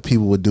saying, well, like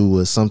people would do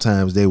was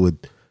sometimes they would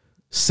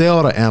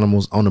sell the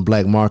animals on the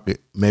black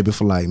market, maybe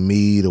for like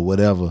meat or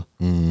whatever.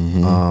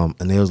 And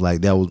they was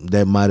like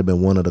that might have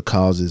been one of the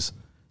causes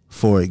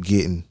for it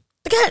getting.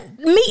 They got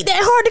meat that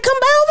hard to come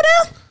by over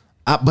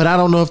there? But I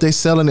don't know if they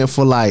selling it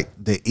for like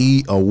the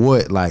eat or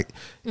what. Like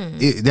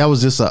that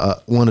was just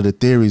one of the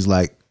theories.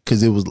 Like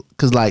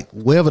because like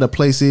wherever the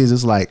place is,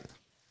 it's like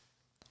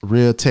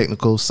real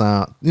technical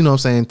sound. You know what I'm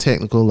saying?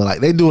 Technical.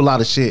 Like they do a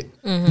lot of shit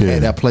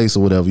at that place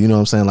or whatever. You know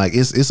what I'm saying? Like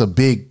it's a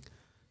big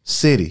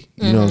city.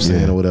 You know what I'm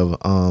saying or whatever.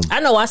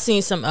 I know I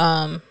seen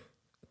some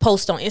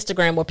post on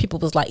Instagram where people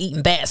was like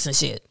eating bats and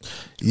shit.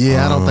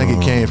 Yeah, I don't think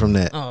it came from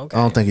that. Oh, okay.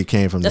 I don't think it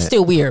came from That's that.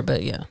 still weird,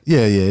 but yeah.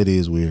 Yeah, it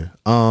is weird.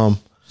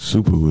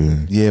 Super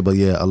weird. Yeah, but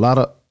yeah, a lot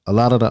of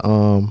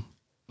the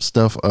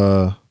stuff.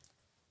 A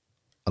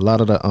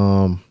lot of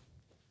the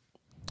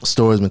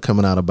stories been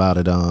coming out about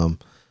it. I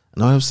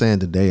know I was saying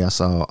today. I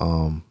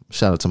saw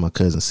shout out to my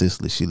cousin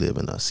Cicely. She live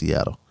in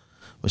Seattle,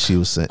 but she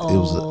was saying it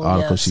was an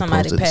article she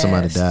somebody posted.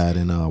 Somebody passed. died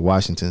in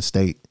Washington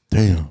State.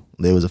 Damn.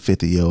 There was a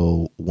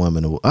 50-year-old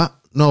woman.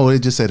 No, it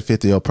just said a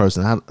 50-year-old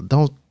person. I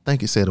don't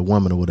think it said a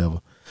woman or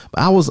whatever.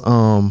 But I was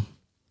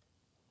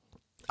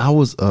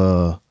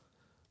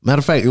matter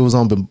of fact, it was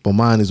on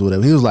Bomani's or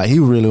whatever. He was like, he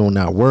really was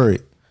not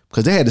worried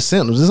because they had the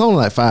symptoms. There's only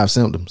like 5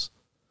 symptoms.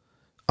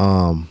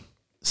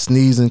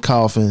 Sneezing,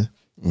 coughing.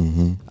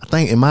 Mm-hmm. I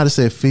think it might have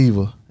said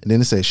fever, and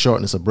then it said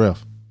shortness of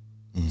breath.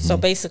 Mm-hmm. So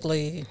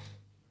basically,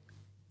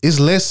 it's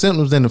less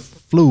symptoms than the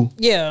flu,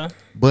 yeah,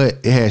 but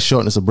it has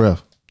shortness of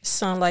breath.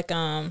 sound like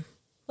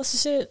what's the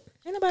shit?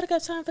 Ain't nobody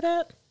got time for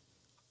that.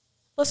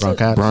 What's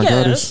Bronchitis. it? Yeah, it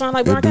Bronchitis. sound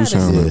like It do bronchitis.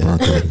 sound like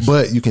bronchitis.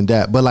 But you can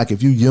die. But like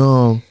if you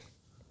young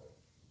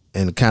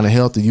and kind of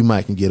healthy, you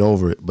might can get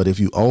over it. But if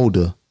you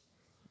older,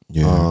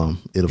 Yeah.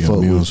 it'll Your fuck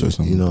immune with you.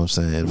 system You know what I'm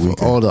saying? For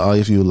weaken. older, or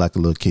if you like a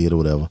little kid or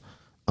whatever.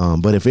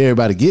 But if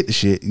everybody get the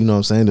shit, you know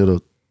what I'm saying?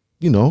 It'll,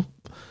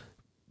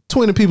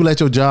 20 people at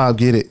your job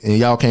get it and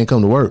y'all can't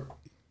come to work.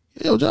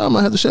 Your job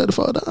might have to shut the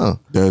fuck down.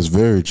 That's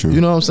very true. You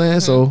know what I'm saying?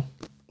 So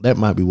that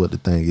might be what the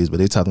thing is. But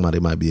they talking about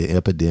it might be an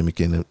epidemic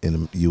in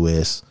the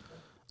U.S.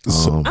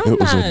 So,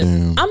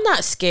 I'm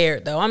not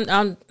scared though.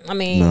 I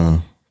mean, Nah.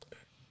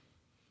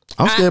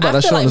 I'm scared about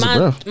that feel shortness like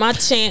of breath. my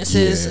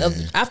chances Yeah. of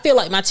I feel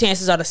like my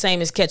chances are the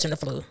same as catching the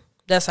flu.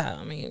 That's how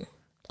I mean.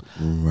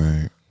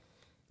 Right.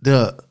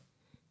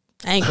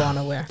 I ain't going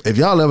nowhere. If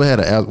y'all ever had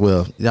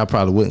y'all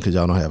probably wouldn't because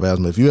y'all don't have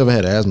asthma. If you ever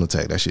had an asthma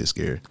attack, that shit's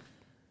scary.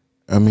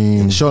 I mean,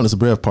 And the shortness of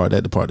breath part,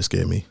 that the part that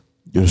scared me.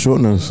 your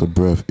shortness of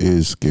breath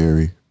is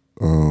scary.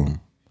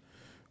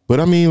 But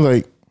I mean,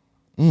 like,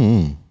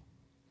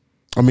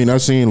 I mean,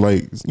 I've seen,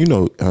 like, you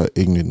know how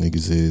ignorant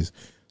niggas is.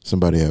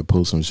 Somebody had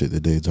posted some shit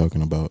today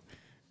talking about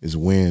this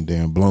wind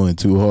damn blowing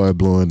too hard,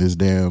 blowing this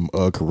damn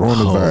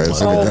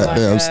coronavirus in the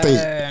goddamn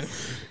state.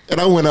 And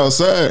I went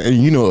outside, and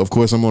you know, of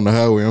course, I'm on the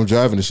highway, I'm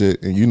driving the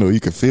shit, and you know, you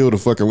can feel the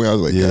fucking wind. I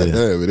was like, Yeah. God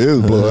damn, it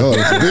is blowing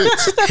hard,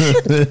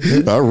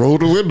 bitch. I rolled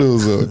the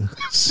windows up.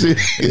 Shit.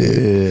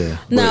 Yeah.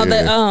 Now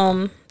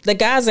yeah. the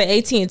guys at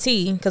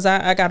AT&T, because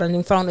I got a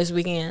new phone this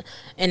weekend,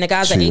 and the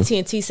guys Chill. at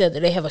AT&T said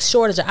that they have a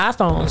shortage of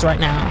iPhones right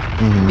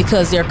now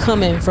because they're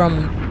coming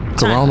from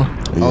China.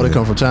 Corona? Oh, they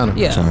come from China?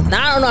 Yeah. China.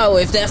 Now I don't know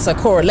if that's a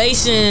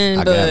correlation,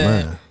 I but got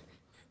mine.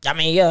 I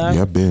mean, yeah.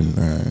 Yeah, I've been.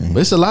 But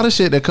it's a lot of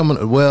shit that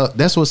coming. Well,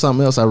 that's what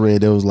something else I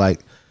read. That was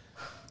like,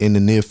 in the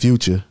near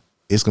future,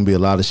 it's gonna be a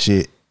lot of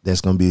shit that's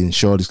gonna be in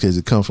shortage because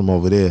it comes from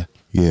over there.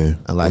 Yeah.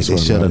 And like That's they why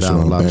shut it shit down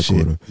a on lot of shit.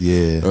 backorder.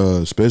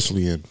 Yeah.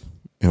 Especially in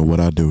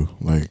what I do.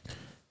 Like,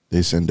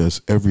 they send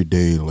us every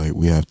day, like,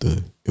 we have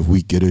to, if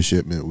we get a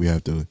shipment, we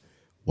have to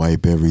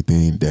wipe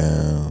everything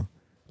down,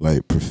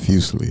 like,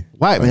 profusely.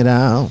 Wipe me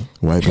down.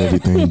 Wipe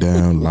everything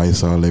down,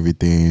 Lysol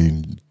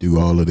everything, do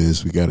all of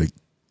this. We got to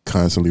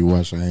constantly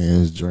wash our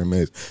hands,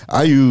 Germex.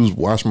 I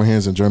wash my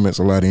hands in Germex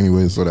a lot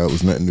anyway, so that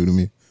was nothing new to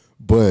me.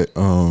 But,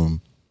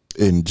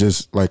 and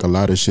just like a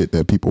lot of shit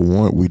that people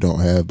want, we don't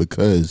have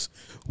because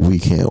we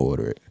can't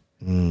order it.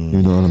 You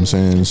know what I'm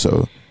saying?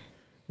 So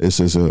it's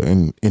just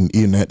and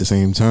even at the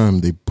same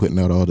time, they putting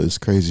out all this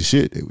crazy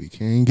shit that we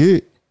can't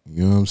get.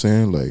 You know what I'm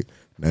saying? Like,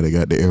 now they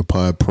got the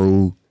AirPod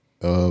Pro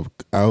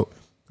out.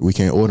 We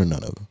can't order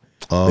none of them.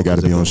 Oh, They got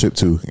to 'cause be on ship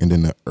too. And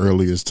then the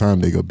earliest time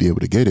they gonna be able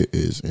to get it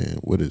is in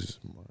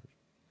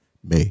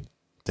May.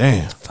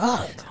 Damn.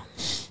 Fuck.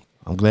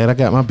 I'm glad I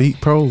got my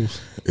Beat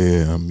Pros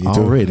Yeah, me too.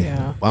 already.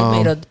 Yeah.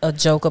 They made a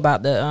joke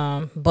about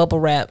the bubble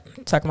wrap,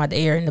 talking about the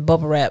air in the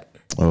bubble wrap.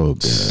 Oh,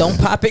 God. Don't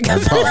pop it.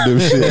 Pop them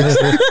shit.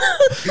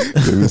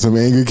 There be some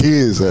angry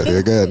kids out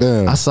there.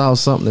 Goddamn. I saw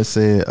something that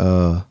said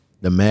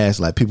the mask,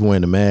 like people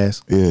wearing the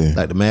mask. Yeah.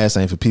 Like the mask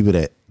ain't for people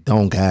that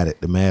don't got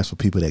it. The mask for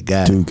people that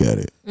got Do it. got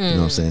it. You know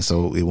what I'm saying?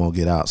 So it won't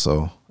get out.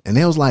 So, and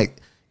it was like,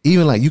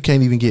 even like you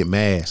can't even get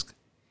masks.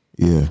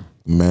 Yeah.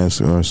 Masks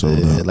are sold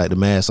Yeah, out. like the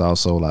masks all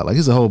sold out. Like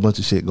it's a whole bunch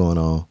of shit going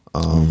on.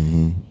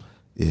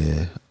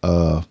 Yeah.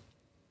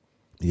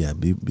 Yeah.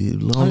 Be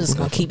I'm just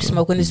gonna keep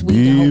smoking this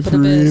weed and hope for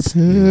the best.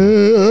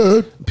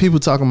 prepared. People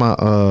talking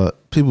about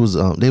people's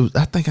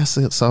I think I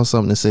saw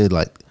something that said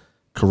like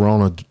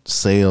Corona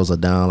sales are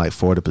down like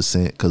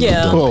 40% because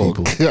Yeah. of dumb Oh,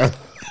 people. God.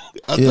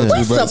 I Yeah. thought you We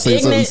was about some to say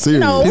something ignorant,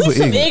 serious. we People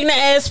some ignorant. ignorant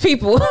ass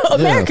people.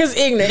 America's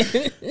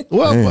ignorant.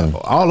 Well, Damn.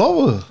 all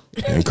over.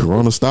 And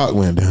Corona stock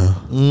went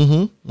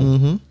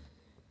down.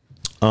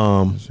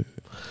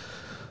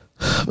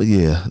 But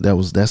yeah,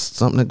 that's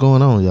something that's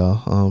going on,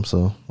 y'all.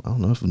 So I don't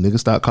know if a nigga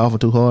start coughing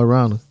too hard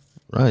around her,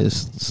 right?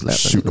 Just slap that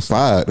Shoot the nigga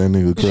fire at that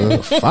nigga,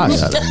 cuz. fire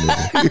out of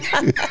that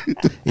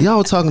nigga.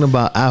 Y'all talking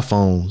about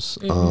iPhones.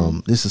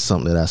 This is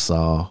something that I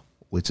saw,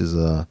 which is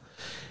it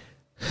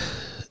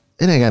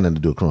ain't got nothing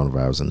to do with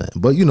coronavirus and that.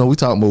 But you know, we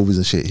talk movies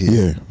and shit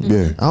here. Yeah,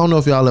 yeah. I don't know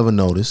if y'all ever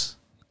noticed.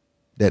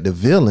 that the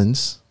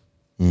villains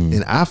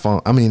in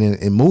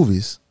in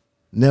movies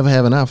never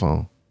have an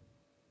iPhone.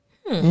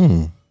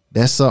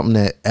 That's something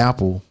that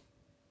Apple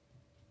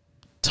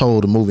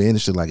told the movie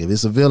industry, like, if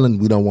it's a villain,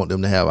 we don't want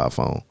them to have our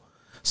phone.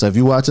 So if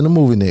you're watching a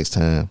movie next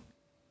time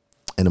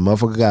and the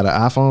motherfucker got an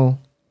iPhone,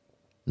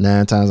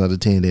 9 times out of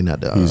 10 they're not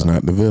the He's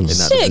not the villain.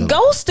 Shit,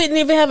 Ghost didn't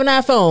even have an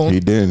iPhone.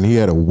 He didn't. He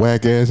had a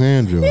whack ass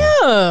Android.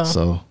 Yeah.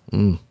 So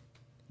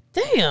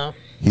Damn.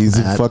 He's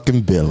a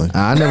fucking villain.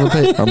 I never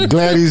paid. I'm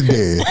glad he's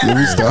dead. Let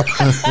me stop.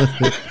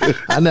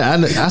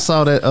 I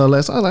saw that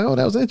last. I was like, oh,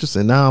 that was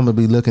interesting. Now I'm gonna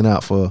be looking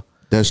out for.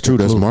 That's true.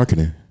 That's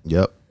marketing.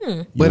 Yep.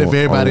 You But if want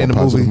everybody in the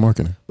positive movie,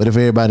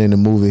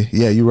 marketing.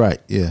 yeah, you're right.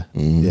 Yeah,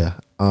 yeah.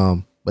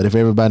 But if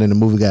everybody in the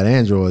movie got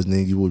Androids,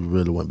 then you would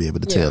really wouldn't be able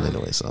to tell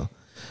anyway. So,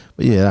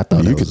 but yeah, I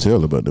thought You could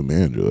tell about them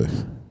Androids.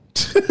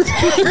 You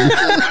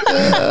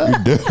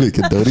definitely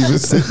could. Don't even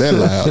say that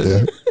loud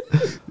there.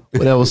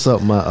 But that was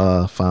something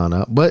I found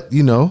out. But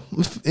you know,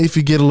 if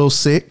you get a little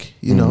sick,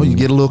 you know, you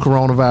get a little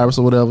coronavirus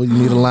or whatever, you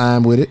need a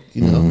lime with it.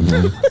 You know,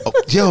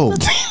 yo,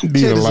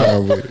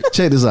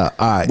 check this out.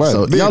 All right, But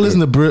so nigga. y'all listen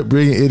to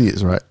Brilliant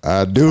Idiots, right?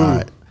 I do. All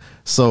right.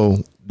 So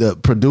the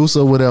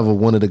producer, whatever,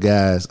 one of the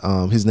guys,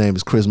 his name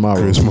is Chris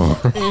Morrow. Chris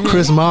Morrow.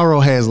 Chris Morrow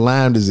has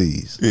Lyme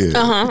disease. Yeah.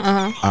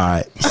 All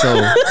right.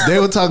 So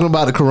they were talking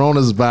about the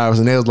coronavirus,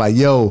 and they was like,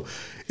 yo,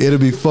 it'll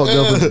be fucked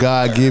up if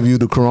God give you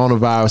the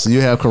coronavirus and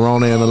you have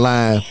corona and the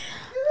Lyme.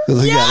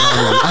 Cause he got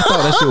Lyme disease. I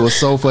thought that shit was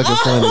so fucking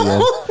funny, yo.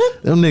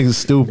 Them niggas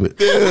stupid.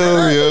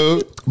 Hell,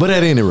 yo. But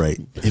at any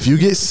rate, if you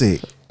get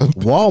sick,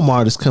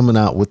 Walmart is coming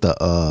out with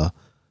a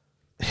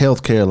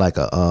healthcare, like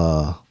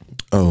a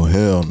Oh,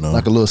 hell no.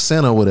 like a little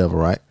center or whatever,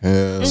 right?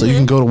 Hell. So you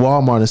can go to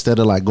Walmart instead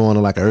of like going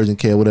to like an urgent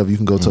care, whatever. You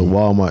can go to a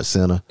Walmart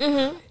center,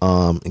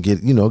 and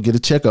get a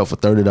checkup for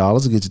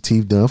 $30, and get your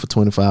teeth done for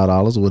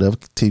 $25 or whatever,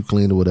 teeth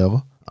cleaned or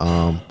whatever.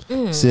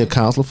 See a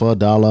counselor for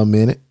 $1 a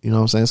minute. You know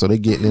what I'm saying? So they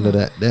getting into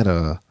that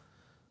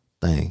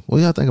thing. What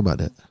do y'all think about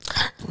that?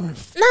 Now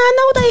I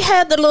know they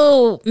had the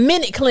little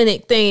minute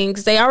clinic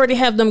things. They already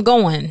have them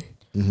going,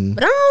 but I don't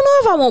know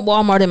if I want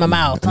Walmart in my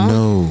mouth. Huh?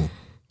 No.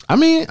 I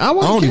mean, I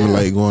don't even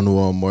like going to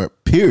Walmart,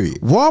 period.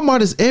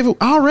 Walmart is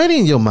already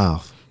in your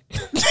mouth.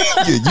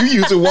 Yeah, you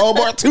using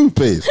Walmart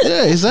toothpaste.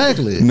 Yeah,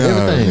 exactly. Nah,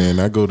 Everything.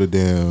 man, I go to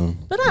damn.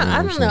 But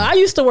I don't know. I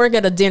used to work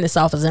at a dentist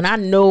office, and I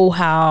know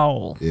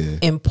how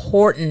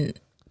important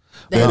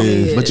that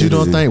is. But you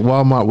don't think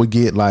Walmart would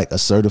get like a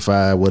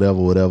certified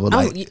whatever?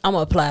 Like, I'm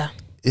gonna apply.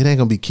 it ain't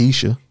gonna be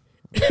Keisha.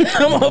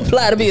 I'm gonna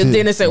apply to be a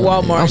dentist at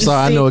Walmart. I'm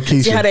sorry, I know a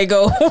Keisha. See how they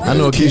go. I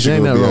know a Keisha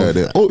ain't nothing wrong.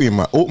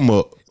 Open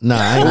up. Nah,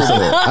 I ain't gonna say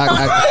that. I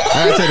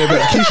gotta take that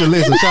back. Keisha,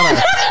 listen.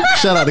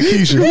 Shout out to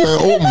Keisha.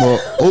 Open up.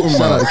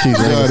 Shout out to Keisha. I ain't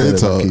gonna say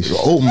that about Keisha.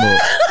 Open up.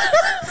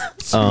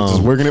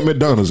 Just working at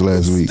McDonald's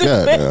last week.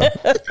 God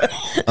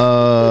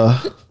damn.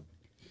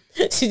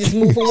 She just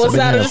moved from one they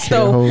side of the have care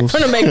stove holes.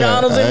 from the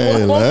McDonald's I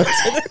ain't and lying.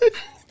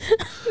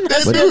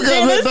 That's But the You got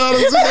dentist.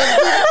 McDonald's.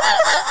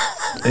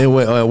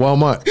 Anyway,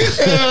 Walmart.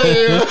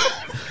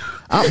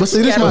 But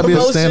see, this Got a might be a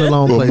promotion.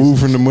 standalone Well, place. move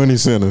from the money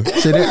center.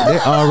 See, they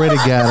already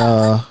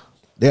got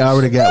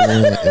one in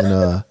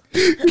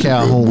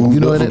Calhoun. You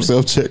know from what?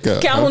 self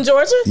checkout. Calhoun,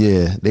 Georgia.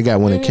 Yeah, they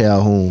got one in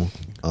Calhoun.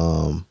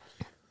 Hell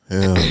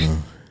no.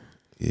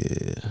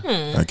 Yeah.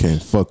 I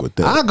can't fuck with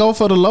that. I go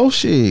for the low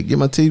shit. Get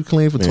my teeth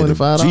clean for Man,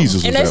 $25.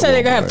 Jesus And was they at say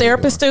they're gonna have Walmart.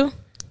 therapists too.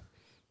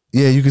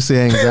 Yeah, you can see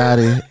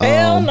anxiety.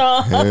 Hell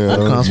no.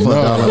 Hell Comes for $1.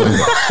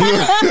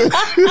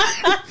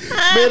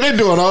 Man, they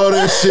doing all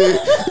that shit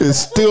and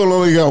still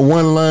only got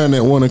one line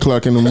at 1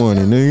 o'clock in the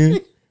morning,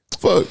 nigga.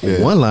 Fuck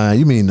that. One line,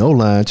 you mean no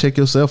line? Check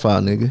yourself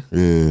out, nigga.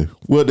 Yeah.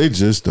 Well, they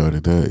just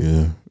started that,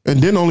 yeah.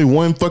 And then only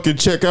one fucking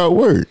checkout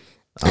word.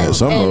 Yeah,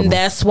 some of them. And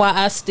that's why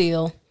I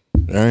steal.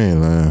 I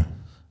ain't lying.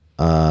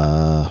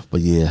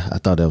 But yeah, I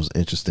thought that was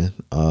interesting.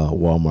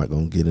 Walmart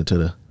gonna get into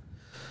the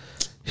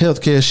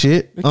healthcare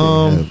shit. They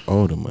can't have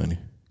all the money.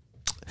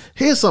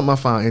 Here's something I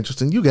found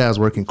interesting. You guys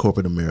work in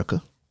corporate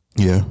America,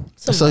 Yeah.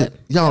 so Somewhat.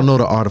 y'all know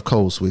the art of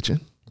code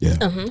switching. Yeah.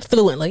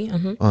 Fluently.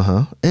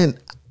 And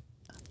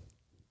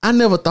I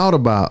never thought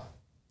about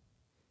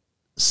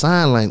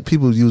sign language.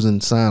 People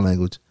using sign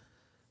language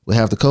would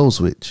have to code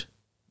switch.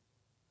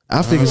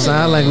 I figured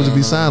sign language would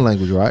be sign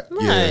language, right?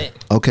 Right.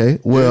 Okay.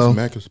 Well,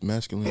 It's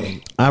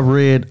masculine. I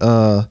read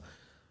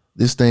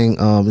this thing.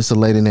 It's a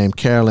lady named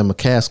Carolyn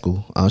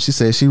McCaskill. She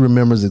said she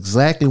remembers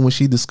exactly when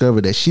she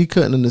discovered that she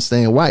couldn't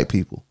understand white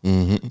people.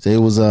 So it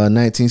was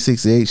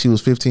 1968. She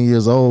was 15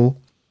 years old,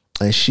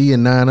 and she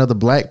and 9 other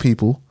black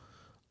people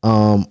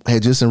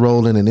had just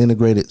enrolled in an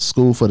integrated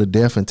school for the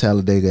deaf in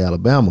Talladega,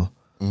 Alabama.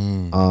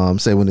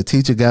 Said when the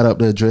teacher got up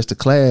to address the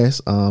class,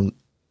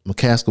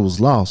 McCaskill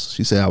was lost.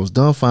 She said, I was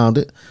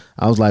dumbfounded.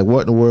 I was like, what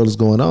in the world is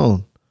going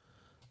on?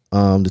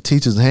 The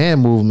teacher's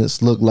hand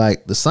movements looked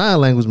like the sign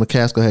language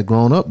McCaskill had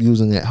grown up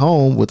using at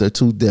home with her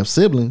 2 deaf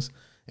siblings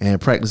and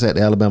practiced at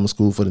the Alabama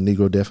School for the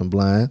Negro Deaf and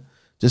Blind,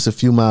 just a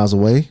few miles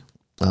away.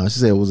 She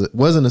said it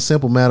wasn't a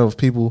simple matter of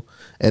people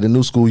at the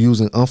new school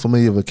using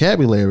unfamiliar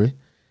vocabulary.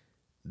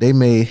 they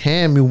made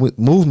hand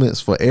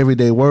movements for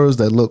everyday words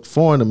that looked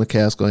foreign to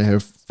McCaskill and her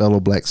fellow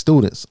black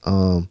students.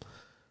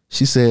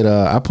 She said,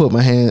 I put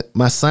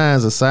my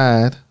signs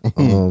aside,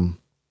 and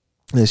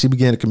she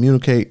began to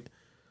communicate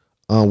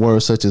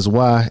words such as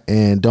why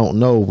and don't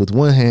know with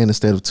one hand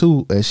instead of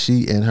two, as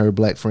she and her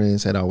black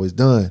friends had always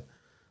done.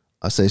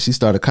 I said she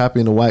started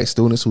copying the white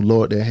students who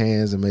lowered their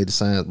hands and made the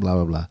signs,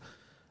 blah, blah,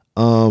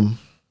 blah.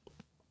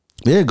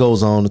 It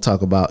goes on to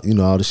talk about,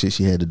 all the shit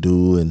she had to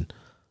do and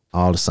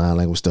all the sign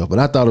language stuff. But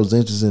I thought it was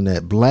interesting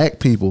that black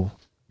people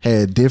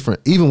had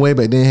different, even way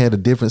back then, had a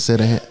different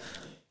set of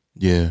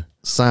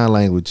sign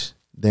language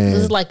than.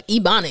 This is like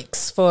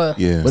Ebonics for.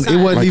 Yeah, but it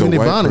wasn't like even a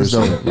white Ebonics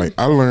person. though. Like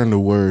I learned the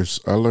words.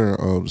 I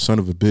learned "son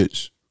of a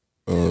bitch"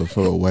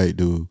 for a white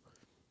dude.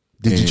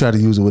 Did you try to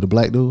use it with a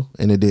black dude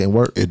and it didn't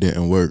work? It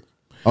didn't work.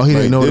 Oh, he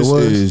didn't know what it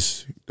was.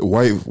 Is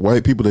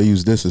white people that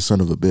use this as "son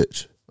of a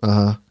bitch."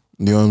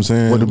 You know what I'm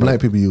saying? What do black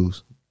people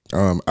use?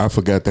 I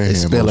forgot that. They hand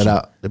spell motion. it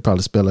out. They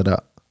probably spell it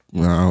out.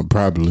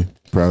 Probably.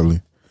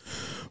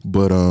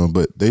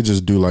 But they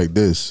just do like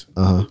this.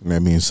 And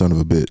that means "son of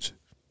a bitch."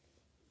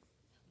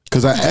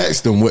 Because I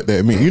asked them what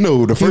that means.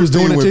 The first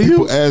thing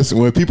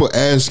when people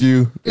ask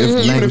you,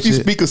 even if you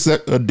speak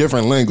a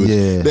different language,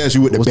 they ask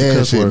you what the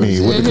bad shit means,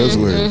 what the cuss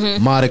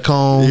word.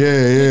 Maricon.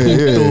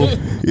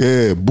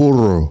 Yeah.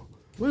 Burro.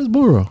 Where's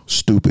burro?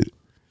 Stupid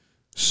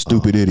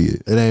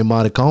idiot. It ain't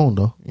maricon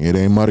though. It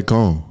ain't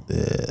maricon.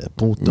 Yeah,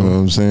 puto. You know what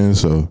I'm saying?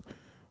 So,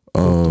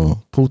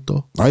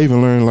 puto. I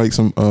even learned like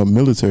some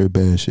military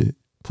bad shit.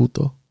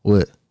 Puto.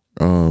 What?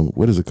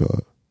 What is it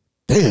called?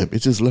 Damn, it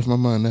just left my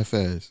mind that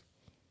fast.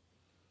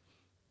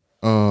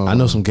 I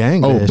know some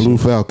gang. Blue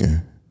shit.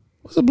 Falcon.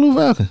 What's a blue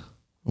falcon?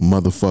 A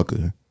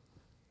motherfucker.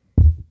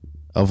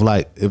 Of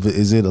like,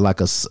 is it like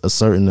a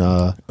certain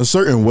a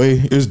certain way?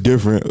 It's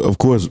different, of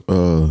course.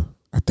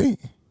 I think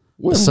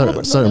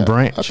certain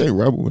branch. I think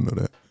Robert would know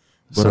that.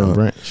 But, certain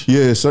branch.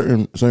 Yeah,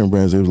 certain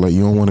brands. It was like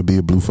you don't want to be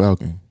a blue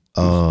falcon.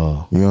 You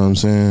know what I'm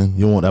saying?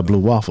 You don't want that blue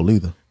waffle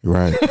either.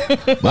 Right.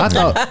 But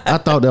I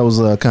thought that was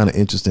kind of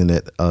interesting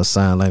that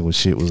sign language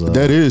shit was.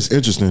 That is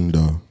interesting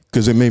though.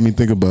 Because it made me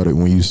think about it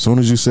as soon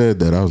as you said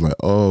that, I was like,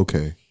 oh,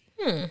 okay.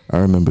 I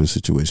remember a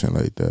situation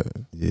like that.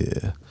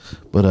 Yeah.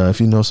 But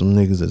if you know some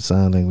niggas that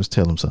sign language,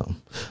 tell them something.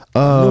 I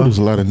know there's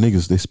a lot of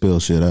niggas, they spell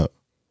shit out.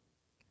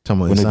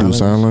 When they do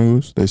sign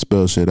language, they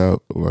spell shit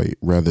out like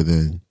rather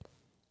than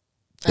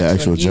the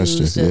actual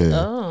gesture.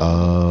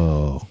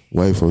 Yeah.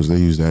 White folks, they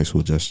use the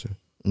actual gesture.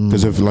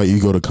 Because if like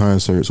you go to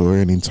concerts or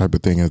any type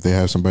of thing, if they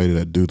have somebody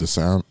that do the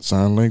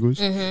sign language,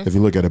 if you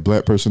look at a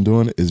black person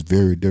doing it, it's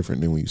very different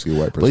than when you see a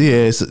white person. But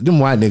yeah, them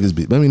white niggas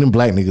them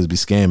black niggas be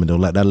scamming though.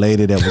 Like that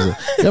lady that was. I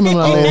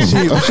remember that lady.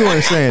 She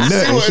wasn't saying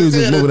nothing. She was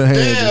just moving her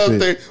hands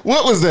and shit.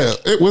 What was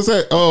that?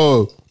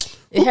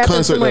 It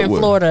happened somewhere in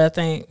Florida, I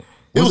think.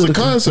 It was a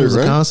concert,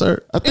 right? A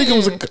concert. I think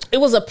it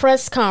was a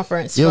press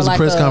conference. It was a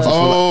press conference.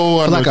 I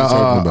know like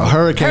a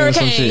hurricane or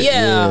some shit.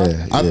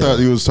 Yeah. I thought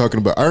he was talking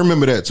about. I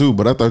remember that too,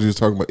 but I thought he was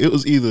talking about. It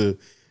was either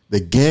the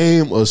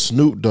Game or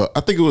Snoop Dogg. I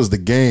think it was the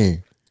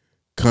Game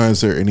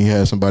concert, and he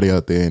had somebody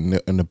out there, and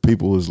the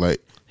people was like,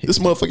 "This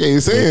motherfucker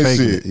ain't saying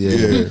shit."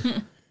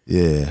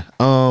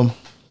 Yeah.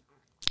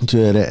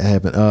 Yeah, that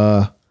happened.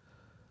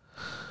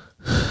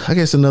 I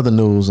guess another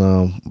news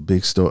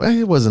big story.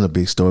 It wasn't a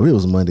big story. It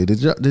was Monday.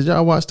 Did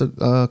y'all watch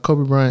the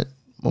Kobe Bryant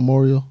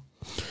memorial?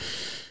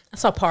 I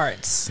saw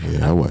parts.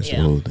 Yeah, I watched the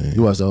whole thing.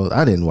 You watched the whole?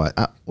 I didn't watch.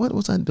 What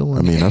was I doing?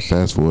 I mean, I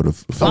fast forwarded.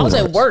 I was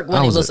at work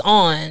when it was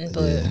on,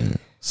 but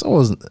so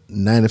was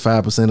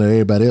 95% of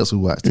everybody else who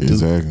watched it.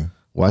 Exactly.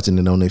 Watching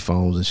it on their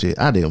phones and shit.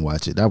 I didn't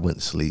watch it. I went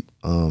to sleep.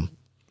 I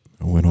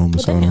went home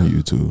and saw it on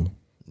YouTube.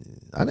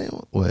 I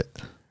didn't what.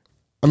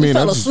 I mean, you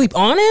fell asleep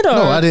on it, or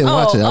no? I didn't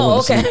watch it.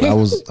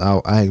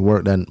 Okay. I had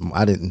worked and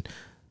I didn't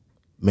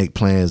make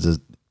plans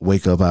to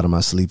wake up out of my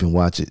sleep and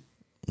watch it.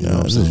 You know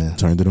what I'm saying?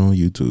 Turned it on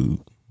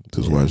YouTube.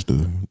 Just watch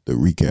the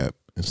recap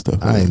and stuff.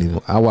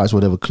 I watched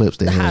whatever clips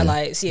they had. The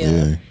highlights.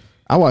 Yeah.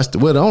 I watched.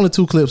 Well, the only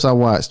two clips I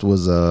watched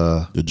was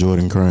the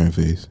Jordan crying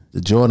face.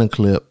 The Jordan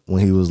clip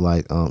when he was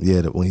like,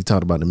 when he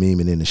talked about the meme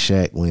and in the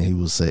Shaq when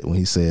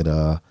he said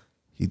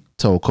he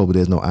told Kobe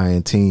there's no I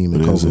in team,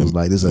 and Kobe was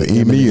like, "This is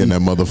an me and that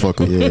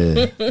motherfucker."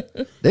 Yeah,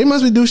 they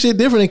must be do shit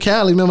different in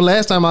Cali. Remember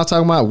last time I was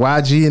talking about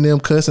YG and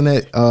them cussing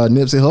that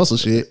Nipsey Hussle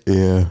shit.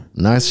 Yeah,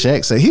 nice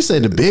Shaq say he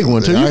said the big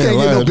one too. You can't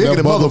get no bigger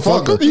than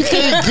motherfucker. You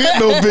can't get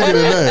no bigger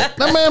than that.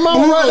 That man,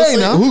 mama right there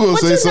now. Who gonna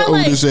say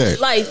something with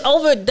Shaq? Like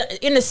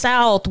in the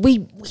South,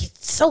 we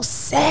so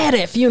sad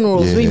at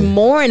funerals. Yeah. We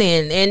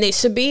mourning, and it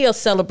should be a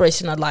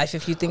celebration of life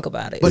if you think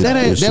about it. But that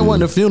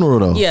wasn't a funeral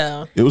though.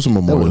 Yeah, it was a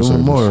memorial. That was a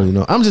memorial. You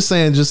know, I'm just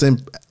saying,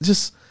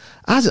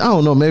 I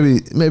don't know. Maybe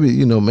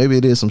maybe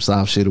it is some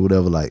soft shit or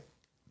whatever. Like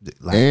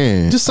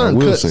just certain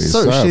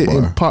shit.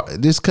 In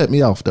part, just cut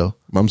me off though.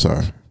 I'm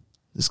sorry.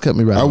 Just cut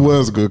me right. I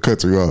was gonna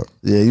cut you off.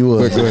 Yeah, you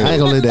was. I ain't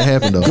gonna let that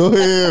happen though. Go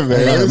ahead,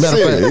 man.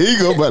 Matter of fact, here you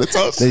go, by the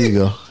talk. There you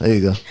go. There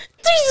you go. Did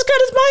you just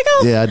cut his mic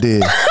off? Yeah, I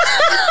did.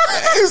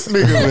 This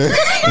nigga,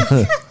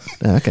 man.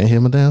 Damn, I can't hear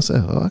my damn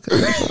self. Oh, I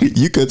can't.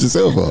 You cut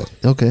yourself off.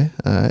 Okay,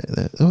 all right.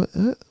 What's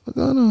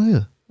going on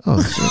here?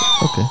 Oh shit.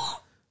 Okay,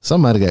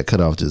 somebody got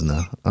cut off just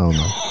now. I don't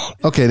know.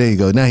 Okay, there you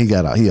go. Now he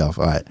got off. He off.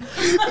 All right.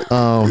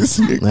 I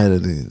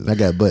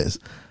got buttons.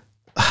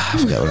 I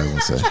forgot what I was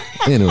gonna say.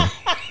 Anyway,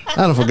 I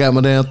done forgot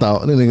my damn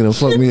thought. That nigga done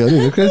fucked me up.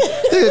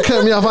 Nigga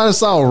cut me off. I just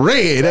saw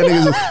red. That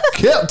nigga just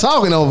kept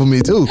talking over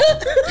me too.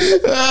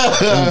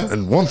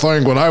 And one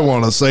thing what I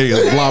want to say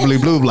is blah blah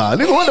blah blah.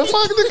 Nigga, what the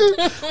fuck,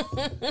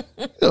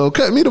 nigga? Yo,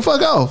 cut me the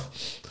fuck off.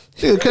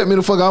 Nigga, cut me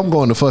the fuck off. I'm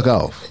going the fuck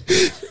off.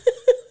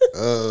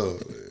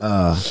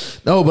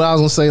 No, but I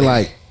was gonna say,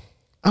 like,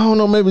 I don't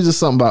know, maybe just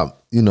something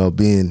about, you know,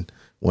 being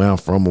where I'm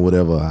from or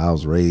whatever. I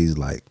was raised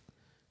like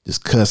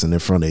just cussing in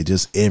front of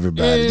just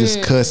everybody,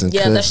 just cussing.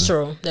 Yeah, cussing. that's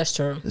true. That's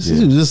true. Yeah.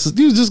 You was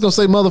just gonna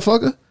say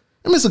motherfucker.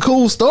 I mean, it's a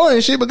cool story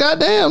and shit, but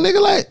goddamn,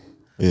 nigga, like,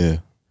 Yeah.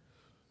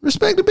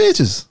 respect the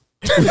bitches.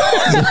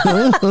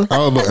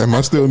 Am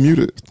I still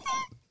muted?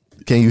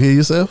 Can you hear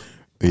yourself?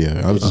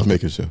 Yeah, I was just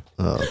making sure.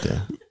 Oh, okay.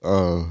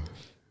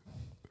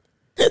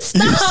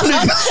 Stop.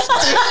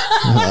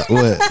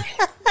 What?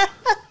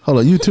 Hold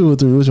on, you 2 or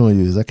 3? Which one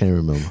you is? I can't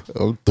remember.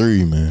 I'm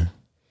 3, man.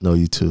 No,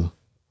 you 2.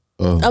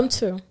 I'm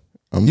 2.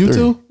 I'm You 3.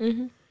 2?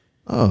 Mm-hmm.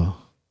 Oh,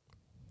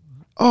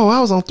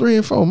 I was on 3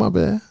 and 4. My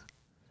bad.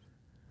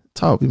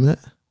 Talk, you man.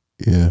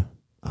 Yeah.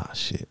 Ah,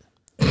 shit.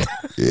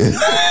 Yeah.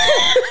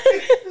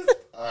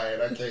 All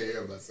right, I can't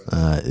hear myself.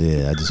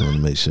 Yeah, I just want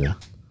to make sure.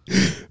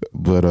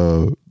 But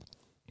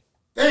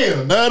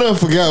damn, now I done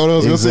forgot what I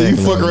was gonna say. You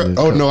Exactly. fuck around.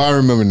 Oh no, I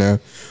remember now.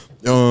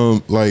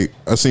 Like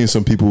I seen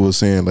some people were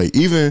saying, like,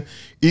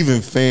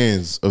 even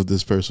fans of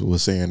this person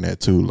was saying that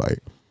too. Like,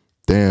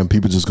 damn,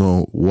 people just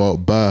gonna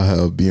walk by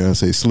how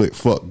Beyonce slick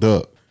fucked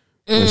up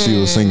when she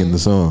was singing the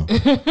song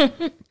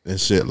and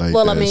shit like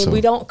Well, that. I mean, So,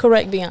 we don't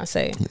correct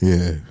Beyonce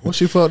Yeah. What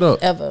she fucked up?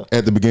 ever.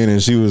 At the beginning,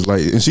 she was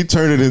like, and she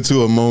turned it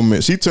into a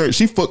moment. She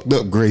fucked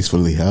up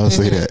gracefully. I'll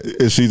say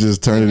that. And she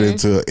just turned it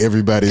into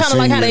everybody Kind of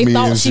like singing how with they me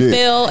thought and she shit.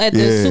 fell at the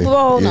Yeah, Super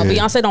Bowl. No, yeah.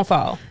 Beyonce don't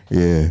fall.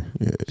 Yeah,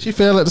 She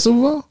fell at the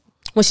Super Bowl?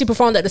 When she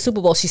performed at the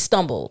Super Bowl, she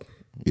stumbled.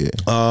 yeah.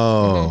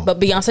 But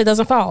Beyonce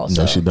doesn't fall.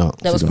 So she don't.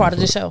 That was She part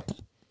don't of the show.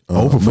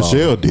 Oprah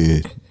Michelle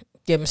did.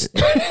 Yeah,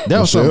 That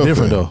was something Michelle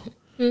different fell.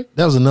 though.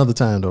 That was another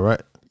time though,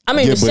 right? I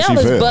mean, Yeah, but Michelle she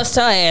has fell. bust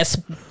her ass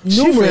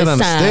She numerous fell down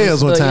the times.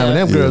 stairs one but time, and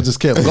yeah. them girls just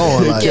kept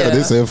going. Like, Yeah,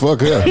 they said fuck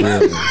her.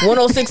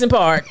 106 in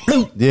Park.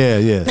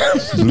 yeah.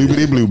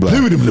 Bloopity blue blah.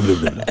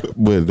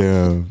 But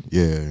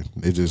yeah,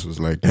 it just was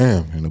like,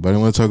 damn, ain't nobody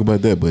want to talk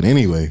about that. But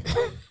anyway,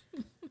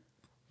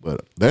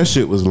 but that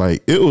shit was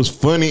like, it was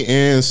funny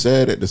and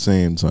sad at the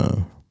same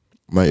time.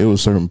 Like, it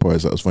was certain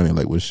parts that was funny,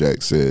 like what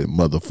Shaq said,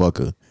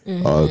 motherfucker,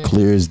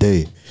 clear as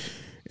day.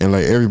 And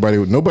like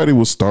nobody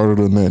was startled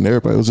or nothing.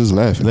 Everybody was just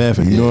laughing.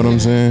 You know what I'm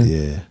saying?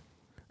 Yeah.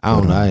 I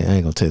don't know. I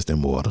ain't gonna test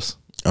them waters.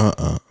 Nah,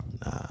 I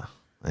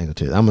ain't gonna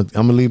test. I'm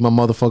gonna leave my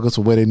motherfuckers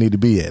to where they need to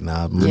be at.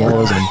 Now,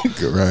 morals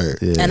and Right.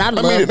 yeah, And I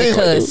love mean, the they-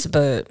 cuss,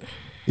 but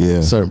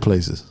Yeah. certain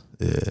places.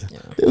 Yeah.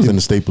 It was in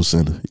the Staples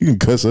Center. You can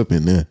cuss up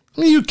in there.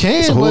 I mean, you can,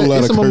 It's a whole but lot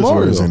it's of a curse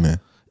memorial words in there.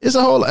 It's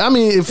a whole. I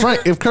mean, if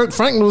Kirk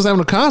Franklin was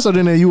having a concert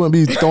in there, you wouldn't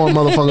be throwing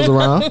motherfuckers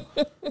around.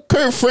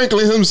 Kirk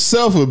Franklin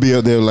himself would be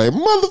up there like,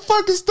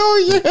 motherfuckers, throw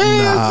your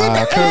hands in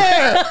the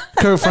air.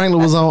 Kirk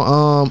Franklin was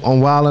on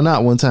Wild 'N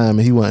Out one time,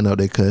 and he wasn't up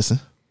there cussing.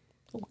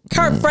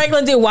 Kirk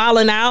Franklin did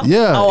Wildin' Out.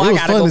 Yeah. Oh, it I was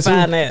gotta go funny,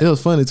 find too. that. It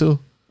was funny too.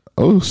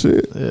 Oh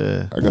shit.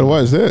 Yeah. I gotta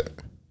watch that.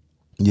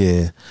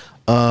 Yeah.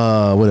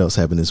 What else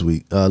happened this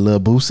week? Lil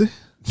Boosie.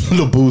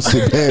 Little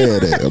Boosie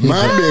bad at my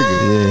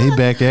nigga. Yeah, he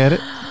back at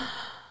it.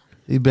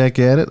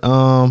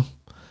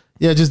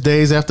 Yeah, just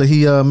days after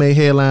he made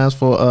headlines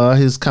for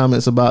his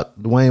comments about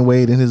Dwayne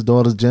Wade and his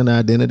daughter's gender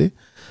identity.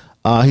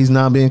 He's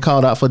now being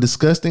called out for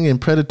disgusting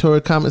and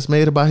predatory comments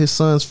made about his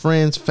son's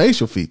friend's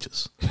facial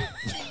features.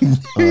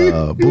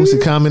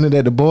 Boosie commented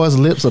that the boy's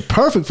lips are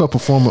perfect for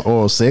performing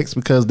oral sex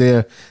because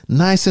they're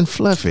nice and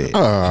fluffy.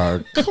 Come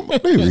on,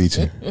 they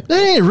reaching.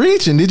 They ain't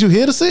reaching. Did you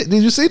hear the shit?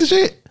 Did you see the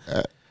shit?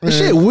 The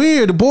shit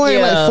weird. The boy ain't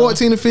Yeah. like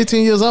 14 or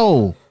 15 years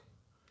old.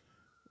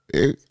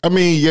 I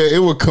mean, yeah,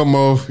 it would come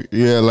off,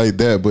 like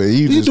that, but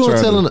he You just doing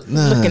tried telling to,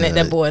 Looking at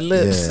that boy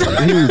lips.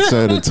 Yeah. he was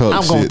trying to talk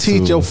I'm gonna shit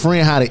teach to your him.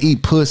 friend how to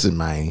eat pussy,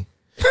 man.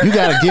 You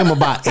gotta give him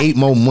about 8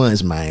 more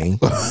months, man.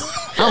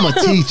 I'm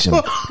gonna teach him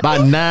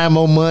about 9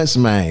 more months,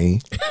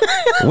 man.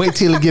 Wait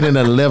till he get in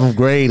the 11th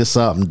grade or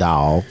something,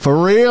 dog. For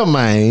real,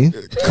 man.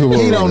 Come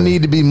He on, don't man.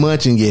 need to be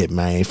munching yet,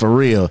 man. For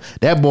real.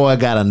 That boy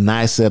got a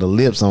nice set of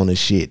lips on his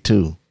shit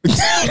too.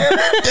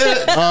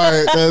 All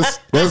right,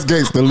 that's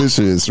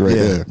gangsta-licious right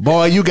there.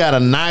 Boy, you got a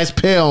nice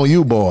pair on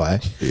you, boy.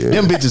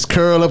 Them bitches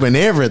curl up and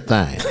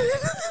everything.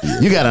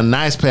 You got a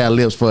nice pair of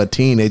lips for a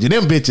teenager.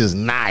 Them bitches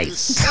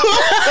nice.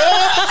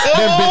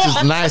 Them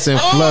bitches nice and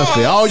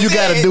fluffy. All you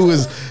gotta do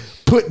is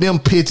put them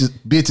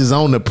bitches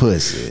on the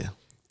pussy.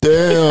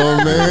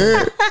 Damn,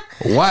 man.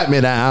 Wipe me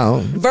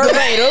down.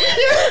 Verbatim.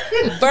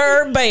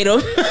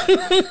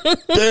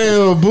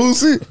 Damn,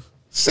 Boosie.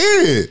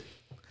 Shit.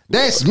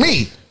 That's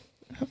me.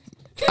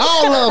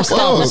 All of them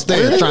stop and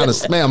stare trying to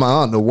smell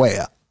my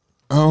underwear.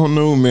 I don't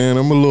know, man.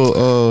 I'm a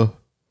little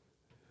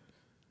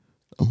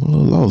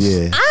lost.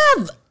 Yeah.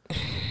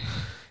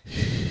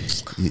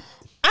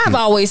 I've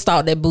always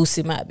thought that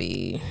Boosie might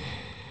be.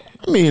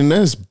 I mean,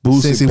 that's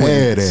Boosie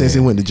badass. Since he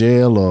went to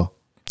jail, or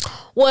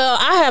Well,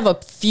 I have a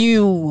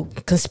few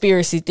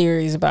conspiracy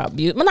theories about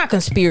Boosie. Well, not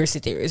conspiracy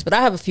theories, but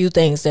I have a few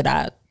things that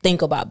I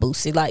think about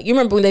Boosie. Like, you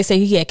remember when they say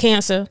he had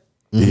cancer?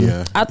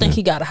 Yeah. I think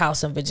he got a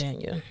house in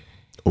Virginia.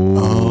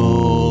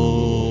 Oh.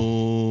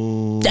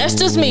 That's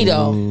just me,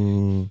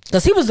 though.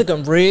 Because he was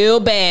looking real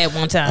bad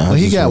one time. Well,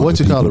 he Just got want what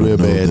the you call people it real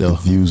to know bad, that though.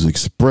 The views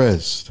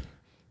expressed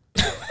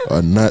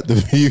are not the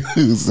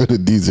views of the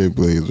DJ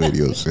Blaze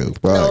Radio Show.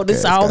 No,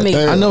 this all me.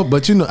 I know,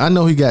 but I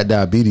know he got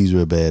diabetes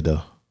real bad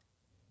though.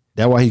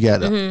 That's why he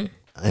got and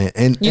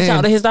You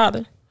talked to his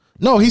doctor?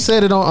 No, he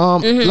said it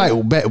on like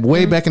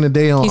way back in the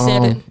day on He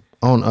said it.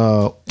 on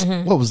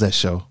what was that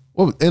show?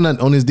 What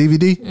on his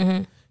DVD?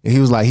 And he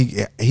was like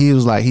he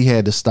was like he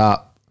had to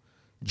stop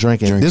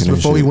drinking. This and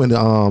before he shit. went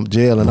to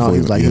jail and all. He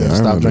was like he had to I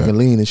stop remember drinking that.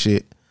 lean and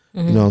shit.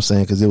 You know what I'm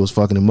saying? Because it was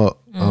fucking him up.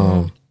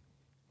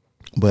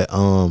 But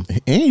And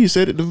you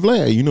said it to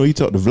Vlad. You know, he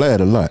talked to Vlad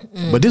a lot.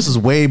 But this is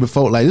way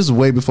before, like this is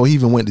way before he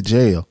even went to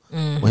jail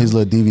when his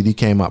little DVD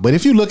came out. But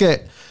if you look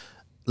at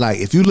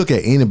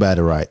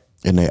anybody, right,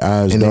 And their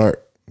eyes And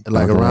dark.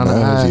 like around the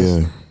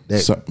eyes, yeah. that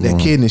Something that wrong.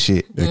 kidney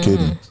shit, That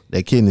kidney.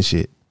 that kidney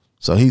shit.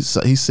 So he's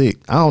sick.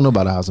 I don't know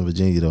about the house in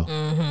Virginia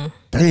though,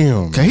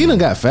 Damn. cause he done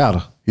got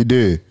fatter. He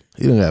did.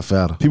 He done got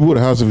fatter. People with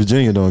a house in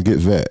Virginia don't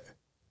get fat.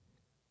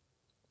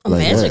 Like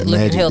Magic that. looking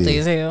Magic healthy did.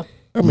 as hell.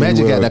 I mean,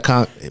 Magic well, got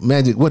that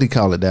Magic. What do you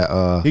call it?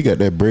 That He got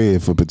that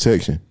bread for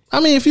protection. I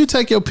mean, if you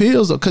take your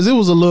pills, because it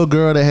was a little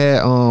girl that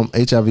had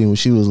HIV when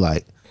she was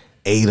like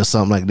 8 or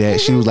something like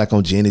that. She was like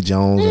on Jenny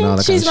Jones and all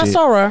that She's kind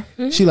my of shit.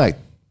 soror. She like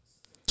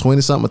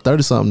 20 something or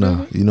 30 something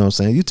now. You know what I'm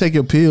saying? You take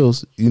your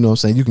pills, you know what I'm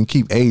saying? You can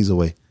keep AIDS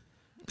away.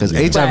 Because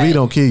HIV Right.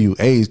 don't kill you,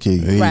 AIDS kill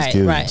you. AIDS Right,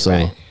 kills you. right, So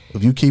right.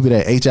 if you keep it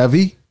at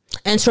HIV,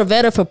 And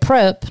Truvada for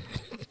PrEP.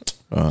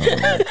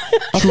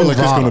 I feel like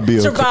it's gonna be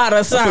a. Truvada,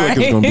 I feel like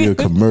it's gonna be a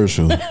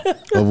commercial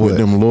of what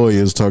them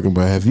lawyers talking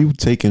about. Have you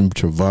taken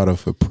Truvada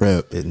for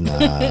PrEP?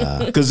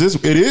 nah. Because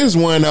it is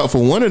one out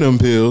for one of them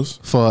pills.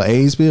 For an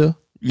AIDS pill,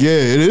 Yeah,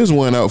 it is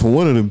one out for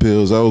one of them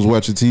pills. I was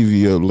watching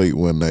TV up late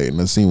one night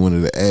and I seen one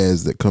of the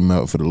ads that come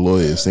out for the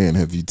lawyers saying,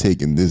 "Have you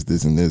taken this,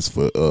 and this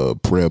for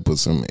PrEP or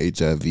some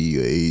HIV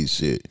or AIDS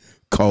shit?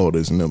 Call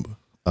this number."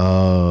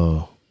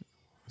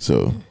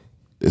 So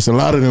there's a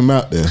lot of them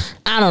out there.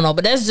 I don't know,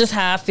 but that's just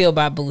how I feel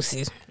about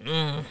Boosie.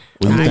 well,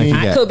 you think he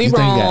I got, could be you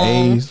think he got wrong.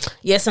 AIDS?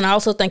 Yes, and I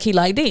also think he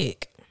like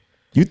dick.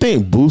 You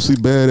think Boosie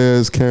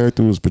badass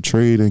character was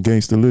portrayed in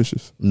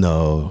Gangstalicious?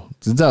 No.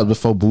 That was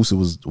before Boosie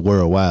was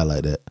worldwide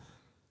like that.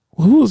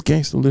 Well, who was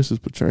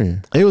Gangstalicious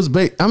portraying? It was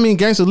I mean,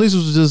 Gangsta Lisa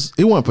was just,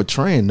 it wasn't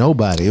portraying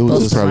nobody. It was It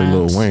was just, probably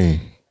Rhymes. Lil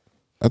Wayne.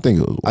 I think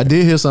it was. I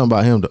did hear something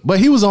about him though. But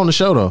he was on the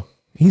show though.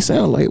 He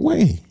sounded like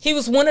Wayne. He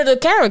was one of the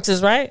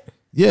characters, right?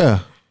 Yeah.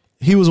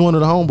 He was one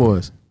of the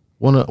homeboys.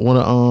 One of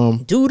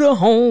Do the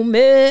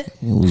homie. It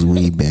was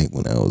way back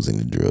when I was in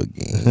the drug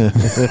game.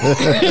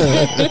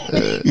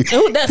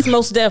 Ooh, that's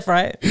Most Def,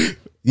 right?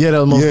 yeah, that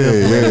was most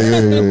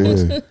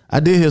definitely. yeah. I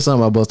did hear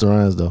something about Busta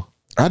Rhymes though.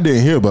 I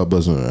didn't hear about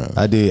Busta Rhymes.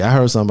 I did. I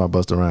heard something about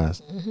Busta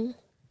Rhymes.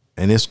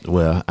 And it's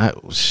I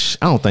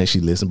don't think she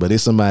listened, but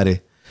it's somebody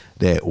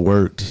that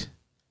worked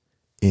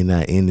in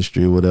that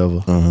industry or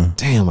whatever.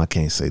 Damn, I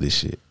can't say this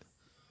shit.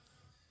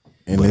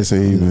 And they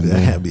say he been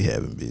I be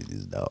having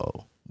bitches,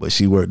 dog. But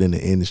she worked in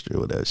the industry or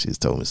whatever. She's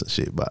told me some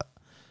shit about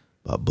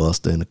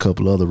Busta and a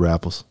couple other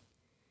rappers.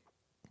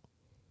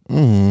 Yeah.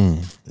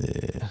 And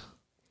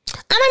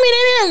I mean,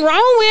 ain't nothing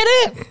wrong with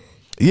it.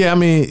 Yeah, I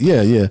mean,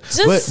 yeah.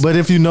 Just- But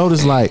if you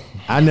notice, like,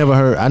 I never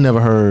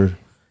heard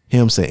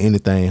him say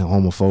anything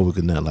homophobic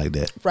or nothing like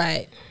that.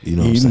 Right. You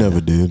know what I'm He saying?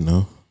 never did,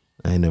 no.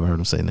 I ain't never heard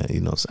him say that.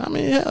 You know what I'm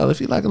saying? I mean, hell, if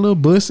he like a little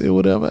bussy or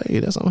whatever, hey,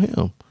 that's on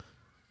him.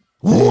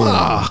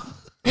 Wow.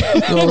 You know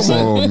what I'm Come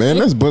saying? on, man.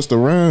 That's Busta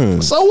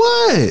Rhymes. So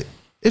what?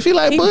 If he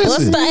like He bust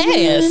bussy, the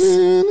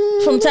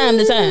ass from time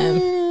to time.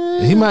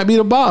 he might be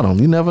the bottom.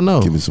 You never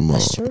know. Give me some more.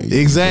 true.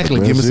 Exactly.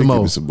 Give me some more.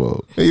 Give me some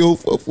more. Hey, yo,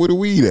 fuck where the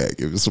weed at?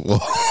 Give me some more.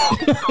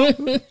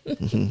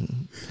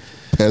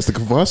 Pass the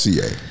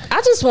Cavassier.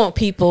 I just want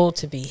people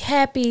to be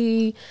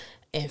happy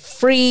and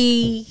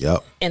free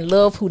Yep. and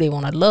love who they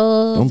want to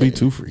love. Don't be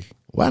too free.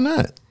 Why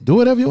not? Do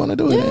whatever you want to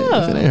do.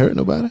 Yeah. If it ain't hurt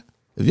nobody.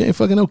 If you ain't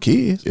fucking no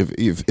kids.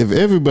 If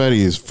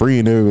everybody is free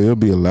and everybody, there'll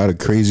be a lot of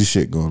crazy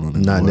shit going on. In the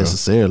Not world.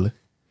 necessarily.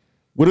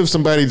 What if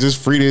somebody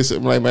just free this?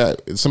 Something like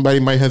somebody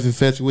might have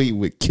infatuated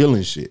with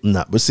killing shit.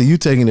 Nah, but see, you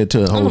taking it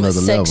to a whole I'm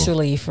nother level.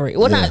 sexually free.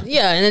 Well, not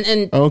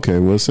and Okay,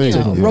 well, say you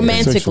know, yeah,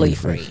 romantically sexually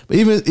free. But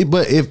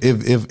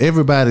if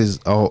everybody's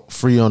all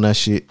free on that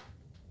shit,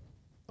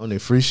 on their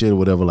free shit or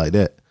whatever like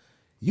that,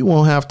 you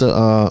won't have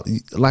to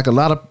like a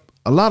lot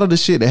of the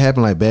shit that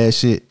happen like bad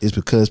shit is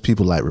because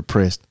people like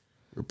repressed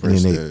and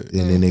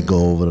then they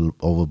go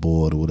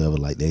overboard or whatever,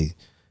 like they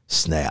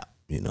snap,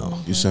 you know.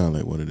 You sound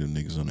like one of them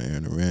niggas on the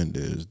Aaron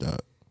Hernandez, dog.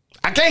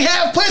 I can't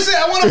have pussy.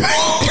 I want to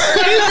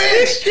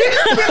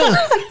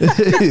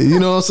You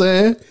know what I'm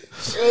saying?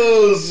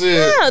 Oh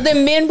shit! Yeah,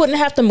 then men wouldn't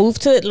have to move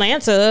to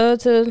Atlanta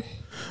to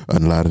A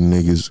lot of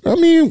niggas. I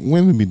mean,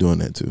 women be doing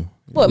that too.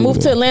 move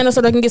to Atlanta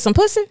so they can get some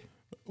pussy.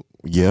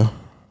 Yeah.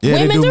 Yeah,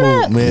 Women they do do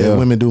move. that? Man, Yeah.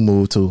 women do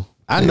move too.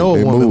 I know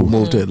they a woman who move.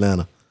 moved to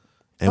Atlanta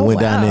and Oh, went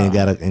down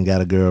there wow. and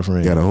got a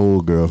girlfriend. Got a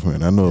whole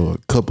girlfriend. I know a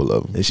couple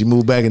of them. And she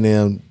moved back in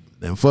there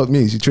and fuck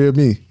me. She tripped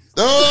me.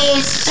 Oh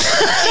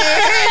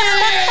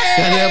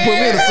And then put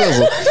me in the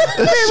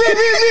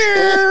sizzle.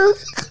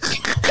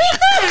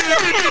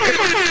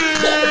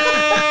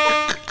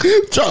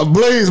 Drop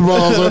blaze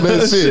balls on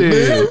that shit,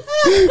 nigga.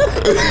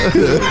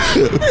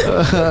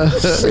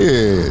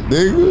 Shit,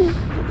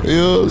 nigga. You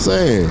know what I'm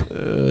saying?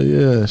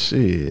 Yeah,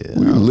 shit.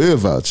 We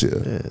live out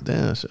here. Yeah,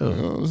 damn sure. You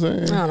know what I'm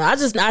saying? I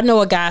don't know. I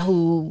know a guy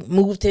who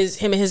moved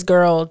him and his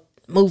girl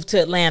moved to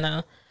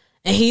Atlanta,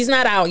 and he's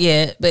not out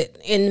yet. But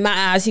in my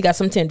eyes, he got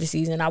some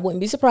tendencies, and I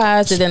wouldn't be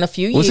surprised that in a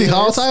few Was years. he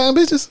hog tying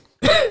bitches?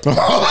 I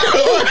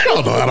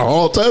don't know how to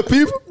all type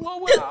people.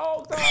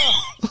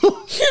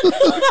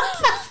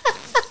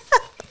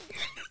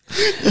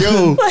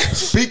 Yo,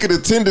 speaking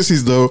of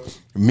tendencies though,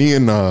 me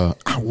and I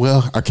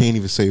can't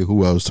even say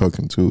who I was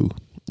talking to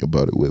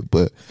about it with,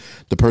 but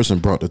the person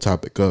brought the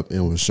topic up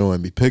and was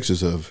showing me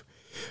pictures of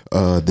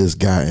this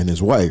guy and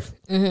his wife.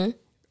 Mm-hmm.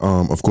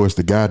 Of course,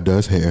 the guy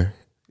does hair.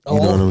 You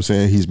know what I'm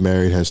saying? He's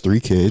married, has 3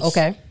 kids.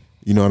 Okay.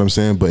 You know what I'm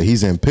saying? But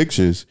he's in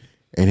pictures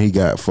and he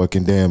got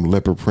fucking damn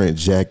leopard print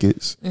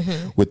jackets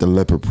with the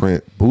leopard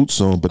print boots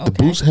on, but the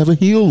boots have a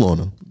heel on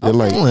them. They're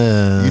like,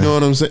 Well. you know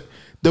what I'm saying?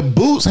 The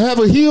boots have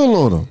a heel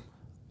on them.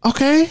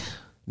 Okay.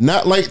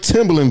 Not like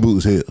Timberland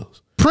boots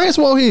heels. Prince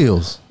wore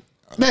heels.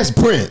 That's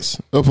Prince,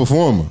 a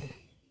performer.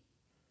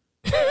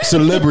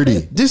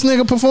 Celebrity. This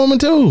nigga performing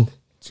too.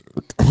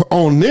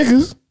 On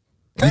niggas.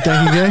 You think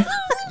he gay?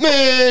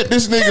 Man,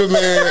 this nigga,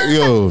 man,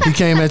 yo. He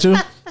came at you?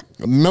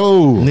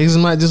 No.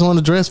 Niggas might just want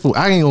to dress for.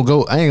 I ain't gonna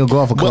go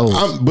off of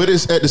clothes. But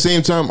it's at the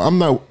same time, I'm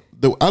not.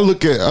 I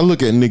look at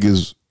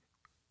niggas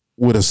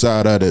with a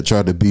side eye that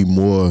try to be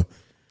more,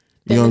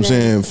 you know what I'm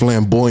saying,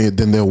 flamboyant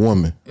than their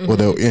woman, or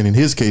their, and in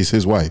his case,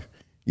 his wife.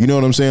 You know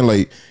what I'm saying?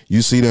 Like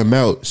you see them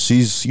out,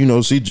 she's, you know,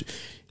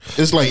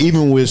 it's like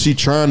even when she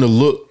trying to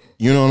look,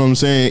 you know what I'm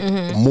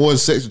saying, more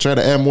sexy, try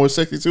to add more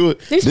sexy to it.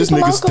 These This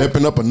people nigga local?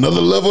 stepping up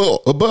another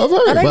level above her.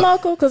 Are they But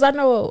local? Because I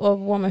know a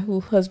woman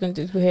whose husband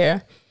did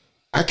hair.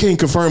 I can't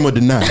confirm or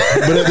deny,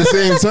 but at the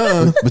same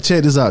time, But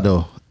check this out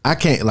though. I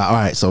can't like. All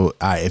right, so all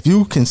right, if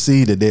you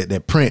concede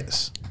that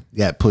Prince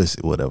got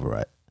pussy, whatever,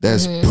 right?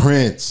 that's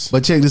Prince.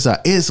 But check this out.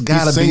 It's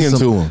gotta be singing some.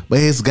 to him. But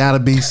it's gotta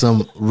be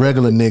some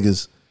regular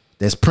niggas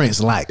that's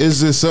Prince like. It's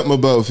just something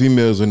about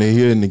females when they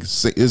hear niggas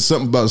sing. It's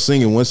something about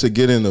singing once they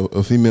get in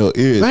a female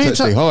ear, it I ain't touch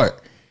try- their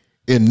heart.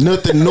 And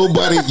nothing,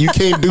 nobody, you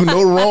can't do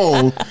no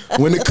wrong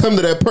when it come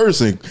to that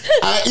person.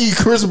 I.e.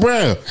 Chris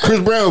Brown. Chris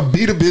Brown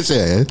beat a bitch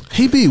ass.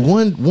 He beat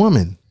one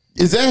woman.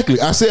 Exactly.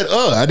 I said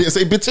I didn't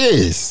say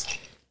bitches.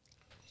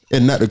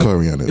 And not the car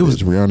Rihanna. It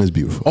was Rihanna's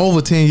beautiful.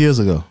 Over 10 years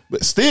ago.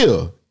 But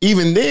still,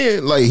 even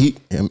then, like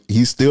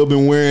he's still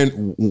been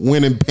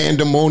winning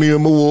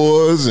Pandemonium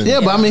Awards and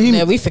Yeah, but I mean,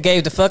 Yeah, we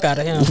forgave the fuck out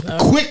of him.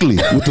 quickly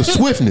with the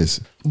swiftness.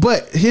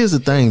 But here's the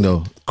thing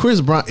though.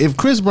 If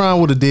Chris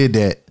Brown would have did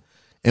that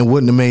and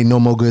wouldn't have made no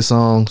more good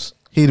songs,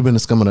 he'd have been the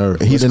scum of the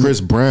earth. He's But then- Chris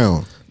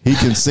Brown. He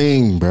can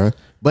sing, bruh.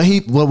 But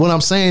what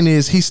I'm saying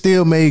is he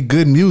still made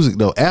good music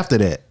though after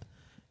that.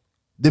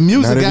 The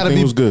music Not gotta everything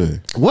be was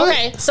good. What?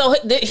 Okay, so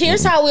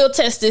here's how we'll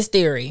test this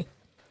theory.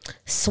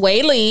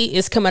 Sway Lee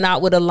is coming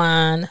out with a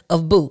line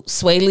of boots.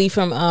 Sway Lee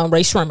from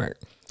Ray Shremmerd.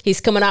 He's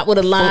coming out with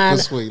a line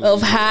Sway Lee.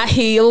 of high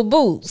heel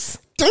boots.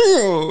 Damn.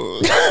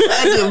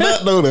 I did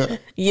not know that.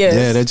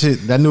 Yes. Yeah,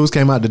 that news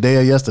came out today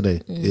or yesterday.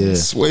 Mm-hmm. Yeah.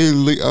 Sway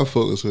Lee, I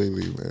fuck with Sway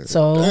Lee, man.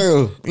 So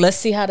Damn. let's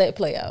see how that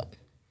play out.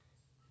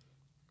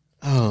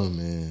 Oh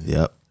man,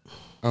 Yep.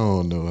 I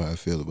don't know how I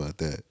feel about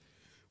that.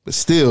 But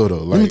still though,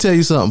 Let me like tell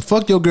you something.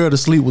 Fuck Your Girl to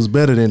Sleep was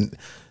better than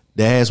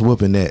the ass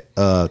whooping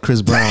that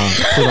Chris Brown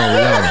put on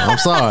Rihanna. I'm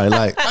sorry.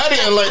 Like, I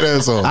didn't like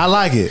that song. I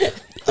like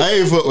it. I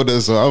ain't fuck with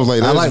that song. I was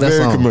like, that's like that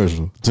very song.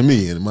 commercial to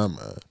me in my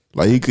mind.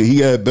 Like he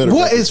had better.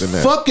 What records is than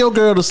that. Fuck Your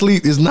Girl to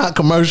Sleep is not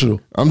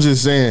commercial. I'm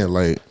just saying,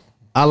 like,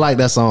 I like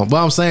that song. But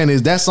I'm saying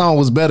is that song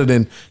was better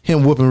than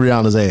him whooping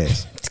Rihanna's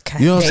ass.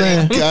 You know what I'm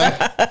saying?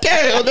 God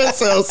damn, that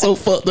sounds so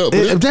fucked up.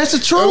 but That's the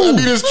I truth.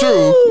 mean, it's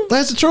true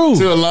That's the truth.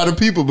 to a lot of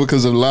people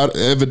because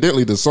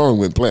evidently the song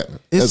went platinum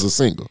It's- as a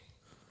single.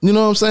 You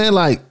know what I'm saying?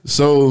 Like,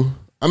 So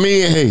I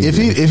mean, hey, if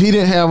he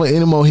didn't have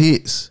any more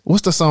hits,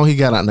 what's the song he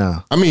got out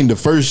now? I mean, the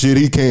first shit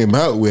he came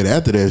out with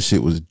after that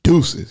shit was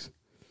Deuces,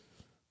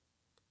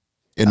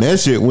 and that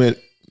shit went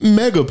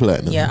mega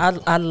platinum. Yeah,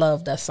 I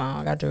love that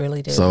song. I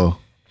really did. So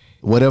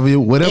whatever and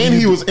you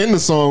he was in the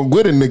song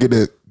with a nigga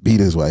that beat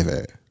his wife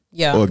ass.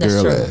 Yeah, or that's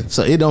girl true. ass.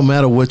 So it don't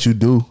matter what you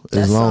do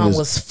That as long song as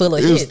was full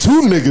of It was hits.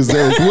 two niggas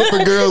that was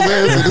whipping girls'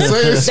 ass in the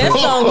same That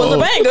song was a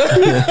banger.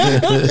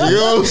 You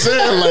know what I'm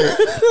saying? Like,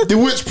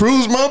 which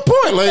proves my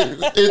point.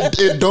 Like,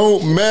 it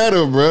don't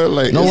matter, bro.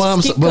 Like, no.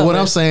 keep But what going.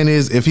 I'm saying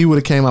is, if he would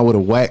have came out with a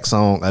whack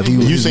song, if he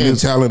was you saying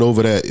talent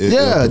over that?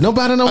 yeah,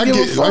 nobody don't give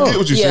a fuck. I get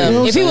what you're Yeah,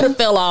 saying. if he would have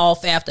fell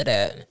off after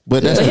that.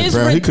 But that's his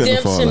Brown. He couldn't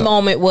have redemption fallen.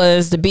 moment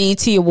was the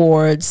BET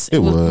Awards. It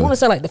was. I want to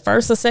say like the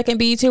first or second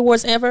BET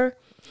Awards ever.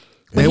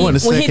 It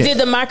wasn't the When second. he did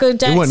the Michael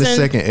Jackson. It wasn't the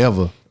second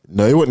ever.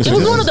 No, it wasn't. It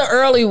was one of the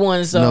early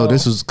ones though. No,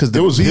 this was because It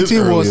the was his BET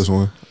earliest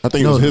one. I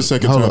think it was his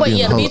second hold time. on. But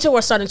yeah, the Hold BET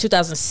Awards started in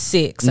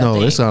 2006. I No,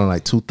 think. it started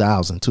like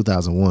 2000,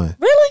 2001.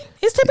 Really?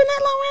 It's been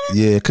that long,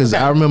 really? Yeah, because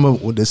I remember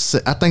with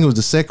I think it was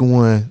the second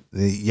one.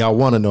 Y'all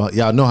want to know?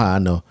 Y'all know how I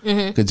know?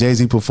 Because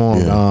Jay-Z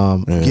performed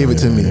 "Give It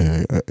to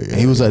Me." And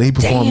he was like, he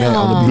performed that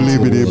on the BET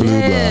Believe it, Awards. blah,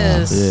 blah.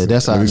 Yes. Yeah,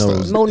 that's how I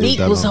know. Monique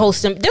was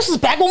hosting. This was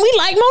back when we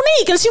liked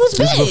Monique and she was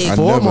This was big. I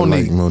before never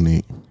Monique. liked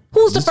Monique.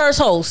 Who was the first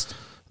host?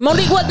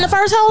 Monique wasn't the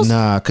first host?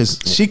 Nah, because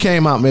she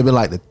came out maybe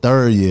like the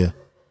third year.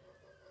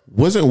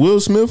 Wasn't Will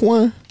Smith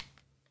one?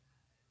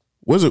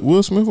 Was it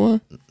Will Smith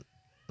one?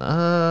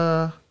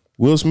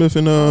 Will Smith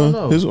and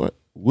know. his wife?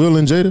 Will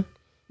and Jada?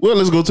 Well,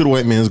 let's go to the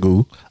white man's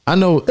school. I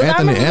know 'Cause I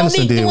Anthony remember Anderson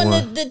Monique did doing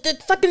one. the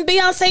fucking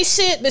Beyonce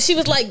shit, but she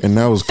was like, And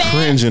I was fat.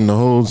 cringing the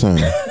whole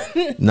time.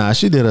 Nah,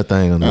 she did her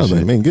thing on I that was shit.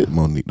 like, man, get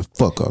Monique the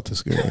fuck off the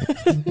screen.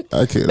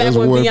 I can't. Back That's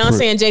when one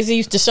Beyonce and Jay-Z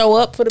used to show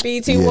up for the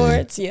BET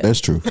Awards. Yeah.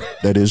 That's true.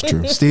 That is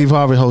true. Steve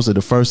Harvey hosted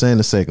the first and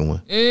the second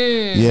one.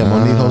 Yeah,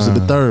 Monique hosted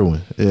the third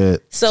one. Yeah.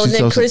 So She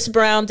then hosted- Chris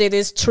Brown did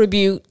his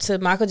tribute to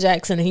Michael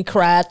Jackson and he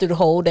cried through the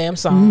whole damn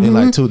song. in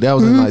like that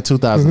was in like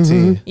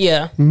 2010.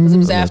 Yeah. 'Cause it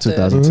was Yeah, after.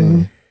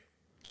 2010.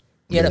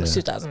 Yeah, that was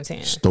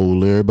 2010.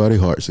 Stole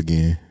everybody's hearts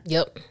again.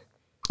 Yep.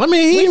 I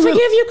mean, he We didn't forgive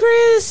really, you,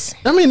 Chris.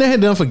 I mean, they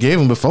had done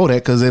forgive him before that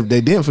because if they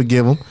didn't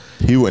forgive him,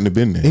 He wouldn't have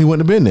been there. he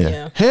wouldn't have been there.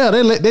 Yeah. Hell,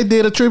 they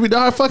did a tribute to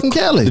R. fucking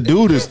Kelly. The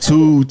dude is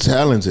too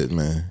talented,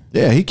 man.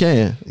 Yeah, he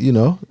can. You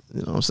know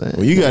what I'm saying.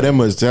 When you got that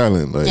much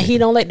talent, like And he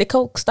don't let the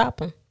coke stop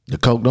him. The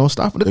coke don't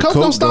stop. The coke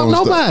don't stop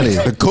nobody.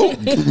 The coke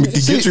can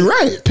get you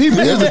right. People,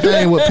 here's the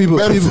thing with people.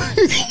 Matter of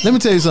Let me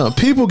tell you something.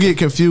 People get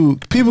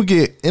confused. People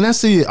get, and I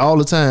see it all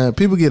the time.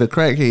 People get a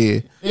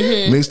crackhead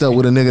mixed up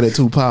with a nigga that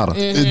too powder.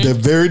 They're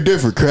very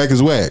different. Crack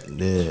is whack.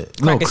 Yeah,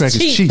 no, is crack is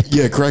cheap. cheap.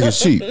 Yeah, crack is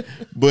cheap.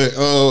 But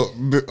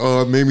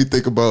made me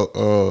think about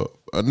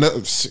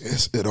another.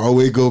 It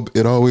always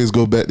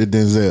go back to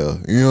Denzel.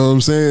 You know what I'm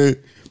saying?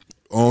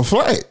 On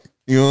Flight.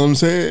 You know what I'm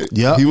saying?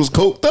 Yep. He was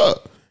coked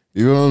up.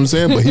 You know what I'm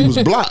saying? But he was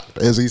blocked,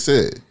 as he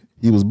said.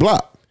 He was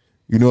blocked.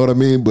 You know what I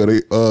mean? But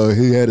he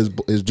had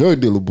his drug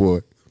dealer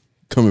boy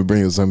come and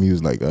bring him something. He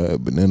was like,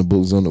 banana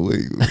boat's on the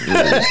way.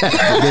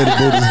 Banana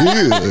boat is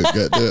here.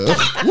 Goddamn.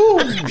 Woo.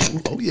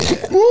 Oh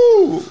yeah.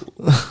 Woo.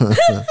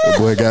 That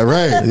boy got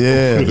right.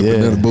 Yeah, The yeah.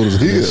 banana boat is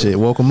here. That shit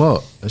woke him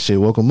up. That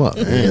shit woke him up.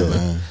 Damn,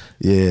 man.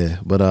 Yeah,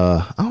 but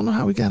I don't know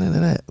how we got into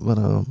that, but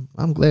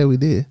I'm glad we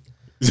did.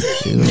 You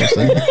know what I'm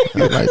saying? I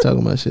like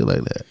talking about shit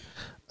like that.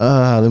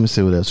 Let me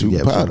see what else we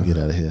got before we get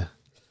out of here.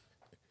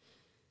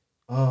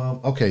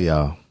 Okay,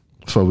 y'all.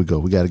 Before we go,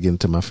 we got to get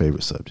into my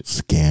favorite subject.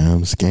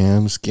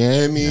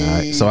 Scammy. All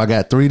right, so I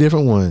got 3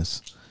 different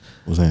ones.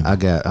 What's that? I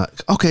got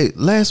okay.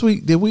 Last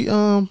week, did we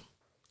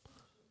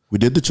We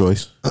did the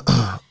choice.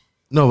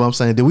 No, but I'm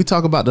saying, did we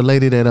talk about the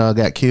lady that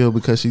got killed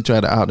because she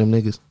tried to out them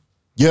niggas?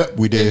 Yep,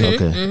 we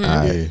did. Okay, all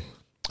right. Yeah.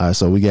 All right,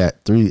 so we got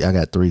 3. I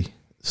got 3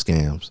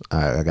 scams. All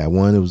right, I got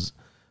one that was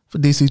for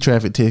DC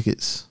traffic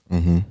tickets.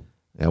 Mm-hmm.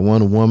 I got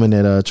one, a woman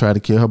that tried to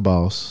kill her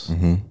boss.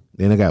 Mm-hmm.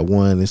 Then I got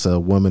one, it's a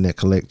woman that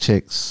collect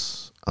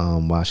checks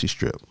while she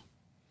stripped.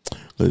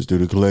 Let's do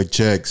the collect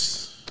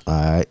checks. All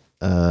right,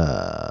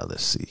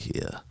 let's see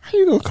here. How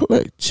you gonna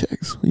collect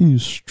checks when you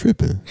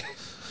stripping?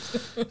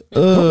 Don't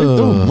they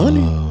throw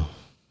money?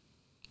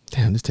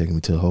 Damn, this taking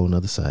me to a whole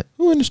nother site.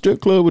 Who in the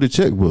strip club with a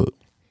checkbook?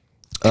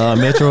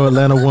 Metro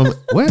Atlanta woman.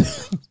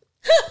 What?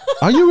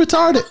 Are you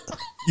retarded?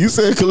 You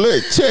said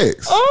collect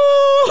checks.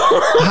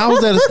 How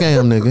is that a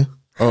scam, nigga?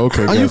 Oh,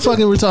 okay. Are you gotcha.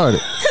 fucking retarded?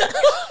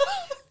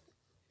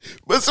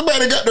 But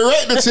somebody got the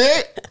right to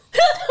check.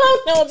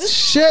 Oh no, just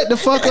Shut the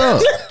fuck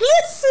up.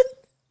 listen.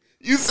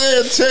 You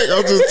said check.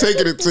 I'm just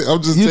taking it.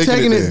 I'm just You taking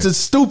taking it it to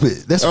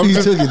stupid. That's what I'm you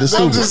just, took it to I'm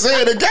stupid. just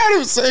saying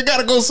it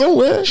gotta go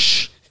somewhere.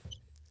 Shh.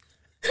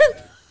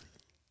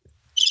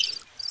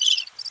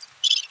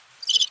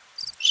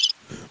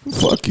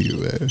 Fuck you,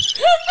 man.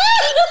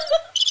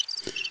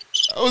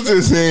 I was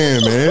just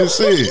saying, man.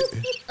 Shit.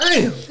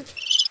 Damn.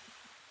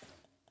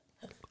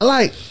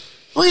 Like,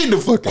 Read the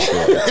fucking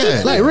story.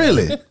 Yeah. like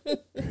really?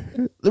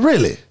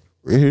 Really?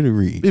 Ready to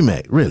read.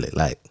 B-Mac, really?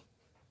 Like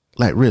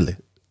really?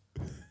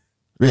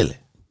 Really?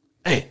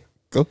 Hey.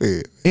 Go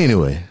ahead.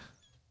 Anyway.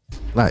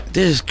 Like,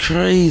 This is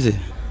crazy.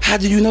 How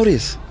do you know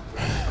this?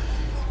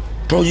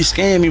 Bro, you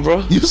scam me, bro.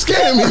 you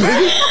scared me,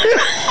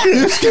 nigga.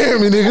 You scared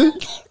me, nigga.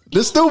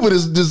 The stupid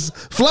is just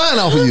flying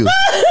off of you.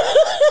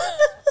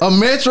 A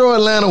Metro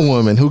Atlanta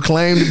woman who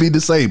claimed to be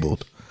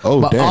disabled,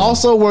 Oh, but damn.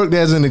 also worked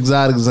as an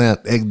exotic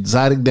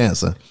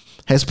dancer,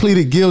 has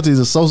pleaded guilty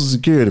to Social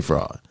Security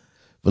fraud.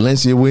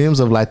 Valencia Williams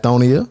of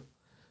Lithonia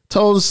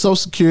told the Social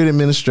Security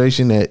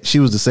Administration that she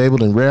was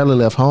disabled and rarely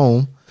left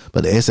home,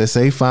 but the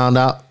SSA found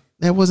out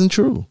that wasn't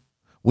true.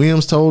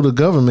 Williams told the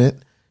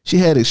government she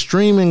had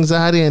extreme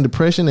anxiety and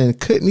depression and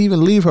couldn't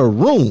even leave her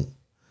room.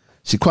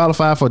 She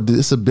qualified for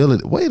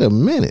disability. Wait a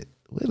minute.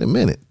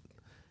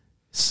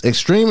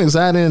 Extreme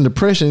anxiety and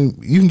depression,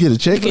 you can get a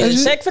check for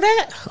that? Check for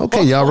that?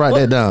 Okay, y'all write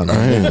that down.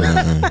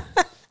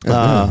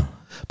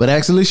 But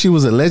actually, she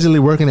was allegedly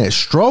working at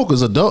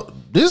Strokers.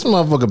 This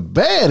motherfucker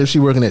bad if she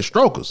working at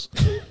Strokers.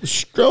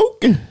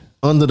 Stroking.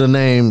 Under the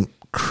name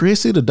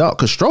Chrissy the dog.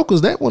 Because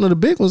Strokers, that one of the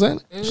big ones,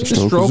 ain't it?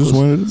 Strokers is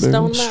one of the big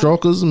ones.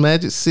 Strokers,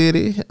 Magic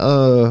City.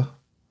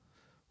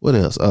 What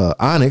else?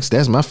 Onyx,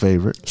 that's my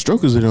favorite.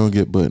 Strokers, they don't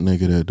get butt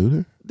naked at, do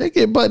they? They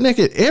get butt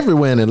naked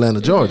everywhere in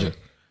Atlanta, Georgia.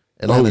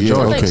 Atlanta,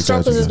 Georgia. I think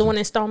Strokers is gotcha. the one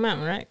in Stone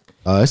Mountain, right?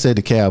 It said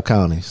DeKalb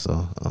County,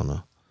 so I don't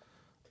know.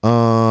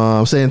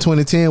 I'm saying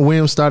 2010,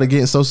 Williams started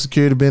getting Social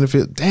Security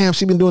benefits. Damn,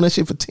 she been doing that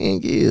shit for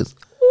 10 years.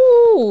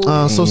 Ooh.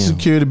 Social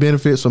Security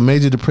benefits for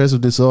major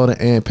depressive disorder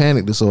and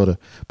panic disorder.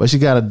 But she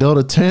got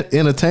adult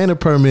entertainer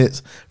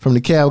permits from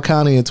DeKalb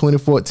County in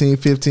 2014,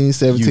 15,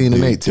 17,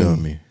 and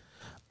 18.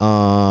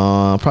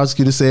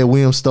 Prosecutor said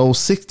Williams stole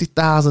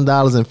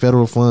 $60,000 in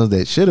federal funds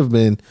that should have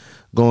been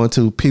going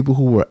to people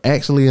who were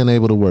actually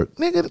unable to work.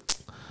 Nigga,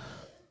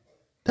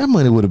 that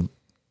money would have.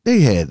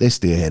 They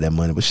still had that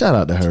money, but shout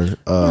out to her.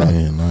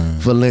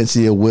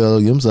 Valencia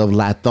Williams of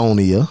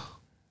Lithonia.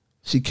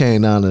 She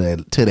came down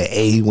to the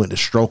A, went to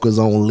Strokers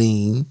on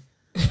lean,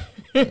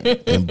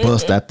 and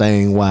bust that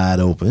thing wide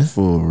open.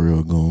 For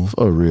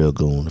a real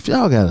goon. If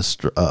y'all got a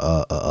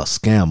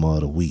scammer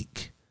of the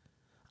week,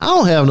 I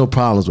don't have no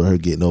problems with her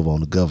getting over on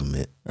the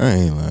government. I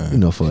ain't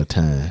lying. For a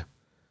time.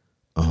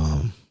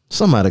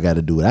 Somebody got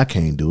to do it. I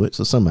can't do it,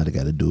 so somebody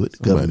got to do it.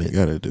 The government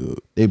got to do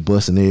it. They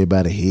busting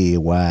everybody's head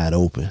wide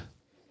open.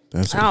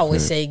 That's I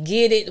always say,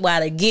 get it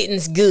while the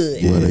getting's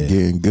good. While they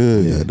getting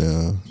good. Yeah.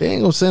 They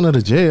ain't gonna send her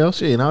to jail.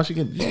 Shit, now she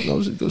can, she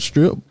go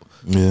strip.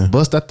 Yeah.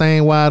 Bust that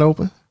thing wide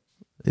open.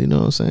 You know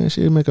what I'm saying?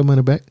 She'll make her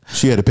money back.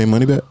 She had to pay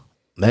money back?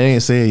 They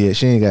ain't said yet.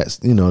 She ain't got,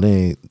 they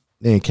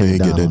ain't came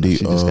down. Get that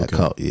She just got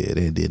caught. Yeah,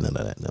 they ain't did none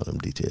of that, none of them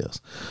details.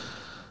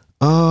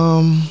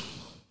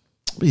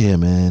 But yeah,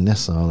 man,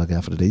 that's all I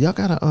got for today. Y'all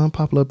got an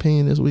unpopular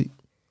opinion this week?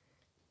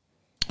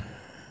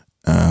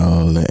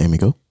 I'll let Amy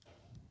go.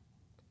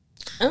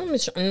 Let me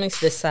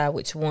decide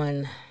which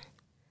one.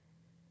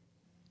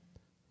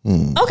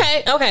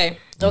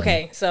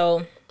 Okay.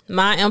 So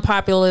my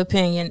unpopular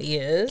opinion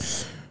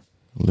is.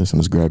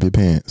 Listeners, grab your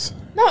pants.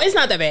 No, it's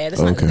not that bad.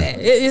 It's not that bad.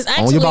 It's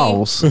actually on your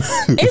balls.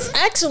 It's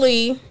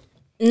actually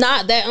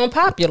not that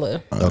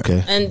unpopular.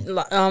 Okay. And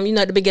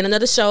at the beginning of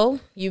the show,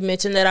 you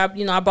mentioned that I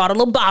brought a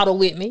little bottle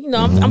with me.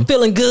 I'm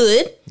feeling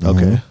good.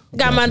 Okay.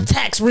 Got my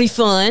tax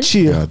refund.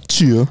 Chill.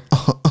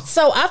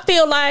 So I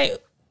feel like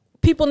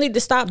people need to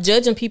stop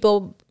judging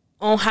people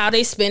on how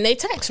they spend their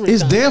tax refunds.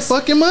 It's their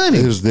fucking money.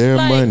 It's their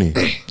money.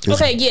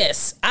 Okay,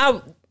 yes. I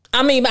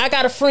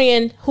got a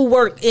friend who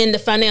worked in the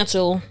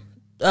financial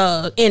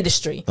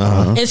industry,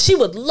 and she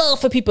would love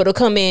for people to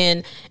come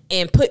in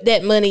and put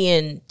that money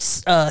in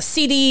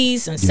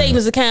CDs and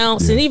savings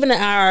accounts and even the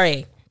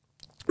IRA.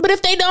 But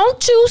if they don't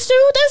choose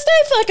to, that's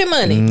their fucking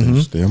money.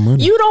 It's their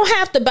money. You don't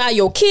have to buy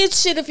your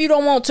kids shit if you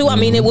don't want to. I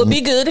mean, it would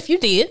be good if you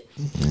did.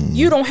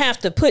 You don't have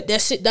to put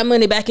that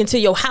money back into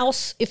your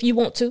house if you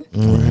want to.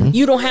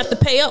 You don't have to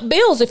pay up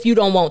bills if you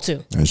don't want to.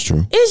 That's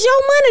true. It's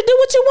your money. Do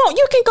what you want.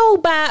 You can go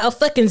buy a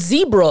fucking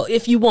zebra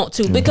if you want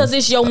to because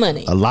it's your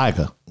money. A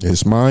liger.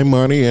 It's my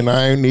money and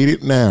I need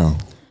it now.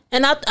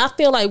 And I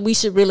feel like we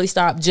should really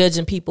stop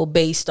judging people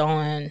based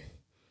on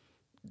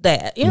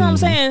that. You know what I'm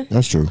saying?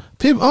 That's true.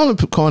 People, only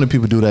corny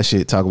people do that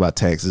shit, talk about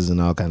taxes and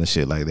all kind of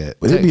shit like that.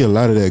 But there be a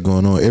lot of that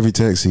going on every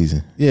tax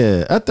season.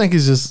 Yeah, I think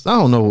it's just, I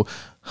don't know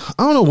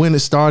when it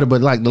started,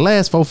 but like the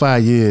last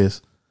 4-5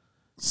 years.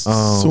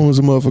 As soon as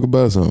a motherfucker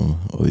buy something,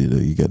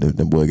 you got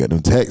them boy got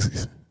them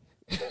taxes.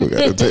 He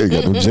got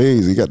them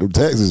J's, he got them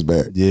taxes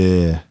back.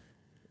 Yeah.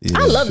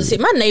 I love to see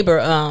my neighbor,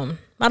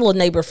 my little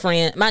neighbor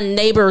friend, my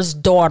neighbor's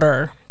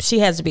daughter, she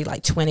has to be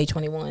like 20,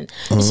 21.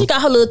 And she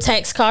got her little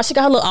tax car. She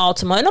got her little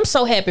Altima. And I'm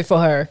so happy for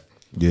her.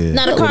 Yeah.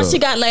 Now the car she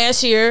got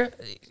last year,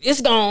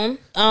 it's gone.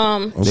 She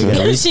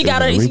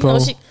got her,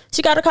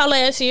 she got her car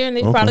last year and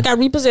it probably got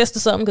repossessed or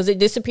something because it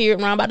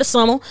disappeared around by the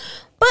summer.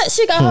 But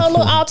she got her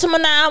little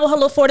Altima now with her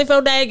little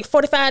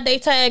 45-day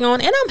tag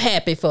on, and I'm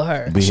happy for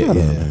her.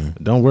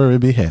 Don't worry,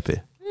 be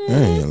happy. I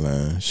ain't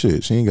lying.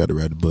 Shit, she ain't got to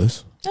ride the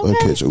bus or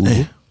catch an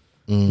Uber.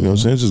 You know what I'm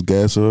saying? Just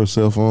gas her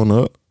cell phone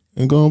up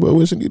and go on by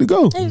where she need to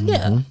go.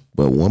 Yeah.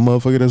 But one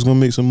motherfucker that's gonna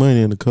make some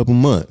money in a couple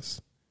months,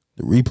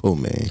 the repo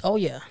man. Oh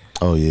yeah.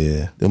 Oh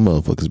yeah. Them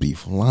motherfuckers be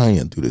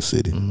flying through the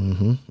city.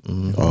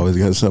 Always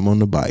got something on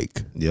the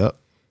bike. Yep.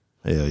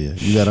 Hell yeah.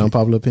 You got an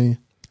unpopular opinion?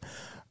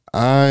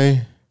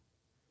 I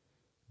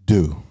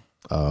do.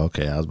 Oh,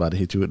 okay. I was about to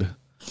hit you with the.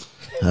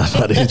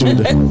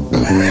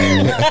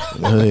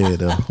 Go ahead,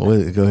 though.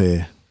 Go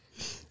ahead.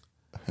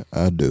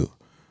 I do.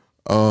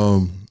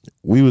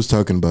 we was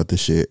talking about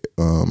this shit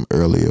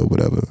earlier or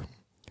whatever.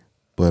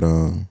 But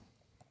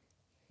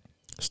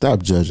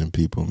stop judging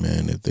people,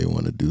 man, if they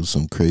want to do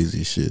some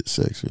crazy shit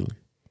sexually.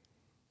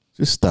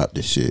 Just stop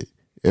the shit.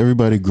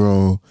 Everybody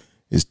grown.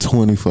 It's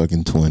 20.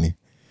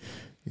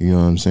 You know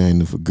what I'm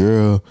saying? If a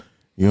girl,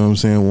 you know what I'm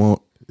saying,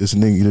 want this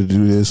nigga to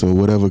do this or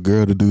whatever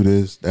girl to do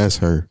this, that's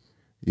her.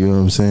 You know what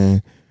I'm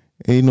saying?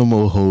 Ain't no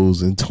more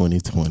hoes in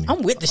 2020.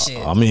 I'm with the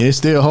shit. I mean, it's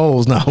still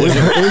hoes now.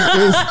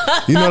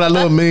 You know that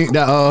little meme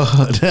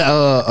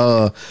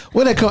that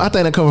where that come? I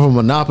think that come from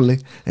Monopoly,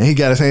 and he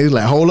got his hand. He's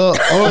like, hold up,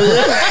 hold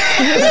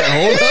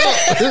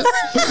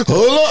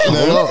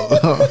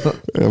up.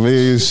 I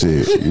mean,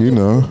 shit. You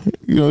know,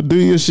 do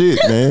your shit,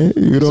 man.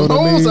 You know some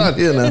what I mean? hoes out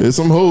here now. There's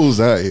some hoes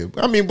out here.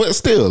 I mean, but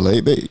still,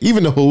 like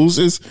even the hoes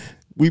is.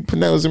 We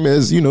pronounce them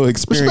as,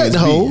 experienced. Respect the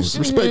hoes.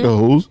 Respect the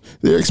hoes.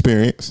 They're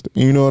experienced.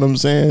 You know what I'm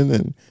saying?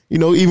 And,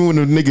 even when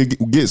a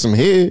nigga gets some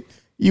head,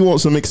 you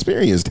want some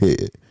experienced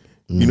head.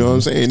 You know what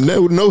I'm saying?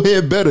 No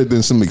head better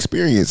than some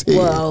experienced head.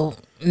 Well,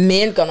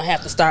 men gonna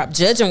have to stop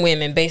judging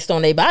women based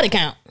on their body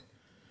count.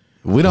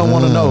 We don't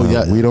want to know.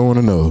 We don't want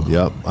to know.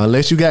 Yep.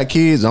 Unless you got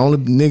kids. The only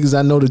niggas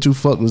I know that you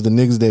fucked was the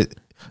niggas that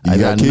I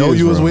know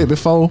you was with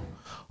before,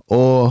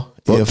 or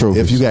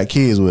if you got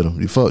kids with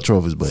them, you fuck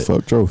trophies. But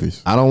fuck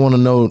trophies. I don't want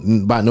to know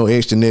about no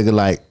extra nigga.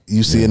 Like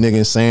you see a nigga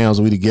in Sam's,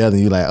 we together,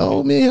 and you like,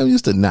 oh man, I'm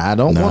used to. Nah, I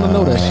don't want to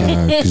know that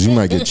shit because you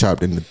might get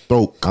chopped in the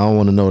throat. I don't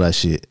want to know that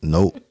shit.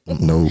 Nope.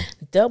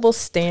 Double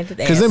standard.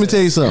 Because let me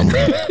tell you something.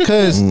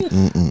 Because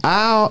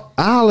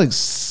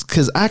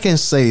because I can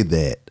say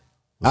that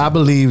I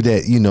believe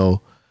that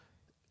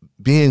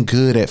being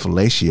good at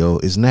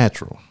fellatio is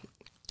natural.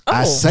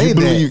 I say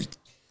that.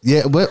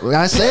 Yeah, but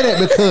I say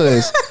that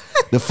because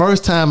the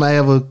first time I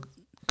ever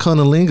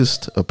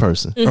cunnilingus a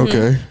person,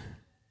 okay,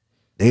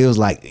 they was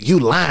like, "You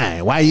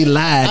lying? Why you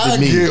lied to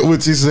me?" I get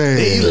what you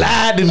saying. You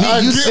lied to me.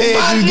 You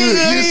said you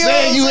did. You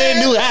said you ain't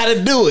knew how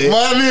to do it.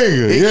 My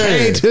nigga, it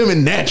came to me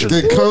naturally.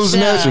 It comes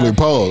naturally.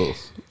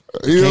 Pause.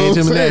 It came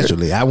to me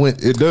naturally. I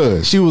went. It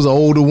does. She was an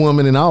older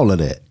woman and all of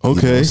that.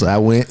 Okay, so I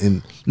went,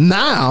 and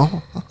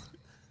now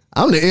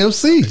I'm the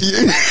MC.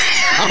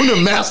 I'm the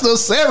master of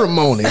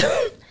ceremony.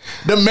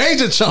 The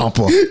major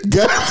chomper.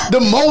 The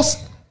most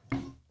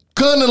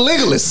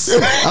cunnilingus.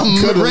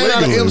 I'm ran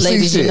out of MC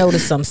Ladies, shit. you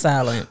notice I'm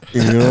silent.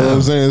 You know what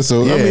I'm saying?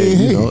 So yeah, I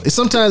mean,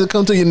 sometimes it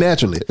comes to you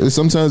naturally.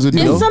 Sometimes it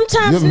and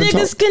sometimes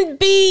niggas can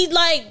be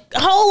like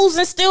hoes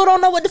and still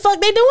don't know what the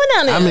fuck they doing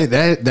down there. I mean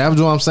that's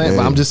what I'm saying.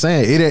 But I'm just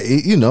saying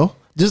it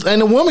just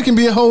and a woman can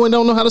be a hoe and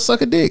don't know how to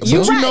suck a dick. But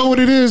you know what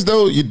it is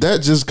though?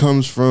 That just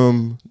comes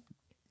from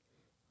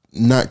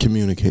not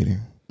communicating.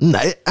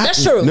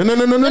 That's true. No. Listen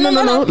right. what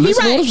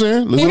I'm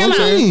saying. Listen what I'm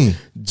saying.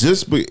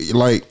 Just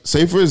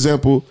say for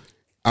example,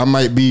 I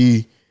might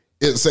be.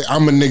 Say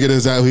I'm a nigga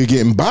that's out here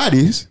getting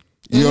bodies.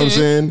 You know what I'm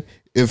saying?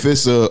 If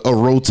it's a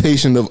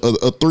rotation of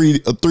a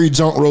three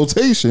jump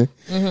rotation,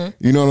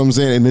 you know what I'm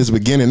saying? And it's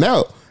beginning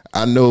out.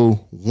 I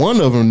know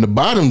one of them, the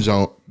bottom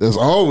jump, that's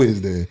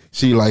always there.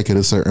 She like it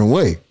a certain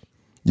way.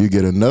 You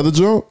get another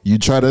jump, you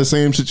try that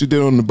same shit you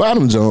did on the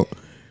bottom jump.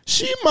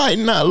 She might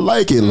not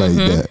like it like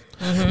that.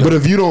 But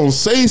if you don't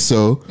say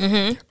so,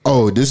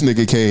 this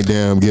nigga can't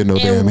get no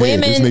damn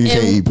head. This nigga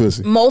can't eat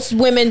pussy. Most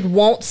women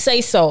won't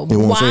say so.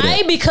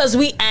 Why? Because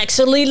we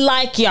actually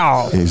like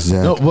y'all.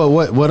 Exactly. No, but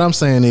what I'm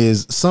saying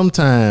is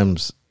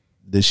sometimes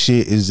the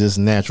shit is just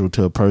natural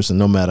to a person,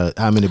 no matter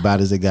how many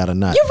bodies they got or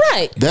not. You're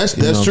right. That's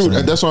true.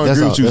 That's why I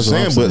agree with you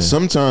saying. But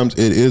sometimes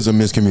it is a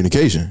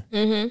miscommunication.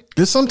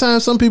 Because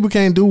sometimes some people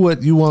can't do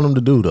what you want them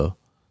to do, though.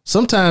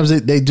 Sometimes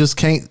they just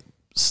can't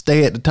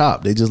stay at the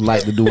top. They just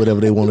like to do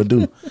whatever they want to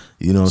do.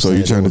 You know what I'm saying? So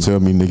you trying to tell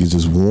me niggas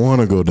just want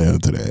to go down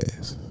to the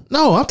ass?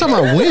 No, I'm talking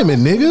about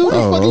women, nigga. What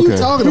the fuck are you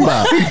talking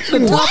about?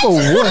 The top of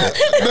what?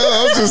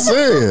 No, I'm just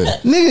saying.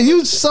 Nigga,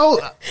 you so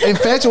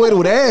infatuated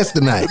with ass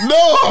tonight.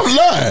 No, I'm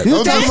not.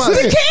 That's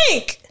the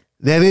kink.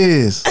 That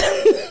is.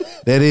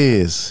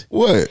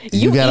 What?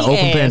 You got to open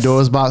ass.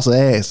 Pandora's box of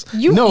ass.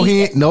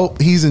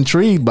 He's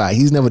intrigued by it.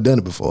 He's never done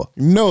it before.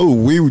 No,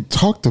 we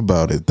talked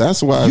about it.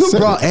 That's why you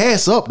brought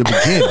ass up the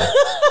beginning.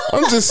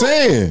 I'm just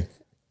saying.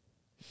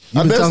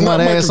 You been talking about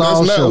ass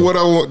all show. What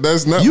I want.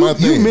 That's not my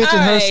thing. You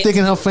mentioned her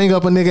sticking her finger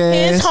up a nigga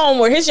ass. Here's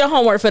homework. Here's your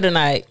homework for the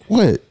night.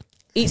 What?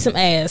 Eat some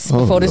ass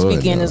before this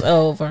weekend is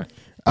over.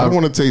 I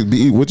want to take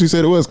what you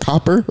said it was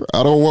copper.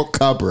 I don't want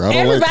copper. I don't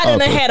Everybody like copper.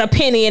 done had a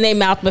penny in their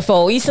mouth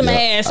before. Eat some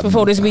ass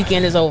before this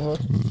weekend is over.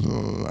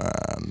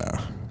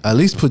 Nah. At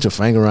least put your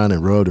finger around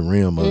and rub the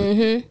rim of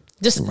it.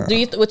 Just do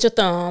it with your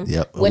thumb.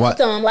 Yep. With your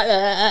thumb like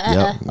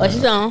what's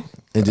your thumb?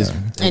 And just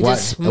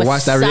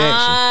watch that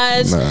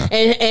reaction.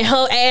 And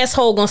her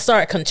asshole gonna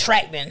start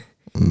contracting.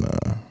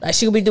 Like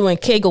she'll be doing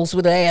kegels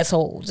with her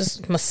asshole.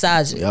 Just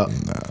massage it. Yep.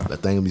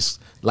 That thing will be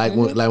like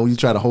when you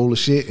try to hold a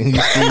shit and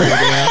you squeeze it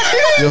down.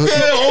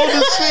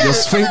 Your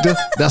sphincter,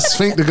 that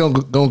sphincter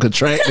gonna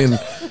contract and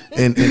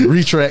and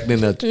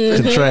retracting and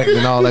contracting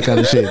and all that kind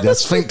of shit.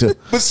 That's sphincter.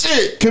 But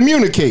shit,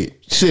 communicate.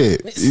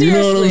 Shit, you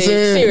know what I'm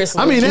saying?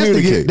 Seriously. I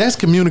mean, that's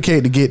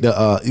communicate to get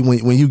the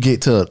when you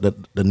get to the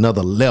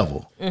another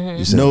level.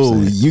 You see what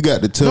I'm saying? You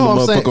got to tell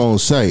the motherfucker on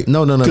site.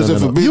 No. Because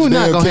if a bitch You're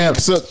not gonna can't have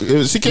suck,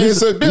 if she can't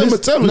suck, then I'm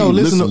gonna tell her.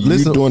 Listen,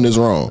 you're doing this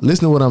wrong.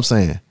 Listen to what I'm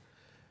saying.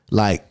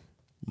 Like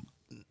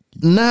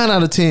 9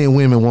 out of 10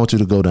 women want you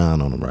to go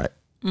down on them, right?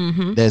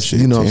 That's Shit,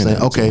 you know what I'm 10 saying.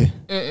 out of Okay,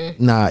 10.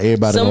 nah,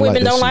 everybody. Some don't women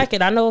like that don't shit. like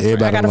it. I know.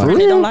 Everybody I got a don't friend like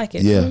that it. don't like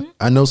it. Yeah,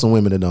 I know some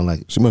women that don't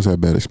like it. She must have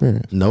bad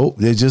experience. Nope,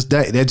 they just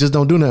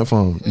don't do that for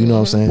them. You know what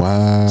I'm saying?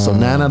 Wow. So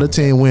 9 out of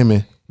 10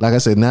 women, like I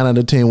said, 9 out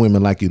of 10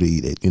 women like you to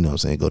eat it. You know what I'm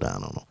saying? Go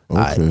down on them.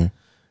 Okay. All right.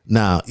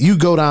 Now you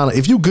go down.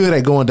 If you good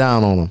at going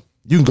down on them,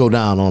 you can go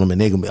down on them and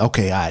they gonna be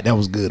okay. All right, that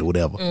was good or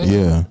whatever.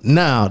 Yeah.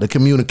 Now the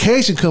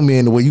communication come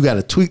in the way you got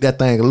to tweak that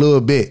thing a little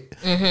bit.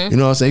 You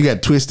know what I'm saying? You got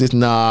to twist this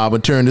knob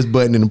and turn this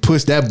button and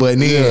push that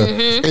button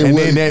in. And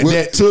then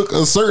what took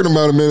a certain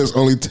amount of minutes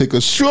only take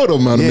a short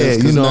amount of minutes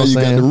because you know now what I'm you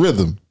got saying? the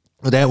rhythm.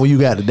 That when you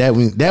got that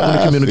when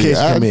the communication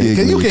come in,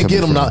 because you can get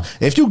them.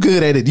 If you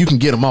good at it, you can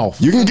get them off.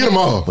 You can get them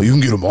off. Well, you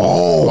can get them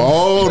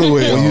all the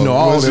way. Well, you know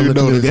all Once them. you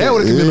know That's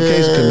where the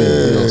communication come in. You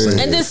know what I'm saying?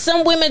 And then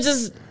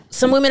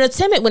some women are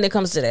timid when it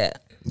comes to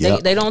that.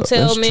 Yep. They don't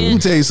tell Let me men.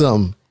 tell you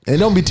something. And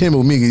don't be timid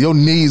with me, 'cause your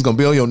knees gonna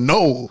be on your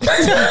nose.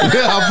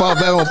 How far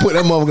back I'm gonna put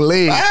that motherfucking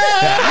leg?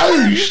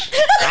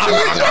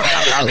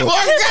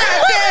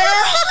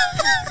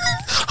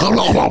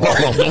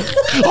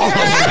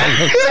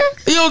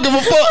 You don't give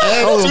a fuck.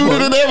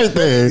 Attitude and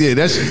everything. Yeah,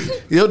 that's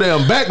your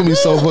damn back gonna be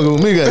so fucking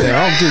with me.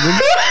 Goddamn,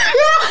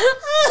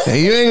 and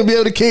you ain't gonna be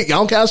able to kick. I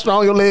don't care how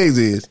strong your legs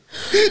is.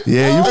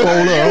 Yeah, you fold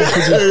up.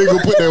 You ain't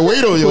gonna put that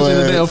weight on your Push in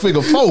the ass. damn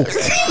figure 4.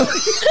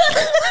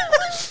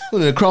 Put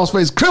that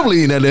crossface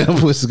crippling in that damn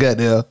pussy,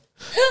 goddamn.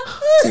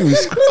 You be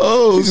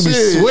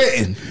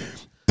sweating.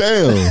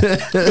 Damn.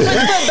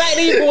 But back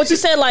to you, what you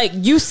said, like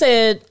you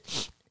said,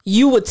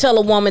 you would tell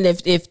a woman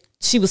if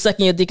she was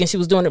sucking your dick and she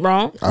was doing it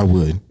wrong. I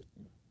would.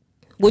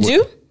 Would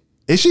you?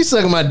 If she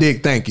sucking my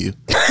dick, thank you.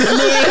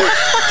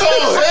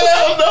 Oh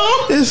hell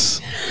no!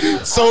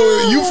 So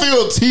you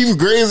feel teeth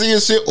crazy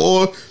and shit,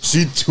 or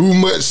she too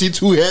much? She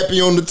too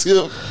happy on the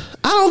tip?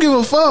 I don't give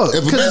a fuck.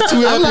 If a bitch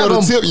too happy on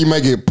the tip, you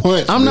might get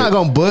punched. I'm not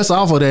gonna bust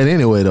off of that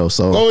anyway, though.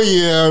 So, Oh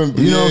yeah,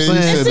 You know what I'm saying? you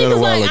And said see, that a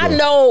 'cause while like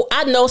ago.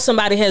 I know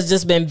somebody has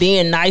just been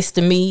being nice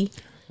to me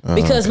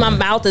because my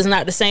mouth is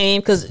not the same.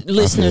 Because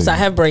listeners, I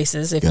have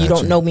braces. If you Gotcha.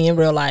 don't know me in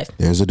real life,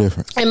 There's a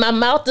difference. and my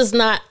mouth is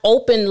not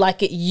open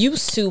like it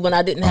used to when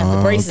I didn't have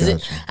the braces.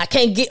 gotcha. I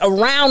can't get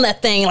around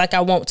that thing like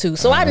I want to.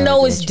 So I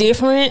know it's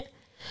different.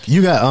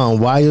 you got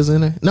wires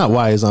in there? Not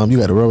wires. You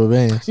got the rubber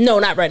bands. No,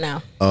 not right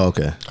now. Oh,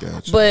 okay.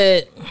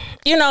 But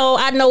you know,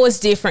 I know it's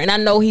different,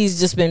 and I know he's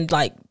just been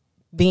like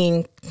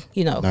being,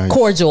 Nice.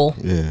 cordial.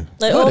 Yeah.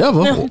 Like,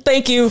 Whatever. no,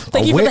 thank you for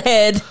wet- the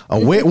head. A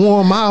wet,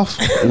 warm mouth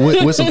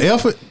with some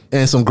effort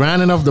and some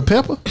grinding of the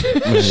pepper.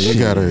 Man, you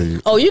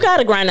gotta. Oh, you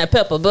gotta grind that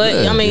pepper, but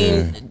I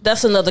mean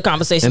that's another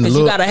conversation And because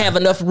you look- gotta have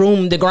enough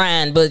room to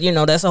grind. But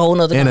that's a whole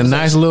nother. And a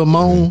conversation. nice little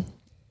moan.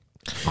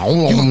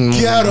 You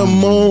gotta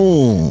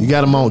moan. You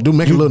got to moan. Do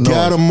make a You little noise.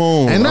 gotta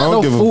moan. And I not don't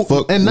no give food, a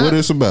fuck and what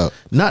it's about.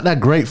 Not that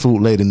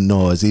grapefruit lady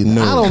noise either.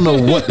 No. I don't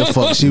know what the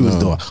fuck she was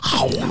doing.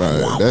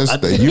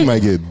 Right. You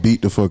might get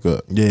beat the fuck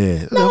up.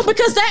 Yeah. No,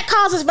 because that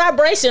causes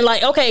vibration.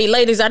 Like, okay,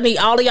 ladies, I need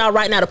all of y'all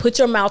right now to put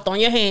your mouth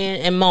on your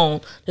hand and moan.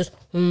 Just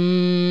you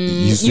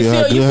feel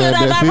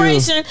that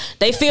vibration.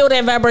 They feel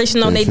that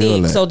vibration on They their feel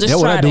dick. that. So just That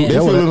what try I do. that. They That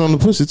feel what it on the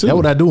pussy too. That's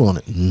what I do on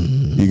it.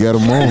 You gotta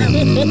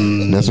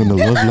moan. That's when the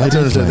love light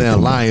Turn and into a flight damn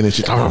come out. lion and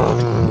shit. You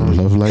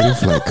Love light and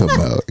flight come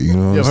out. You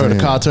know what ever I'm heard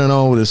saying? a car turn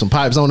on with some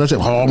pipes on that shit?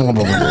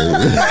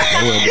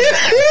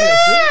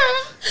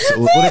 So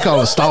what they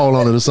call a stall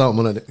on it or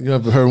something? You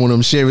ever heard one of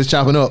them Chevys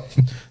chopping up?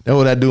 That's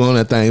what I do on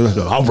that thing.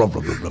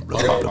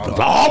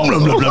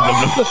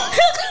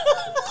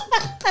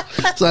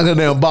 It's like a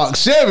damn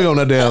box Chevy on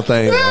that damn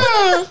thing.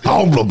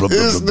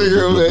 This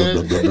nigga,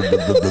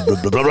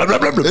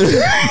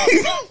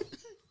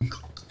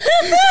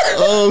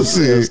 Oh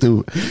shit.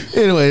 Stupid.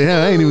 Anyway,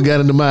 I ain't even got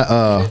into my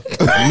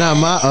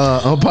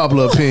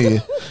unpopular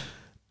opinion.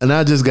 And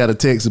I just got a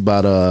text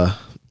about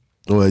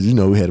well,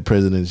 we had a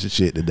presidential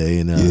shit today,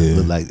 and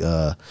looked like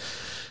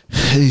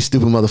these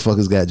stupid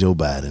motherfuckers got Joe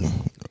Biden.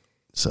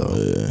 So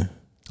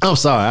I'm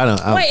sorry, I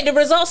don't. Wait, the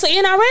results are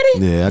in already?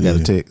 Yeah, I got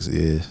a text.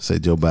 Yeah, say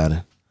Joe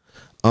Biden.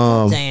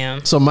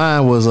 Damn. So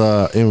mine was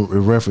in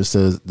reference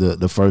to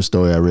the first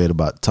story I read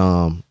about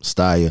Tom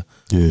Steyer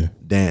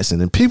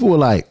dancing, and people were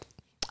like,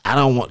 I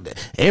don't want that.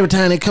 Every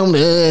time they come to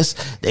us,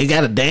 they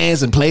gotta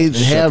dance and play and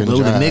have the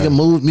nigga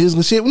move music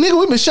and shit. Nigga,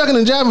 we've been shucking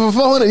and jiving for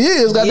 400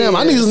 years. Goddamn,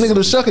 I need a nigga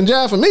to shuck and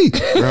jive for me.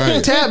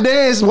 Right. Tap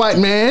dance, white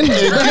man.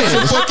 Get your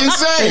fucking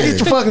saying. Get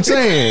your fucking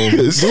saying. Do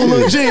a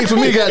little jig for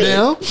me,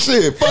 goddamn.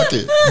 Shit, fuck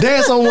it.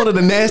 Dance on one of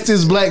the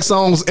nastiest black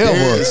songs ever.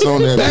 Dance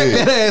on that Back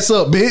bitch. that ass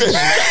up, bitch.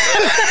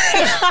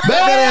 Back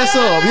that ass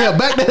up. Yeah,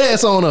 back that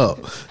ass on up.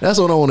 That's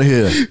what I want to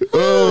hear.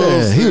 Oh,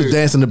 yeah, he was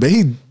dancing the bit.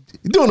 He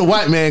doing the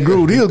white man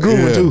groove. He was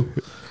grooving too.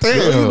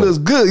 Damn, he looks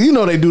good. You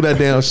know they do that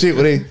damn shit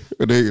where they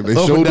up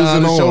shoulders and down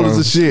and the shoulders arms.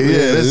 and shit.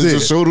 Yeah, that's it's it. a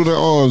shoulder to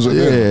arms.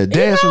 Yeah,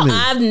 dance with me.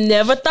 I've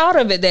never thought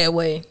of it that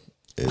way.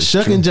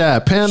 Shuck and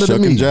jive, panda to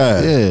Shuck me. and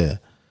jive. Yeah.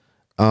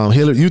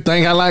 Hillary, you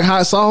think I like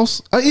hot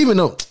sauce? Even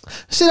though,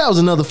 see, that was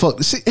another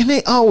fuck. See, and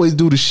they always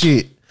do the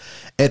shit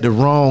at the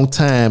wrong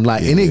time.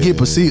 Like, and it get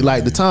perceived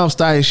like the Tom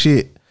Steyer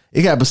shit.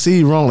 It got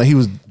perceived wrong. Like he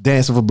was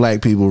dancing for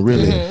black people.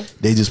 Really,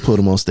 they just put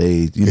him on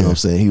stage. You know what I'm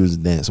saying? He was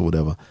dancing,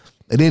 whatever.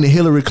 And then the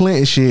Hillary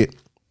Clinton shit,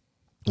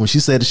 when she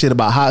said the shit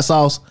about hot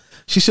sauce,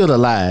 she should have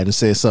lied and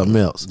said something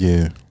else.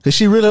 Yeah. Cause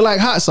she really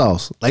liked hot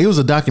sauce. Like it was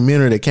a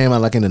documentary that came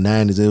out like in the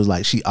 90s. It was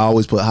like she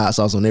always put hot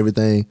sauce on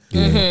everything.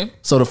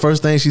 So the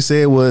first thing she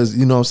said was,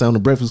 you know what I'm saying, on the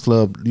Breakfast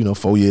Club,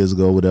 4 years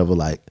ago, whatever,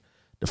 like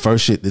the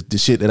first shit, the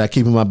shit that I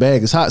keep in my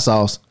bag is hot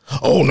sauce.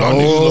 Oh no,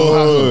 niggas love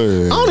hot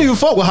sauce. I don't even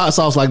fuck with hot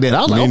sauce like that.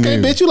 I was like,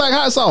 okay, bitch, you like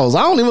hot sauce.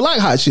 I don't even like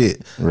hot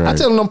shit. Right. I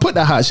tell them don't put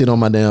that hot shit on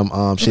my damn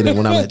shit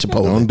when I'm at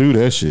Chipotle. Don't do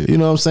that shit. You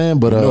know what I'm saying?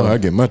 But I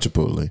get my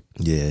Chipotle.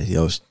 Yeah,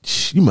 yo,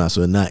 you might as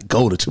well not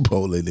go to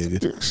Chipotle,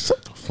 nigga.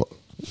 Shut the fuck.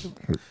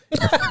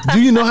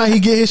 Do you know how he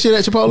get his shit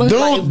at Chipotle?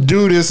 Don't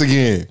do this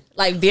again.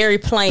 Like very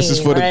plain. This is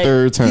for right? the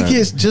third time. He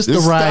gets just the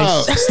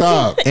rice.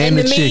 Stop. And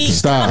the the chicken. meat.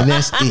 Stop. And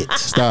that's it.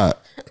 Stop.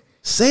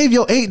 Save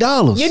your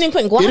 $8. You didn't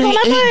put guac It on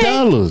that ain't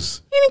thing.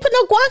 $8. You didn't put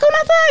no guac on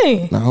that thing.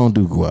 I don't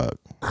do guac.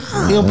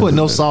 He don't put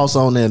no sauce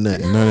on there,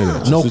 nothing. None of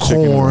that. No Just the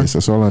chicken and corn. rice.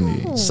 That's all I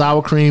need.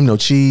 Sour cream, no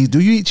cheese. Do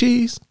you eat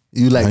cheese?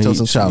 You I lactose eat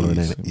intolerant,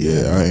 cheese. ain't it?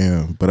 Yeah, I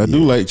am. But I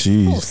do like Oh,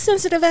 cheese.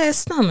 sensitive ass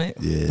stomach.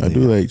 Yeah, I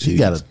do like cheese. You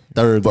got a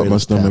third Fuck my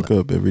greatest stomach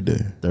palate. up every day.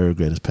 Third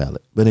greatest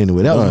palate. But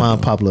anyway, that was my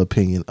unpopular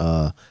opinion.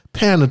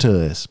 Panda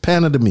to us.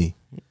 Panda to me.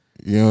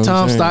 You know what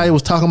Tom I'm saying? Steyer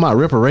was talking about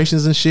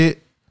reparations and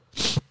shit.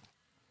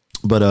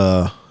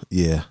 But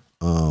yeah.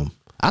 I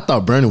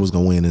thought Bernie was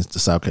gonna win in the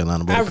South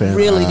Carolina. But I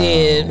apparently, really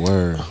did.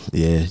 Word.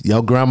 yeah,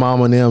 your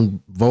grandmama and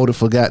them voted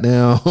for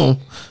goddamn.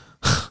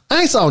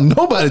 I ain't saw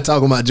nobody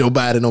talking about Joe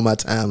Biden on my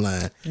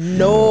timeline.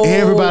 No,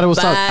 Everybody was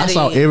talking. I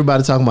saw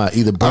everybody talking about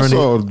either I Bernie.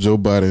 saw Joe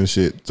Biden and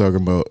shit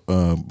talking about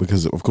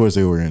because of course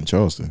they were in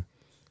Charleston.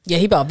 Yeah,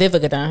 he brought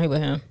Vivica down here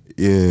with him.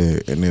 Yeah,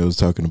 and they was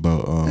talking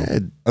about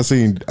I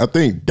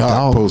think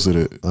Doc posted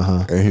it,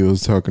 and he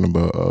was talking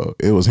about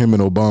it was him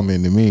and Obama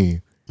in the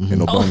meme,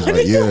 and Obama's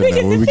like, yeah,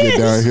 now when we get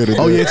down here to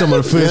Oh yeah, talking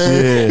about the fish.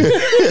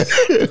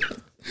 Yeah,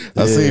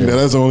 I seen that.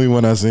 That's the only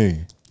one I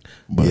seen.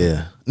 But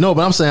yeah. No,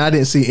 but I'm saying I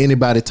didn't see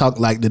anybody talk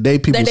like the day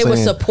people That they saying,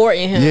 were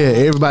supporting him.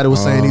 Yeah, everybody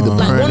was saying either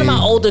Like Bernie. one of my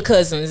older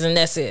cousins, and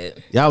that's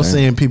it. Yeah, I was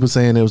seeing people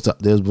saying they was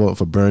voting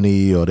for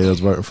Bernie or they was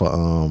voting for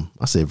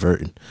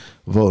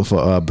voting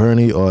for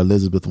Bernie or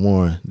Elizabeth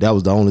Warren. That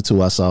was the only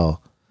two I saw.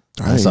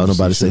 I saw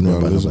nobody say nothing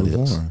about nobody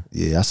else. Warren.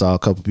 Yeah, I saw a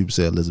couple people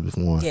say Elizabeth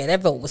Warren. Yeah,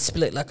 that vote was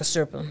split like a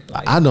stripper.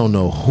 Like, I don't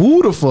know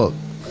who the fuck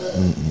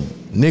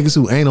niggas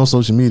who ain't on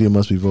social media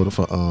must be voting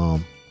for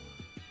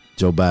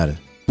Joe Biden.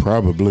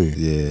 probably.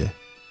 Yeah.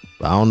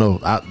 But I don't know.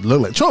 I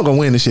look like Trump gonna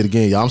win this shit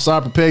again, y'all. I'm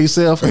sorry. Prepare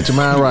yourself. Get your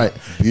mind right.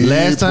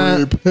 Last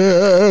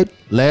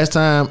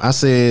time I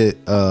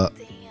said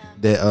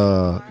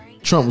that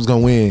Trump was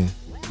gonna win.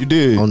 You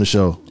did on the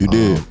show. You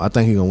did. I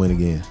think he gonna win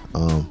again.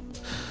 I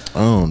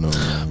don't know,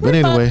 man. But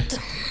anyway,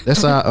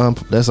 that's our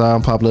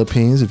unpopular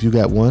opinions. If you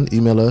got one,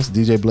 email us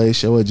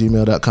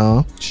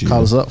djblazeshow@gmail.com. Sure.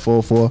 Call us up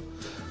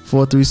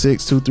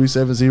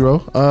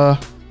 444-436-2370.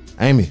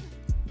 Amy,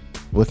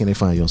 where can they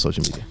find you on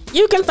social media?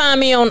 you can find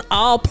me on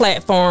all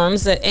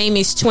platforms at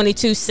Amy's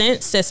 22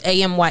 Cents. That's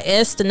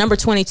AMYS, the number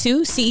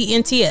 22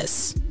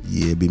 CENTS.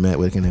 Yeah, B Matt,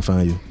 where can they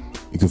find you?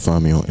 You can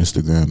find me on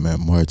Instagram at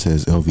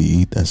Martez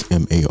LVE. That's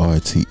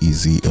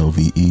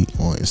MARTEZLVE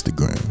on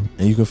Instagram.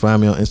 And you can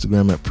find me on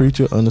Instagram at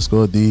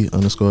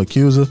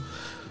preacher_D_accuser. I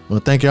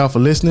want to thank y'all for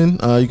listening.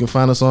 You can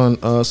find us on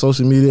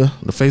social media,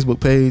 the Facebook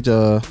page,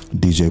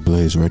 DJ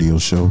Blaze Radio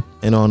Show,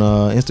 and on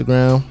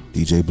Instagram,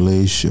 DJ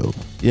Blaze Show.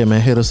 Yeah, man,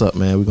 hit us up,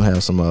 man. We're gonna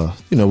have some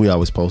we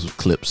always post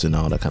clips and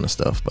all that kind of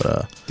stuff.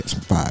 But get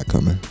some fire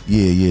coming.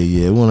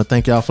 Yeah. We want to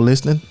thank y'all for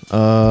listening.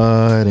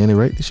 At any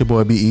rate, it's your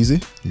boy Be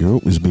Easy. Yo,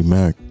 it's B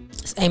Mac.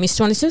 It's Amy's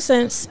 22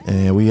 Cents.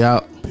 And we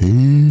out.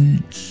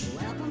 Peace.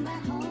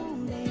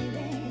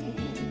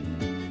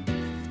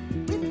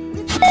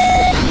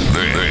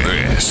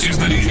 This is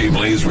the DJ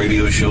Blaze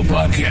Radio Show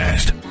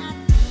podcast.